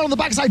connect. Meanwhile, on the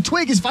backside,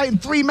 Twig is fighting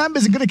 3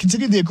 members and going to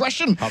continue the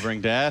aggression.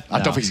 Hovering death.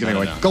 I don't think he's going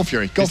to go in. Goal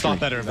Fury. Goal Fury.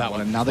 Better of that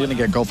one. And now they're going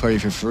to get Goal Fury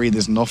for free.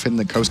 There's nothing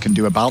that Coast can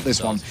do about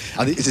this one.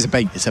 It's a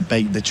bait. It's a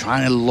bait. They're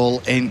trying to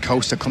lull in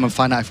Coast to come and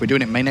find out if we're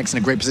doing it. Mainex in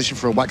a great position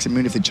for a Waxing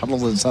Moon if they channel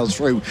themselves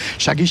through.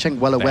 Shaggy Shank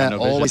well aware,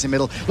 always in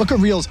middle. Look at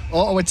Reels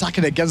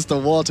auto-attacking against the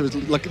wall to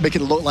make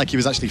it look like he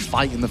was actually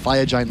fighting the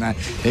Fire Giant there.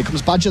 Here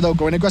comes Badger though,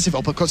 going aggressive.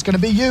 Uppercut's going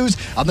to be used.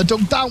 And the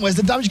dunk down. Where's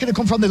the damage going to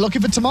come from? They're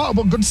looking for Tomato,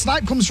 but good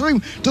snipe comes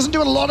through. Doesn't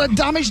do a lot of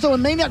damage though.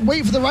 And Maniac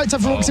waiting for the right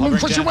time for Waxing Moon.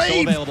 Push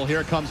away. Available.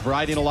 Here it comes.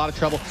 Variety in a lot of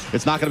trouble.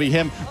 It's not going to be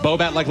him.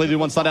 Bobat likely to do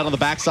one stun out on the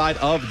backside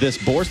of this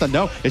Borsta.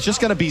 No, it's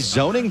just going to be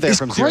zoning there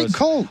from Zeros. Great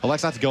call.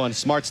 Alexa's going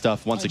smart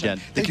stuff once again.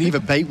 They can either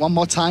bait one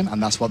more time,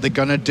 and that's what they're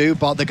going to do,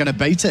 but they're going to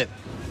bait it.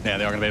 Yeah,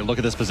 they are going to be. Look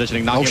at this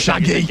positioning. Knocking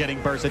Shaggy getting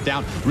bursted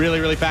down really,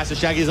 really fast.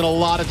 Shaggy's in a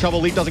lot of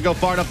trouble. Leap doesn't go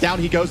far enough. Down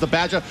he goes. The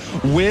Badger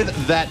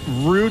with that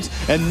root.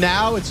 And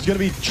now it's going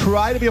to be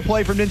try to be a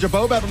play from Ninja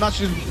Bobat. I'm not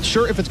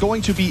sure if it's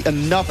going to be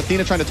enough.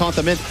 Athena trying to taunt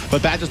them in,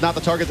 but Badger's not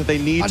the target that they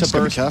need to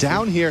burst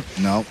down here.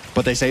 No.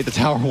 But they save the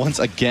tower once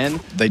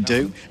again. They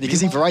do. And you can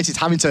see Variety's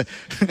having to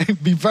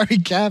be very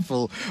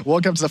careful.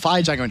 Walk up to the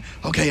Fire Giant going,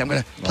 okay, I'm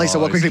going to place a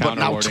walk quickly, but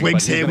now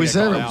Twig's here with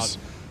Zeros.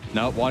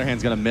 No,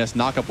 Waterhand's going to miss.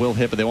 Knockup will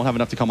hit, but they won't have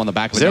enough to come on the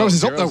back. Zeros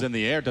is up, though. In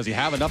the air. Does he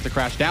have enough to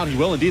crash down? He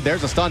will indeed.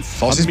 There's a stun.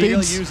 Forces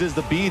beads. Uses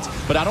the beads,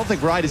 but I don't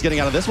think Variety's getting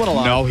out of this one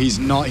alive. No, he's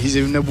not. He's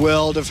in a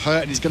world of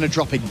hurt, and he's going to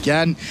drop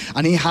again.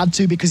 And he had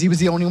to because he was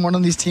the only one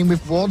on this team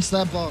with wards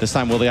there. But this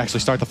time, will they actually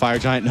start the Fire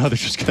Giant? No, they're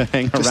just going to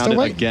hang around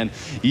it again.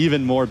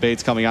 Even more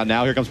baits coming out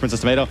now. Here comes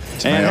Princess Tomato.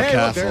 And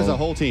hey, look, there's a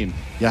whole team.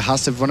 Yeah,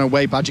 has to run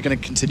away. Badger going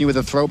to continue with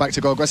a throwback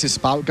to go aggressive.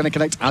 Spout going to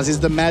connect, as is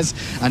the Mez.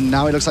 And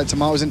now it looks like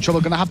Tomato's in trouble.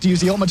 Going to have to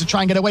use the ultimate to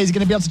try and get away. Is he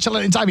going to be able to chill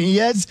it in time? He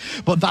is,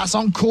 but that's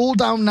on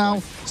cooldown now.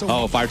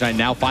 So Fire Giant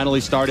now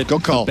finally started.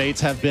 Good call. The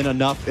baits have been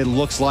enough. It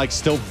looks like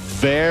still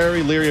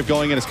very leery of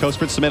going in as Coast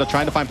Prince Tomato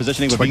trying to find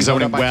positioning with being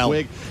zoning by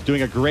Twig.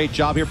 Doing a great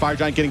job here. Fire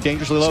Giant getting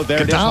dangerously low.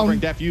 There it is. Hovering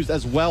Def used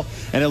as well.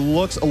 And it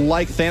looks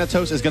like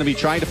Thanatos is going to be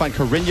trying to find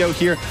Carino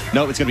here.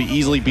 No, it's going to be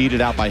easily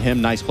beated out by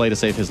him. Nice play to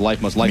save his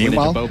life. Most likely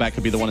Ninja Bobat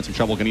could be the one in some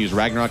trouble. Going to use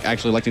Ragnarok,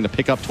 actually electing to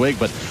pick up Twig,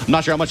 but I'm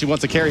not sure how much he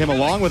wants to carry him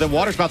along with him.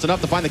 Water Spout's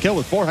enough to find the kill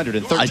with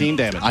 413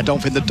 damage. I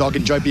don't think the dog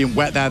enjoyed being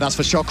wet there, that's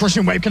for sure.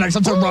 Crushing Wave connects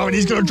onto Row, and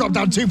he's going to drop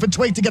down 2 for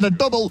Twig to get a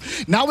double.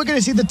 Now we're going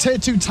to see the tier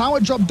 2 tower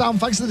drop down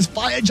thanks to this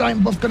Fire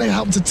Giant buff, going to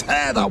help to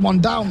tear that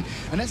one down.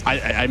 And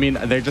I mean,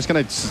 they're just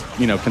going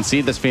to,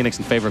 concede this Phoenix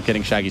in favor of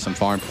getting Shaggy some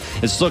farm.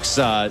 This looks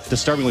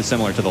disturbingly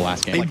similar to the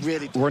last game.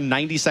 We're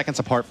 90 seconds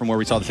apart from where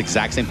we saw this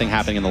exact same thing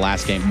happening in the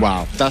last game.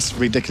 Wow, that's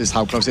ridiculous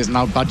how close it is.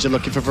 Now Badger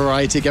looking for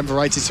Variety again.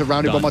 Variety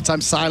surrounded one more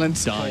time.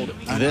 Silence. Done.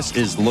 This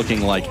is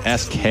looking like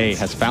SK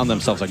has found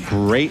themselves a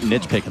great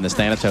niche pick in this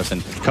Thanatos,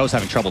 and Ko's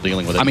having trouble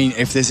dealing with it. I mean,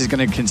 if this is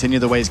going to continue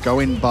the way it's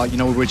going, but,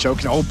 we're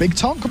joking. Oh, big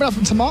taunt coming out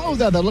from Tomato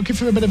there. They're looking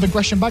for a bit of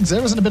aggression back.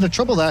 Zero's in a bit of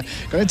trouble there.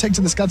 Going to take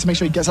to the sky to make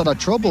sure he gets out of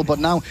trouble, but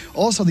now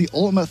also the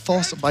ultimate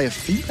force by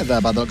Athena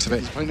there by the looks of it.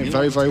 He's playing it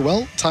very, very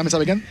well. Time and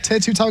time again. Tier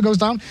 2 tower goes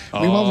down.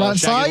 Meanwhile, right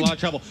side. A lot of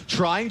trouble.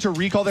 Trying to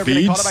recall there.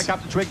 Getting caught up by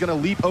Captain Twig. Going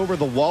to leap over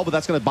the wall, but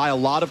that's going to buy a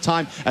lot of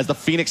time as the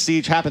Phoenix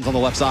Siege happens on the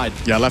left side.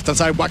 Yeah, left-hand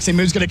side. Waxing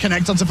Moon's going to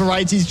connect onto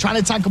Variety. He's trying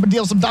to tank up and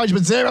deal some damage,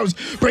 but Zeros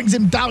brings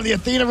him down. The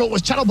Athena ult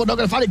was channeled, but not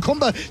going to find it.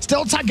 Kumba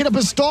still tanking up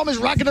a Storm as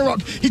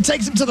Ragnarok. He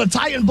takes him to the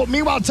Titan, but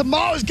meanwhile,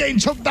 Tomato's getting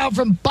chucked down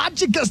from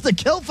Badger. Gets the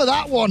kill for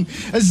that one.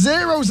 As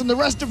Zeros and the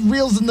rest of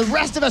Reels and the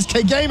rest of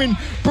SK Gaming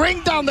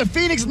bring down the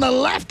Phoenix on the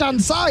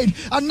left-hand side,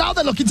 and now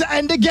they're looking to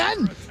end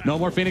again. No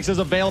more Phoenixes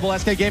available.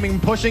 SK Gaming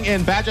pushing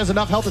in. Badger has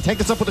enough health to take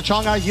this up with the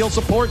Chang'ai yield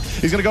support.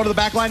 He's going to go to the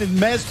back line, and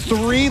Mez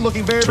 3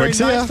 looking very, very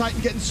nice.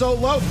 Titan getting so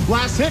low.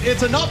 Last hit,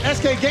 it's enough.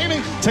 SK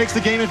Gaming takes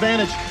the game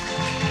advantage.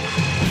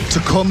 To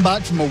come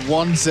back from a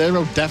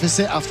 1-0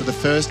 deficit after the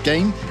first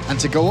game and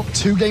to go up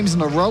 2 games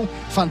in a row,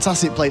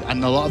 fantastic play.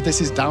 And a lot of this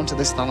is down to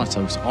this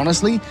Thanatos.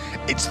 Honestly,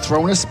 it's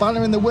thrown a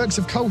spanner in the works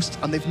of Coast,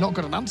 and they've not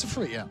got an answer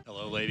for it yet.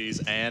 Hello,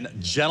 ladies and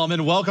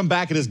gentlemen. Welcome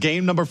back. It is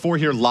game number 4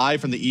 here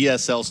live from the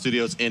ESL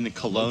studios in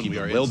Cologne.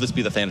 Will this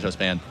be the Thanatos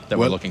band that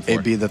we're looking for?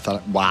 It'd be the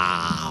Thanatos.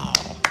 Wow.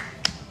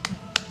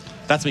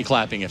 That's me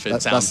clapping if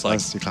it sounds like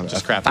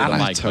just crap with the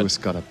mic. Thanatos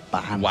got a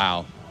ban.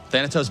 Wow.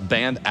 Thanatos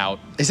banned out.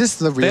 Is this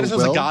the real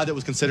Thanatos is a god that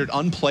was considered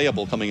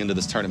unplayable coming into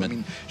this tournament. I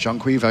mean,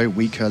 Jean-Qui, very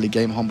weak early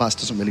game. Hombass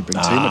doesn't really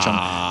bring too much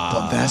on.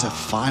 But there's a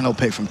final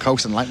pick from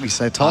Coast, and like we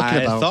said, talking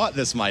about... I thought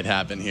this might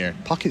happen here.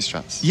 Pocket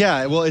strats.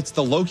 Yeah, well, it's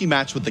the Loki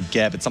match with the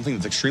Geb. It's something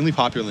that's extremely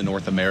popular in the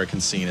North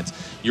American scene.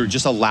 You're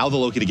just allow the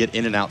Loki to get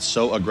in and out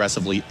so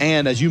aggressively.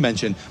 And as you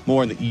mentioned,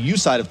 more on the EU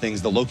side of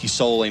things, the Loki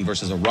solo lane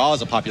versus a Ra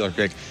is a popular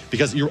pick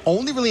because you're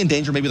only really in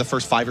danger maybe the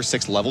first 5 or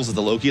 6 levels of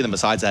the Loki, and then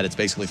besides that, it's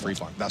basically free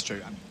farm. That's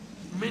true.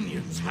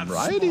 Minions have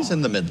Variety's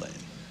in the mid lane.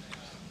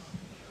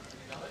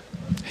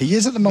 He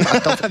is at the moment.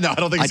 No, I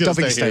don't think he's going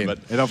to stay here. But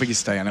I don't think he's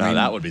staying. I mean,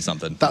 that would be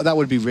something. That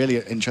would be really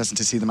interesting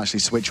to see them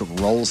actually switch up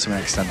roles to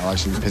an extent, or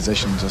actually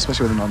positions,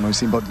 especially with the non-move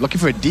scene. But looking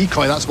for a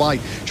decoy, that's why.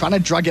 Trying to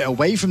drag it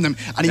away from them.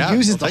 And he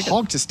uses the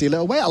hog to steal it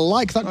away. I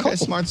like that call.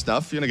 Smart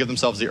stuff. You're going to give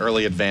themselves the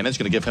early advantage.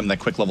 Going to give him that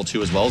quick level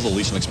 2 as well as the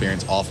leash some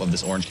experience off of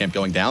this orange camp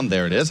going down.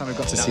 There it is. We've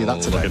got to see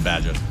that today. Look at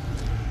Badger.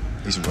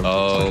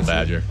 Oh,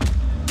 Badger.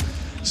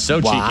 So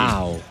cheeky.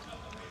 Wow.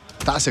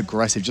 That's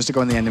aggressive, just to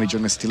go in the enemy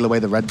jungle and steal away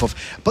the red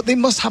buff. But they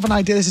must have an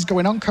idea this is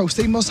going on, Coast.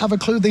 They must have a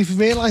clue. They've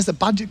realised that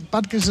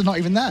bad guys are not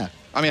even there.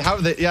 I mean, how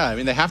do they? Yeah, I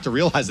mean, they have to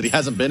realize that he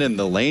hasn't been in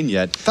the lane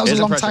yet. That was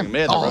a long time.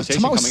 Mid, the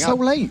rotation coming so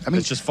late. I mean,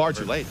 it's just far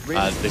too late.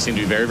 They seem to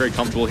be very, very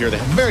comfortable here. They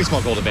have a very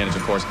small gold advantage,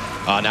 of course.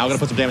 Now going to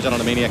put some damage on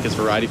a Maniac as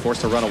Variety,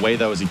 forced to run away,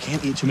 though, as he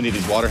can't eat too many of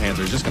these water hands,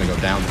 or he's just going to go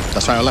down.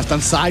 That's right, our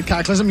left-hand side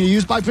Cataclysm, you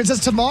used by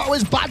Princess Tomato,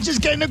 as Badger's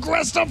getting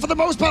aggressed on for the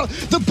most part.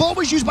 The ball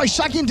was used by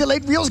Shaggy and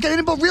delayed. Reel's getting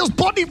in, but Reel's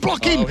body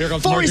blocking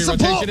for his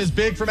support. Rotation is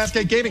big from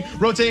SK Gaming,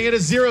 rotating it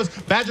as Zeros.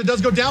 Badger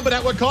does go down, but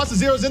at what cost? The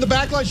Zeros in the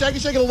backline.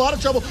 Shaggy's shaking a lot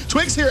of trouble.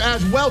 Twigs here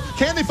as well.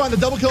 Can they find the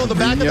double kill on the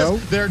back of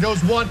this? There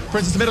goes 1.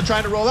 Princess Tomato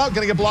trying to roll out,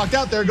 going to get blocked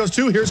out. There goes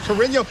 2. Here's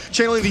Carino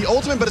channeling the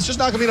ultimate, but it's just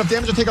not going to be enough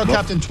damage to take out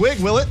Captain Twig,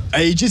 will it?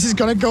 Aegis is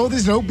going to go.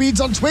 There's no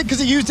beads on Twig because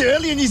he used it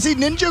early, and you see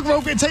Ninja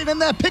rotating in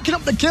there, picking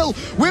up the kill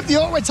with the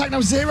auto attack. Now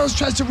Zeros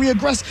tries to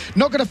re-aggress.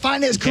 Not going to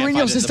find it as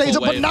Carino stays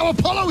up, but now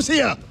Apollo's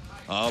here.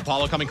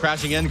 Apollo coming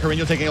crashing in.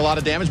 Carino taking a lot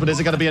of damage, but is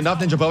it going to be enough?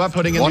 Ninja Bobat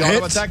putting in the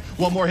auto attack.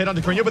 One more hit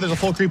onto Carino, but there's a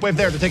full creep wave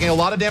there. They're taking a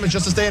lot of damage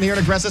just to stay in here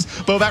and aggressive.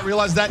 Bobat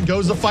realizes that and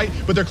goes to fight,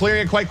 but they're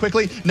clearing it quite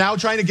quickly. Now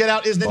trying to get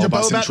out is Ninja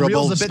Bobat.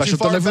 Reels a bit too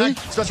far back.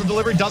 Special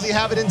delivery. Does he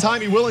have it in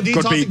time? He will indeed.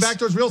 Tossing back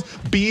towards Reels.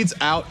 Beads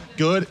out.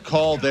 Good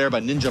call there by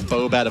Ninja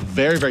Bobat. A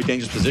very, very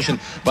dangerous position.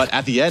 But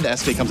at the end,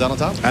 SK comes out on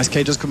top.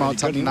 SK does come out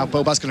technically. Now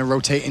Bobat's going to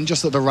rotate in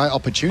just at the right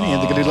opportunity.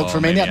 And they're going to look for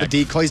Maniac. The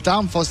decoys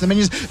down, forcing the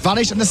minions.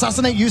 Vanish and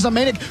assassinate. Use on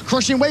Maniac.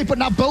 Crushing wave. But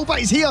now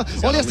Bobat is here.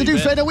 All he has to do,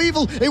 Fade No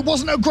Evil. It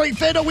wasn't a great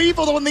Fade No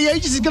Evil, though, in the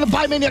ages. He's going to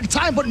buy Maniac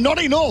time, but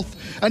not enough.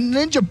 And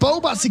Ninja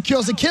Bobat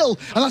secures a kill.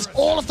 And that's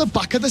all off the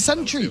back of the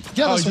sentry.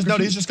 Yeah,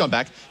 he's just gone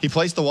back. He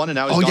placed the one and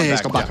now he's gone back.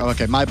 He's gone back.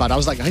 Okay, my bad. I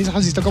was like,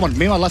 how's he still going?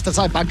 Meanwhile, left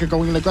side, Banker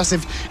going in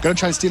aggressive. Going to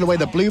try and steal away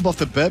the blue buff.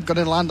 The burp going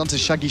to land onto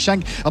Shaggy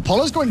Shank.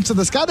 Apollo's going to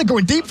the sky. They're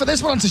going deep for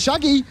this one onto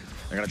Shaggy.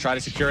 They're going to try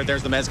to secure it.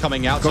 There's the Mez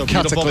coming out. So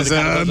beautiful. The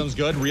Cataclysm's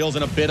good. Reel's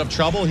in a bit of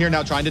trouble here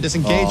now, trying to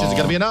disengage. Is it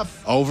going to be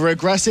enough? Over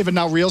aggressive, and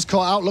now Reel's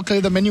caught out.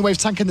 Luckily, the minion wave's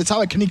tanking the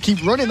tower. Can he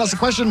keep running? That's the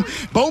question.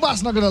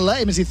 Bobat's not going to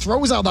let him as he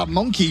throws out that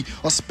monkey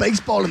or space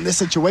ball in this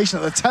situation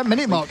at the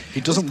 10-minute mark. He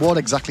doesn't ward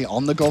exactly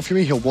on the Gold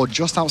Fury. He'll ward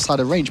just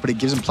outside of range, but it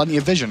gives him plenty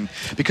of vision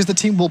because the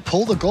team will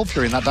pull the Gold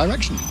Fury in that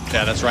direction.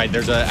 Yeah, that's right.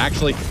 There's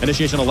actually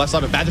initiation on the left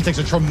side, but Badger takes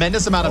a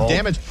tremendous amount of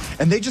damage,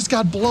 and they just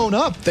got blown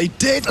up. They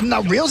did, and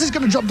now Reels is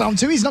going to drop down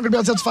too. He's not going to be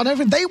able to find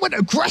anything. They went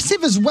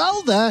aggressive as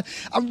well there.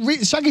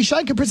 Shaggy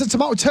Shank and Princess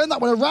Tomato turned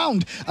that one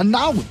around, and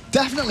now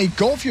definitely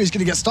Gold Fury is going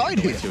to get started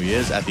here. He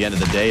is, at the end of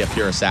the day, a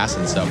pure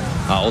assassin, so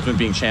Ultimate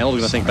being channeled, we're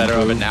going to think better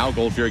of it now.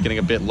 Gold Fury getting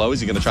a bit low. Is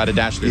he going to try to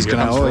dash through? He's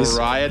going to always.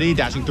 Variety,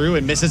 dashing through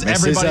and misses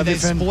everybody. They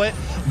split.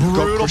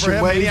 Brutal for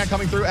him. Maniac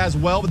coming through as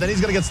well, but then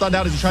he's going to get stunned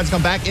out as he tries to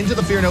come back into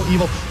the Fear No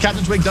Evil.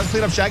 Captain Twig does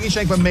clean up Shaggy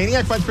Shank, but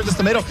Maniac finds Princess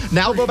Tomato.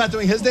 Now Bobat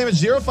doing his damage.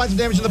 Zero finds some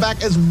damage in the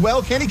back as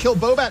well. Can he kill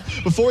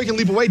Bobat before he can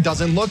leap away?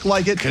 Doesn't look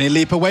like it. Can he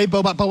leap away?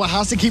 Bobat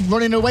has to keep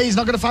running away. He's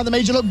not going to find the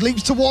major look.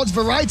 Leaps towards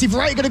Variety.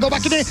 Variety going to go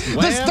back in here.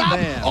 The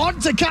stab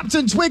onto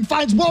Captain Twig.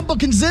 Finds one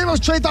book and Zeros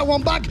trade that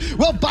one back.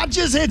 Well,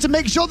 Badger's here to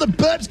make sure the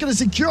Burp's going to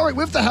secure it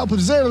with the help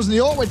of Zeros and the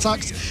auto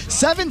attacks.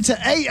 7 to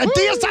 8. And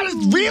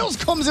Diastatus Reels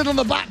comes in on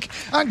the back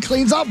and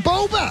cleans out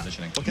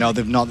Bobat. No,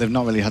 they've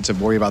not really had to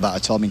worry about that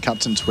at all. I mean,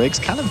 Captain Twig's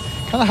kind of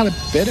had a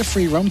bit of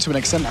free roam to an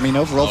extent. I mean,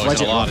 overall,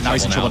 now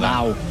he's in trouble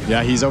now.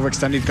 Yeah, he's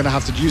overextended. He's going to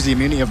have to use the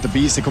immunity of the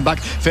beads to come back.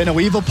 Fear No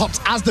Evil pops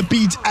as the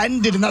beads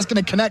ended, and that's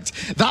going to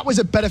connect. That was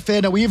a better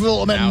Fear No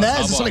Evil. And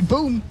there's a Sonic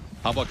Boom.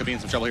 Hubwa could be in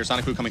some trouble here.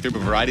 Sonic Boom coming through, but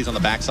Variety's on the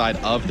backside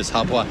of this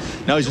Hubwa.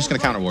 No, he's just going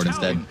to counter ward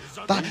instead.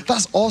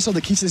 That's also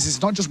the key to this.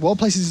 It's not just ward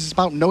places, it's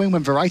about knowing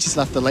when Variety's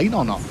left the lane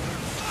or not.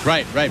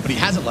 Right, but he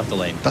hasn't left the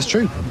lane. That's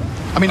true.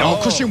 I mean,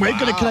 Crushing Wave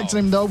going to connect to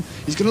him, though.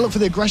 He's going to look for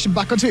the aggression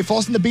back onto it,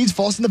 forcing the beads,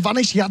 forcing the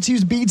vanish. He had to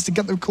use beads to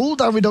get the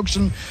cooldown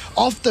reduction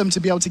off them to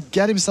be able to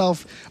get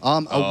himself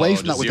away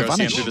from that with the vanish.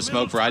 See him through the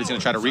smoke. Variety's going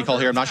to try to recall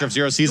here. I'm not sure if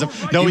Zero sees him.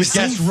 No, he's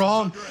guessed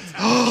wrong.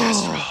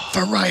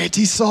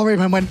 Variety saw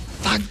him and went,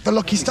 thank the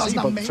lucky stars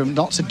for him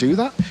not to do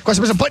that.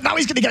 But now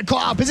he's going to get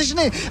caught out of position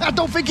here. I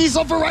don't think he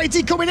saw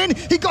Variety coming in.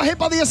 He got hit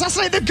by the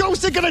assassinate. The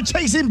ghosts are going to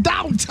chase him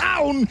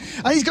downtown,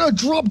 and he's going to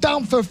drop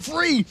down for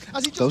free.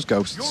 As he Those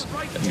ghosts.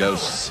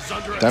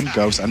 Them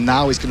ghosts. And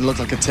now he's going to look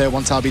like a tier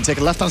 1 tower being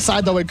taken left-hand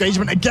side, though.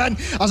 Engagement again,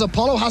 as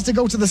Apollo has to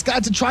go to the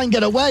sky to try and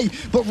get away.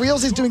 But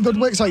Reels is doing good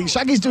work. Sorry,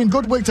 Shaggy's doing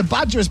good work to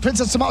Badger as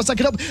Princess Tomato's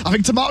taking up. I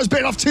think Tomato's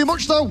bitten off too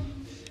much, though.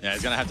 Yeah,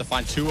 he's going to have to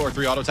find 2 or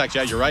 3 auto attacks.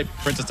 Yeah, you're right.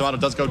 Princess Tomato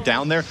does go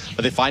down there,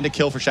 but they find a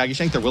kill for Shaggy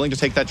Shank. They're willing to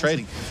take that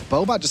trade.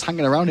 Bobat just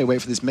hanging around here,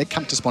 wait for this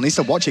mid-camp to spawn. He needs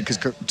to watch it because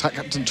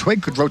Captain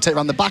Twig could rotate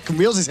around the back, and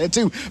Reels is here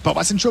too.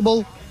 Bobat's in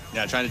trouble.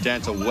 Yeah, trying to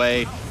dance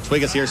away.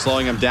 Twig is here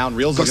slowing him down.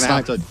 Reels is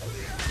going to have to...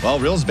 Well,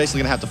 Reels is basically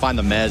going to have to find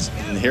the Mez.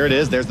 And here it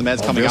is. There's the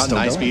Mez coming out.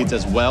 Nice speeds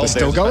as well. There's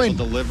still going.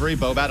 Delivery.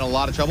 Bobat in a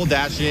lot of trouble.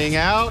 Dashing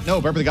out.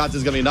 No, Burp of the Gods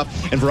is going to be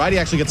enough. And Variety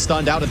actually gets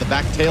stunned out at the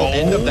back tail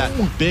end of that.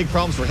 Big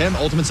problems for him.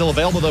 Ultimate still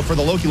available, though, for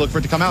the Loki. Look for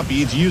it to come out.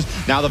 Beads used.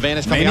 Now the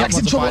Vanish coming out.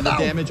 Wants to find the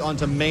damage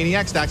onto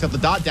Maniac. Stacks up the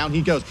dot. Down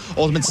he goes.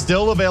 Ultimate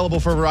still available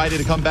for Variety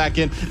to come back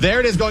in.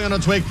 There it is going on a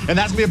Twig. And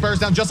that's going to be a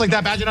burst down just like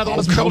that. Badger another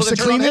one to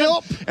clean it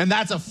up. And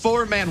that's a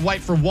 4-man wipe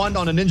for 1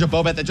 on a Ninja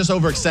Bobat that just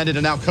overextended.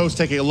 And now Coast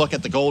taking a look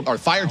at the gold or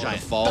Fire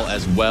Giant fall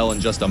as well.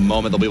 And just a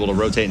moment, they'll be able to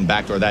rotate and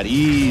backdoor that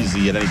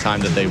easy at any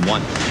time that they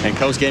want. And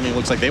Coast Gaming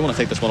looks like they want to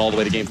take this one all the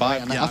way to Game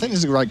 5. I think this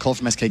is a right call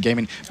from SK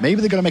Gaming.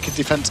 Maybe they're going to make a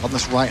defense on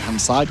this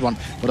right-hand side one,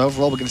 but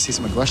overall we're going to see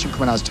some aggression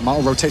coming out as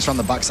Tomato rotates around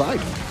the backside.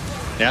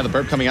 Yeah, the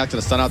Burp coming out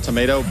to stun out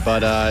Tomato,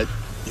 but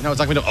you know,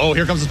 it's like, oh,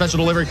 here comes the special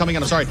delivery coming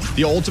in. I'm sorry.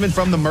 The ultimate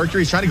from the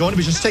Mercury. He's trying to go in, but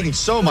he's just taking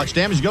so much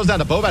damage. He goes down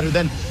to Bobat, who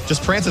then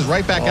just prances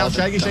right back out.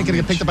 Shaggy Shank going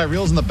to get picked up by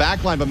Reels in the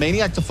back line, but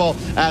Maniac to fall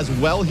as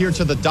well here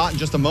to the dot in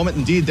just a moment.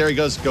 Indeed, there he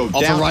goes. Go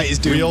down. Right is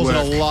doing Reels work.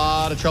 in a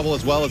lot of trouble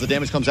as well as the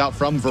damage comes out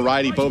from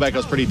Variety. Bobat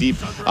goes pretty deep.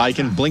 He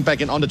can blink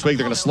back in onto Twig.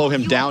 They're going to slow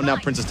him down now.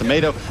 Princess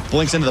Tomato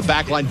blinks into the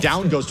back line.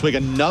 Down goes Twig.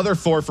 Another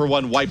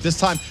 4-for-1 wipe. This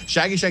time,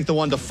 Shaggy Shank the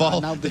one to fall.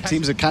 Now the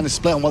teams are kind of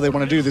split on what they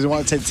want to do. They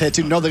want to take tier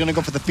 2. No, they're going to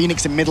go for the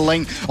Phoenix in middle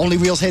lane. Only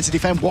Reels here to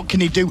defend. What can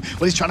he do?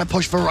 Well, he's trying to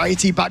push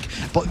Variety back,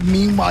 but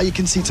meanwhile, you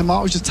can see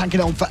Tomato's just tanking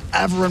it on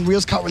forever, and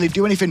Reels can't really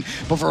do anything.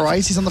 But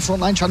Variety's on the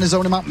front line trying to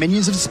zone him out.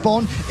 Minions have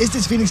spawned. Is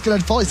this Phoenix going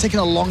to fall? It's taking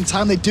a long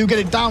time. They do get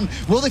it down.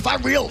 Will they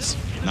find Reels?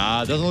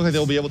 Nah, it doesn't look like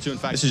they'll be able to. In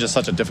fact, this is just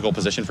such a difficult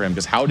position for him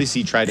because how does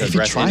he try to aggress into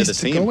the team? If he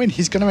tries to go in,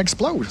 he's going to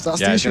explode. That's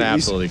the issue. He's going to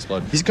absolutely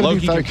explode. He's going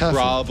to be very careful.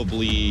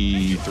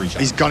 Probably 3 shots.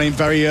 He's gone in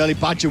very early.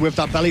 Badger with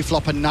that belly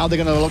flop, and now they're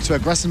going to look to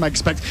aggress him, I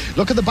expect.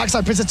 Look at the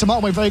backside. Princess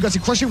Tomato went very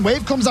aggressive. Crushing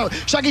Wave comes out.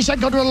 Shaggy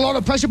Shank under a lot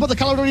of pressure, but the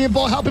Caledonian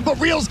ball helping. But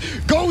Reels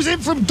goes in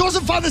from,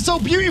 doesn't find this so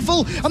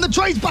beautiful, and the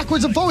trades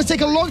backwards and forwards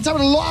take a long time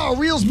and a lot out of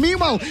Reels.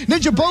 Meanwhile,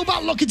 Ninja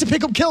Bobat looking to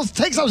pick up kills,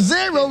 takes out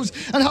Zeros,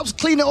 and helps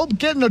clean it up,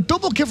 getting a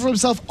double kill for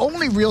himself.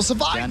 Only Reels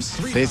survives.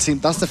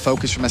 That's the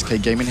focus from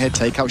SK Gaming here.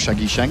 Take out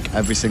Shaggy Shank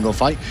every single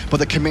fight, but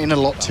they're committing a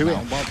lot to it.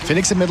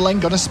 Phoenix in mid lane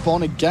gonna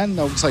spawn again.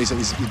 No, sorry, so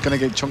he's gonna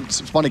get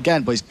spawn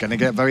again, but he's gonna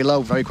get very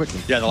low very quickly.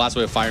 Yeah, the last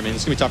wave of Fireman.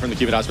 It's gonna be tough for him to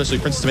keep it out, especially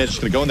Princess Tomato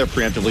just gonna go in there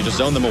preemptively, just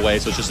zone them away,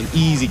 so it's just an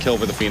easy kill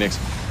for the Phoenix.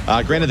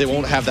 Granted, they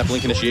won't have that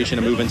blink initiation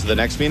to move into the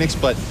next Phoenix,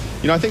 but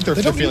you know, I think they're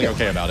feeling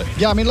okay about it.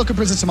 Yeah, I mean, look at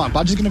Princess Tomato.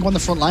 Badger's gonna go on the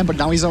front line, but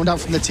now he's zoned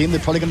out from the team. They're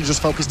probably gonna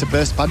just focus to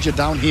burst Badger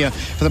down here.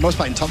 For the most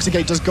part,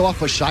 Intoxicate does go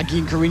off, but Shaggy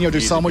and Carino do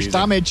so much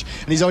damage,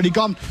 and he's already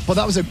gone. But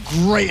that was a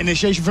great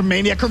initiation from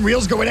Maniac, and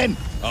Reels going in.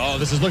 Oh,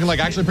 this is looking like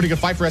actually a pretty good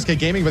fight for SK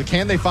Gaming, but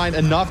can they find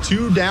enough?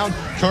 2 down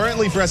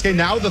currently for SK.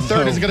 Now the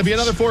third. Is it going to be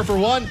another 4 for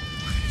 1?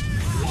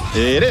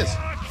 It is.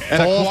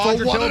 And a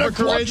quadra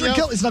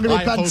kill. It's not going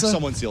to be I hope Penta.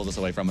 someone seals this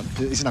away from him.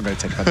 He's not going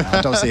to take Penta.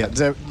 I don't see it.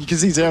 You can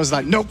see Zero's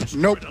like, nope,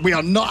 we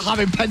are not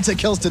having Penta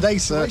kills today,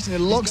 sir.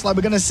 It looks like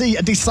we're going to see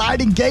a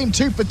deciding game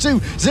 2 for 2.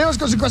 Zero's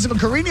goes aggressive, and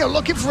Carino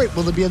looking for it.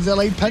 Will there be a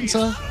delayed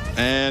Penta?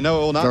 And no,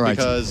 it will not, Variety.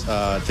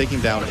 Because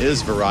taking down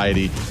is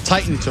Variety.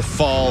 Titan to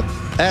fall.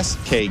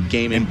 SK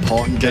Gaming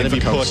important game going to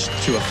be pushed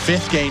to a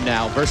 5th game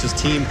now versus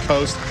Team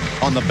Coast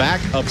on the back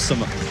of some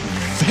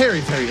very,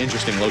 very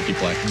interesting Loki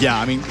play. Yeah,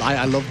 I mean,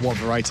 I love what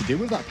Variety did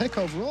with that pick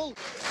overall.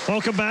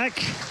 Welcome back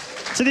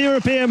to the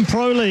European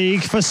Pro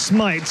League for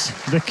Smite,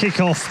 the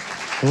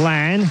kickoff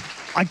LAN.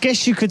 I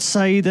guess you could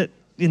say that,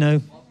 you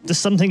know, there's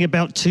something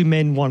about 2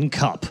 men, 1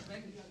 cup.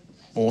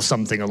 Or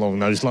something along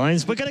those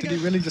lines. Did he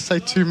really just say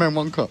 2 men,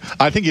 1 cup?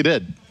 I think he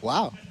did.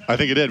 Wow. I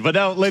think he did. But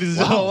now, ladies and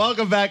gentlemen,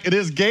 welcome back. It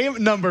is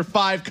game number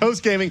 5,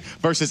 Coast Gaming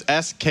versus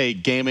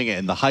SK Gaming,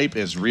 and the hype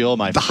is real,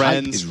 my friends. The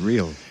hype is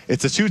real.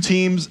 It's the 2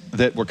 teams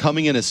that were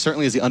coming in as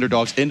certainly as the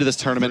underdogs into this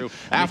tournament.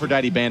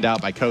 Aphrodite banned out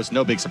by Coast.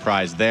 No big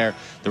surprise there.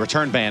 The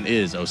return ban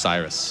is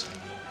Osiris.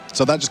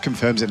 So that just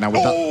confirms it now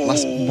with that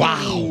last...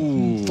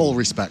 Wow. Full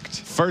respect.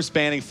 First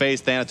banning phase,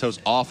 Thanatos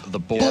off the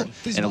board.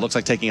 And it looks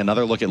like taking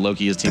another look at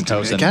Loki as Team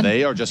Coast, and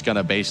they are just going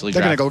to basically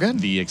draft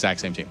the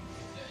exact same team.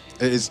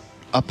 It is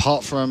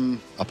apart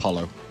from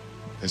Apollo,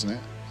 isn't it?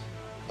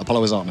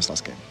 Apollo was Artemis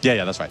last game.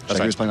 Yeah, that's right. That's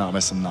right. He was playing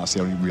Artemis, and that's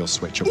the only real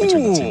switch up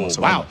between the teams.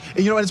 Wow.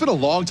 And, you know, it's been a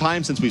long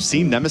time since we've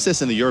seen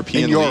Nemesis in the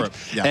European League. Europe,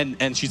 yeah.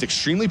 And she's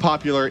extremely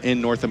popular in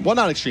North America. Well,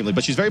 not extremely,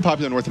 but she's very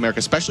popular in North America,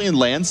 especially in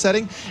LAN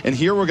setting. And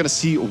here we're going to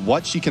see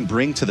what she can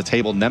bring to the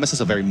table. Nemesis,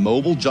 a very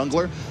mobile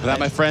jungler. That,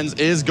 my friends,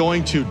 is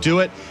going to do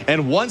it.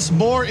 And once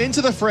more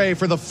into the fray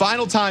for the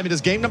final time. It is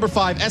game number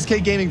 5,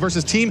 SK Gaming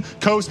versus Team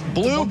Coast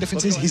Blue. The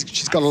difference is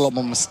she's got a lot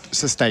more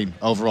sustain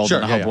overall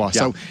than Havois.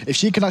 So if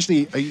she can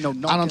actually, you know,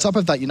 and on top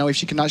of that, you know, if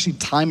she can actually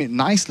time it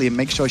nicely and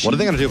make sure she... What are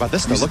they going to do about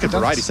this? Now look at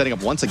Variety setting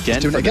up once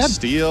again for the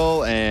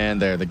steal, and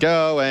there they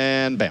go,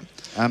 and bam.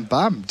 And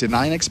bam,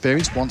 denying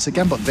experience once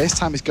again, but this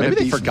time it's going to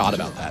be... Maybe they forgot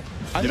about that.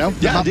 You know,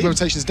 the map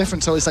rotation is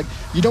different, so it's like,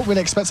 you don't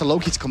really expect a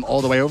Loki to come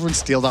all the way over and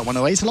steal that one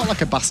away. It's a lot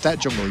like a Bastet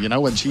jungle, you know,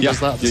 when she does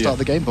that at the start of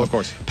the game, but of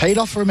course. Paid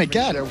off for him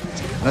again. And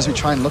as we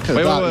try and look at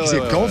that, we can see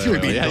a Gold Fury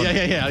being done.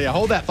 Yeah,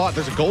 hold that thought.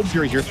 There's a Gold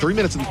Fury here, 3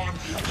 minutes and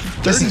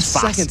 30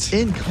 seconds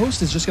in.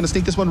 Coast is just going to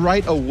sneak this one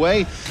right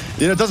away.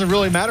 You know, it doesn't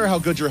really matter how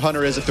good your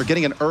hunter is if they're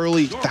getting an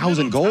early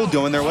 1,000 gold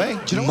going their way.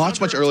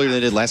 Much earlier than they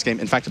did last game.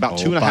 In fact, about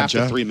 2.5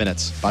 to 3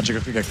 minutes. Badger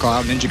going to get caught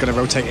out. Ninja going to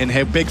rotate in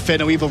here. Big Finn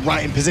Evil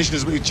right in position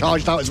as we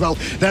charged out as well.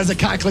 There's a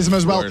Cataclysm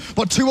as well.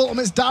 But 2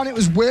 ultimates down. It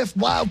was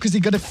worthwhile because he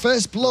got a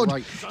first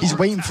blood. He's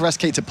waiting for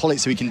SK to pull it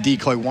so he can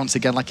decoy once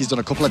again like he's done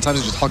a couple of times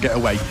and just hog it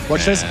away.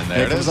 Watch this.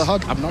 There comes the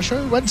hug. I'm not sure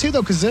who went to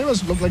though because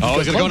Zeros looked like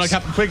he's going to go on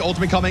Captain Twig.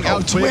 Ultimate coming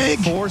out. Twig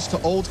forced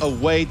to ult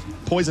away.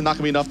 Poison not going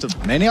to be enough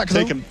to Maniac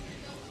take him.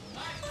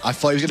 I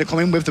thought he was going to come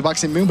in with the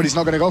Waxing Moon, but he's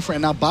not going to go for it.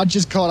 Now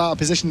Badger's caught out of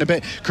position a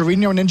bit.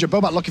 Carino and Ninja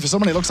Bobat looking for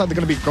someone. It looks like they're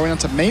going to be going on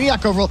to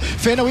Maniac overall.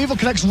 Fear No Evil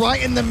connects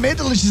right in the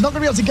middle, and she's not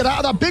going to be able to get out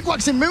of that. Big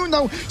Waxing Moon,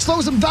 though,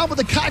 slows them down, but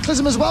the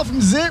Cataclysm as well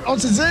from Zero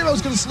onto Zero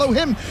is going to slow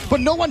him.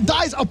 But no one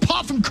dies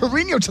apart from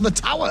Carino to the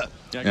tower.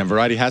 And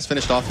Variety has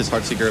finished off his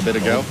Heartseeker a bit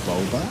ago.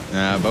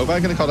 Boba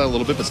going to call that a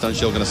little bit, but Stun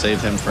Shield going to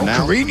save him for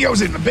now.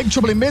 Carino's in big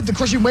trouble in mid. The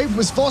crushing wave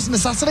was forced and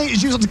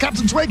assassinated. Used onto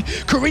Captain Twig.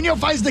 Carino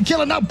finds the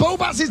kill, and now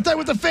Bobat's is there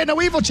with the Fear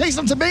No Evil, chasing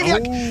onto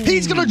Maniac.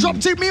 He's going to drop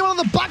 2. Meanwhile, on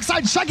the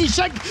backside, Shaggy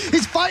Shank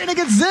is fighting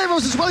against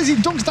Zeros as well as he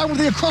dunks down with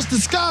the Across the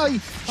Sky.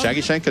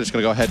 Shaggy Shank is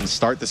going to go ahead and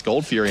start this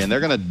Gold Fury, and they're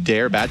going to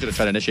dare Badger to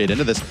try to initiate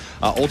into this.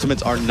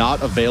 Ultimates are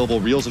not available.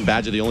 Reels and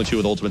Badger, the only 2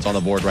 with ultimates on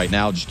the board right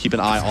now. Just keep an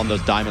eye on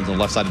those diamonds on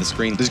the left side of the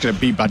screen. This is going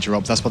to beat Badger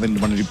up. That's what they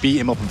want to do. Beat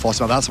him up and force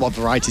him out. That's what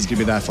Variety's going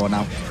to be there for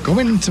now.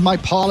 Going into my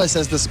parlor,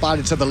 says the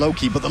Spider to the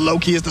Loki, but the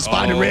Loki is the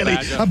Spider, really.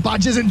 Badger. And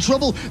Badger's in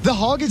trouble. The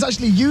Hog is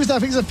actually used there. I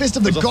think it's a Fist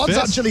of the Gods,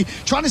 actually,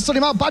 trying to stun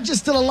him out. Badger's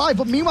still alive,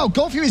 but meanwhile,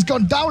 Gold Fury's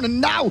gone down,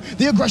 and now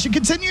the aggression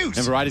continues.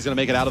 And Variety's going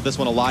to make it out of this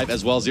one alive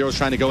as well. Zero's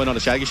trying to go in on a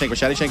Shaggy Shank, but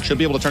Shaggy Shank should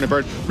be able to turn a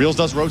bird. Reels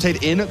does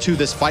rotate into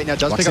this fight now.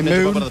 Does pick up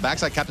Ninja Boba on the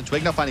backside. Captain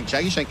Twig now finding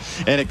Shaggy Shank,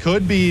 and it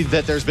could be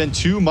that there's been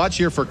too much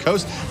here for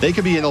Coast. They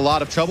could be in a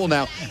lot of trouble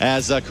now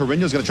as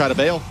Carino's going to try to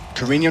bail.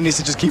 Carino needs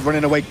to just keep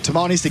running away.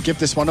 Tamar needs to give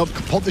this one up.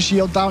 Put the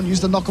shield down,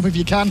 use the knock-up if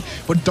you can,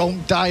 but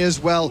don't die as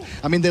well.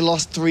 I mean, they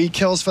lost 3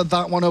 kills for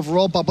that one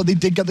overall, but they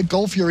did get the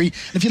Gold Fury.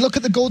 And if you look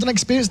at the Golden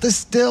Experience, they're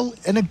still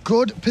in a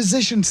good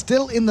position,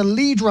 still in the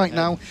lead right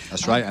now.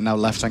 That's right, and now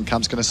left-hand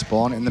camp's going to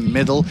spawn in the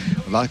middle.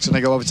 That's going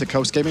to go over to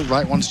Coast Gaming.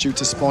 Right one's due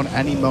to spawn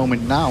any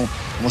moment now.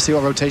 And we'll see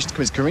what rotations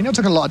comes. Carino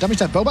took a lot of damage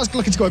there. Bobat's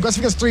looking to go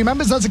aggressive against 3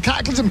 members. There's a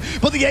Cataclysm,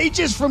 but the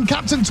Aegis from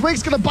Captain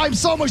Twig's going to buy him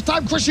so much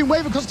time. Crushing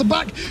wave across the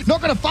back.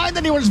 Not going to find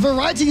anyone. As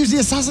Variety used the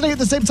Assassinate at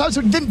the same time, so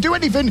he didn't do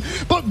anything.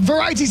 But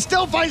Variety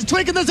still finds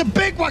Twig, and there's a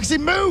big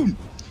waxing moon.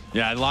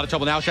 Yeah, a lot of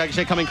trouble now. Shaggy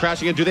Shank coming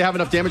crashing in. Do they have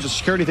enough damage to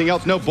secure anything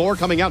else? No. Boar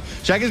coming out.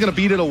 Shaggy's going to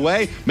beat it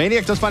away.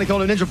 Maniac does find a kill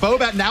on Ninja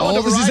Bobat. Now on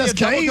this Variety. is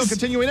Double kill SKs.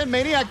 continuing in.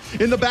 Maniac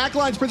in the back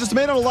lines. Princess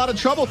Tomato in a lot of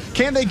trouble.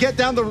 Can they get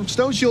down the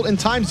Stone Shield in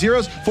time?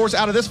 Zeros forced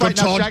out of this fight.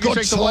 Now Shaggy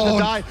Shank's the one to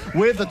die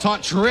with the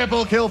taunt.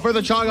 Triple kill for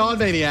the Chong on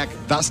Maniac.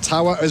 That's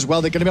Tower as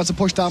well. They're going to be able to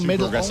push down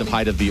middle. Aggressive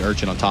height of the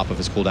Urchin on top of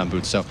his cooldown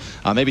boots. So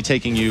maybe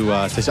taking you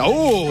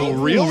to...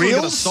 Reels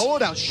going to solo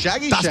down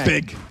Shaggy Shank. That's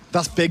big.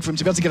 That's big for him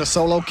to be able to get a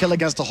solo kill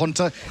against a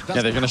Hunter.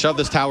 Yeah, they're going to shove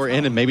this tower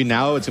in, and maybe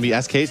now it's going to be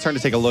SK's turn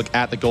to take a look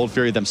at the Gold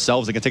Fury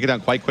themselves. They can take it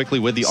down quite quickly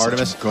with the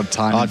Artemis. Good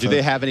time. Do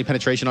they have any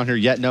penetration on here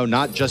yet? No,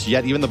 not just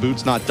yet. Even the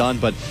boot's not done,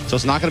 but so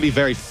it's not going to be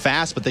very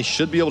fast, but they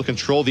should be able to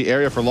control the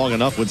area for long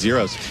enough with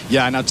Zeros.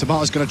 Yeah, now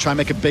Tomato's going to try and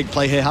make a big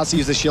play here. Has to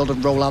use the shield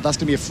and roll out. That's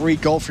going to be a free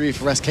Gold Fury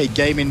for SK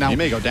Gaming now. He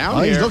may go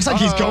down here. He looks like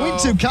he's going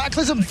to.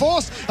 Cataclysm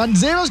force, and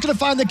Zero's going to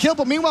find the kill,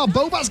 but meanwhile,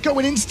 Bobat's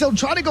going in still,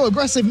 trying to go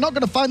aggressive, not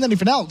going to find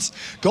anything else.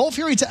 Gold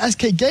Fury to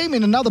SK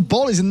Gaming, and now the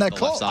ball is in their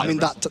court. I mean,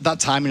 that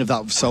timing of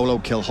that solo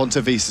kill, Hunter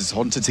versus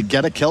Hunter, to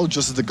get a kill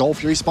just as the Gold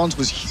Fury spawns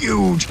was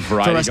huge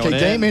for SK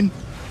Gaming.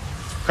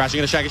 Crashing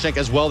into Shaggy Shank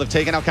as well. They've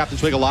taken out Captain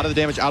Twig. A lot of the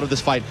damage out of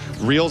this fight.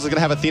 Reels is going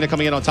to have Athena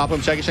coming in on top of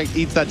him. Shaggy Shank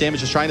eats that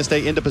damage, just trying to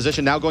stay into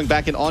position. Now going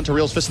back in onto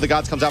Reels. Fist of the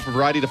Gods comes out for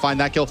Variety to find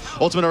that kill.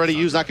 Ultimate already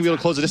used. Not going to be able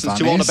to close the distance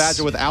too well on a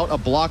Badger without a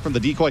block from the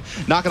decoy.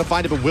 Not going to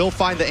find it, but will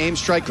find the aim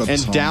strike.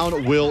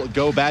 Down will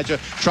go Badger.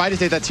 Try to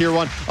take that tier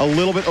 1. A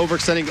little bit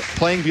overextending,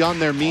 playing beyond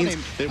their means.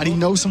 And he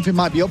knows something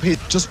might be up here.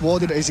 Just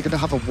warded. Is he going to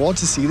have a ward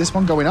to see this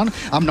one going on?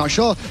 I'm not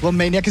sure. Well,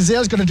 Maniac and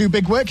Zero's going to do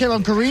big work here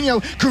on Carino.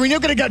 Carino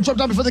going to get dropped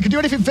down before they can do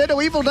anything. Fear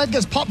No Evil then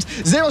gets popped.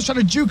 Zero's trying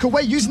to juke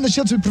away, using the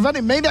shield to prevent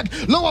it. Maniac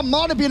low on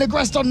mana, being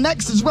aggressed on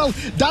next as well.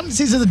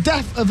 Dances to the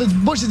death of as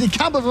much as he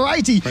can, but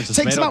Variety takes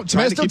him out.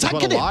 Tomato's still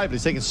tanking it. But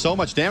he's taking so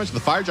much damage with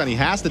the Fire Giant. He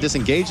has to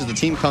disengage as the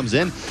team comes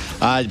in,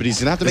 but he's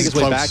going to have to make his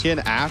way back in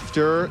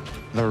after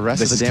the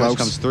rest of the damage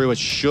comes through. It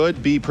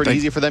should be pretty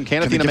easy for them.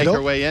 Can Athena make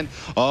her way in?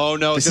 Oh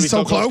no, it's going to be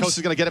so close. Coast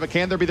is going to get it, but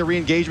can there be the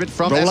re-engagement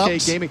from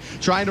SK Gaming?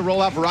 Trying to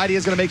roll out. Variety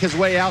is going to make his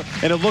way out,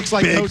 and it looks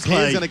like Coast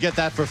is going to get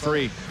that for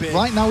free.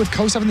 Right now with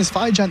Coast having this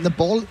Fire Giant, the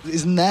ball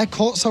is in their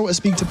court, so to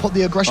speak, to put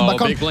the aggression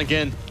back on. Big blink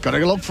in. Got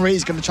to look for it.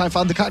 He's going to try and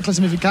find the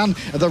Cataclysm if he can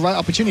at the right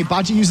opportunity.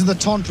 Badger uses the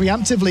taunt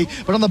preemptively,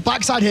 but on the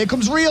backside here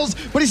comes Reels,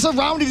 but he's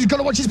surrounded. He's got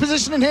to watch his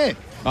positioning here.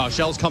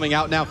 Shell's coming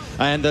out now,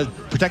 and the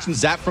protection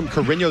zap from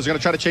Carino is going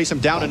to try to chase him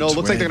down. And it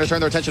looks like they're going to turn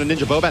their attention to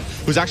Ninja Bobat,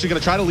 who's actually going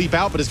to try to leap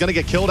out, but is going to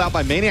get killed out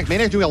by Maniac.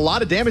 Maniac doing a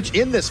lot of damage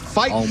in this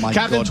fight.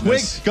 Captain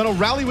Twig going to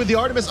rally with the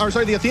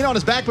the Athena on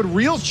his back, but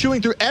Reel's chewing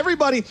through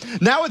everybody.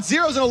 Now it's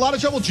Zero's in a lot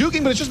of trouble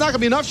juking, but it's just not going to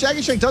be enough.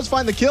 Shaggy Shank does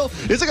find the kill.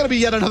 Is it going to be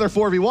yet another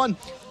 4v1?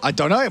 I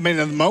don't know. I mean,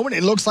 at the moment,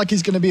 it looks like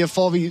he's going to be a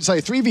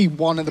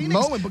 3v1 at the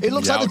moment. But it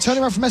looks like the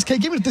turnaround from SK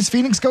Gaming. If this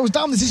Phoenix goes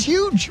down, this is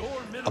huge.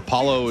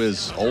 Apollo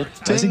is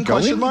ulting,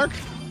 question mark?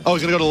 Oh,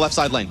 he's going to go to the left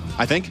side lane,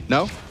 I think.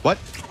 No? What?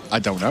 I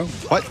don't know.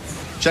 What?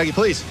 Shaggy,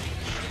 please.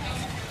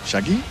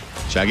 Shaggy?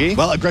 Shaggy?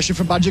 Well, aggression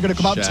from Badger going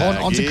to come out, taunt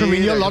onto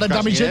Carino. A lot of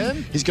damage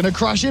in. He's going to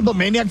crash in, but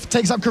Maniac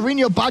takes out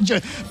Carino. Badger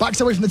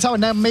backs away from the tower.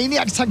 Now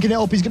Maniac's tanking it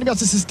up. He's going to be able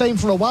to sustain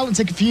for a while and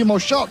take a few more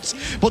shots.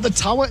 But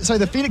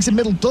the Phoenix in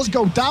middle does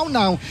go down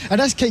now. And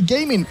SK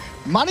Gaming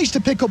managed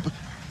to pick up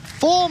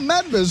 4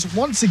 members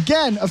once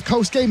again of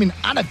Coast Gaming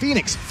and a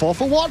Phoenix. 4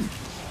 for 1.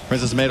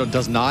 Princess Tomato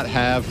does not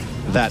have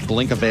that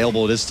blink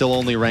available. It is still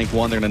only rank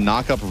 1. They're going to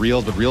knock up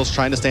Reels, but Reels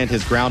trying to stand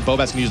his ground.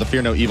 Bobat's going to use the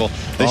Fear No Evil.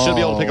 They should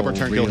be able to pick up a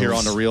return kill here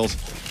onto Reels.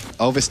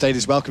 Overstayed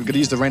is welcome. Going to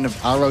use the rain of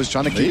arrows,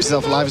 trying to keep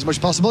himself alive as much as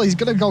possible. He's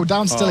going to go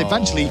down still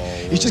eventually.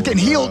 He's just getting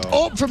healed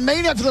up from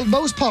Maniac for the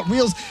most part.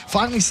 Reels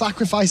finally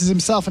sacrifices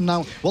himself, and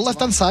now, well,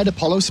 left-hand side,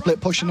 Apollo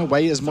split pushing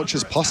away as much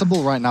as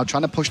possible right now,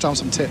 trying to push down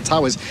some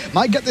towers.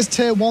 Might get this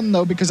tier 1,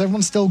 though, because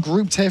everyone's still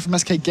grouped here from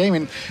SK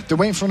Gaming. They're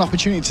waiting for an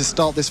opportunity to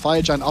start this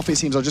Fire Giant off, it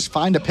seems, or just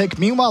find a pick.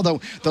 Meanwhile,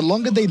 though, the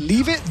longer they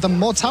leave it, the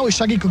more towers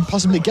Shaggy could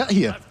possibly get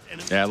here.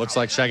 Yeah, it looks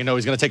like Shaggy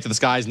he's going to take to the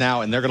skies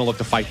now, and they're going to look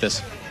to fight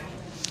this.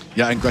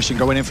 Yeah, and Gresham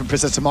going in from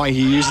Princess Tamai.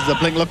 He uses the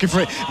blink looking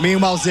for it.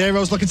 Meanwhile,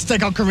 Zero's looking to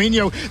take out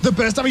Carino. The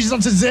burst damage is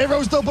onto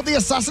Zero's though, but the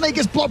Assassinate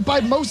gets blocked by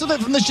most of it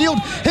from the shield.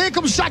 Here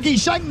comes Shaggy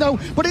Shank though,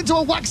 but into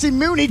a waxing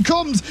moon he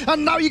comes.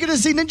 And now you're going to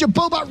see Ninja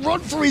Bobat run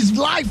for his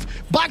life.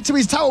 Back to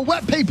his tower.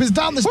 Wet Papers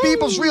down. The speed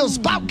buffs real.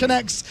 Spout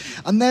connects.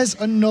 And there's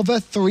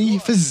another 3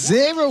 for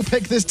Zero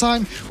pick this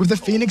time with the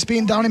Phoenix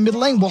being down in mid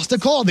lane. What's the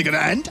call? Are they going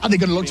to end? Are they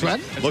going to look to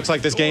end? It looks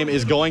like this game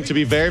is going to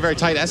be very, very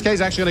tight. SK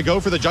is actually going to go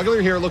for the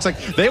juggler here. It looks like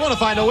they want to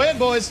find a win,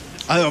 boys.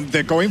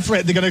 They're going for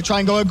it. They're going to try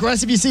and go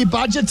aggressive. You see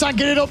Badger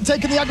tanking it up,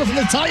 taking the aggro from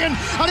the Titan,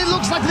 and it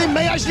looks like they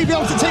may actually be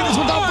able to take this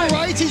one down.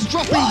 Variety's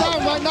dropping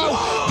down right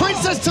now.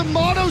 Princess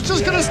Tomato's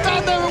just going to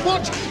stand there and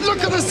watch. Look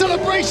at the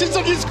celebrations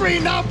on your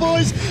screen now,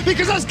 boys,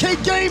 because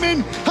SK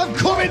Gaming have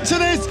come into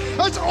this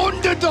as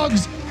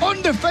underdogs,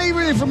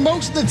 under-favorited from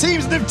most of the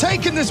teams, and they've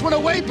taken this one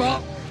away,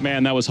 but...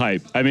 Man, that was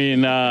hype. I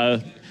mean,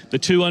 the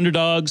 2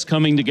 underdogs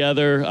coming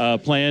together,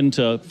 playing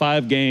to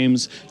 5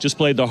 games, just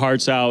played their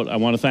hearts out. I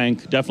want to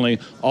thank definitely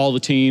all the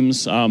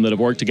teams that have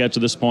worked to get to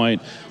this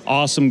point.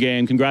 Awesome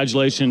game.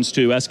 Congratulations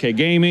to SK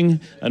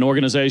Gaming, an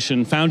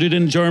organization founded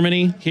in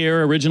Germany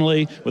here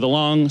originally with a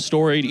long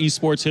storied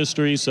esports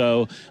history.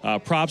 So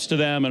props to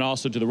them and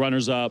also to the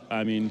runners-up.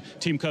 I mean,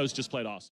 Team Coast just played awesome.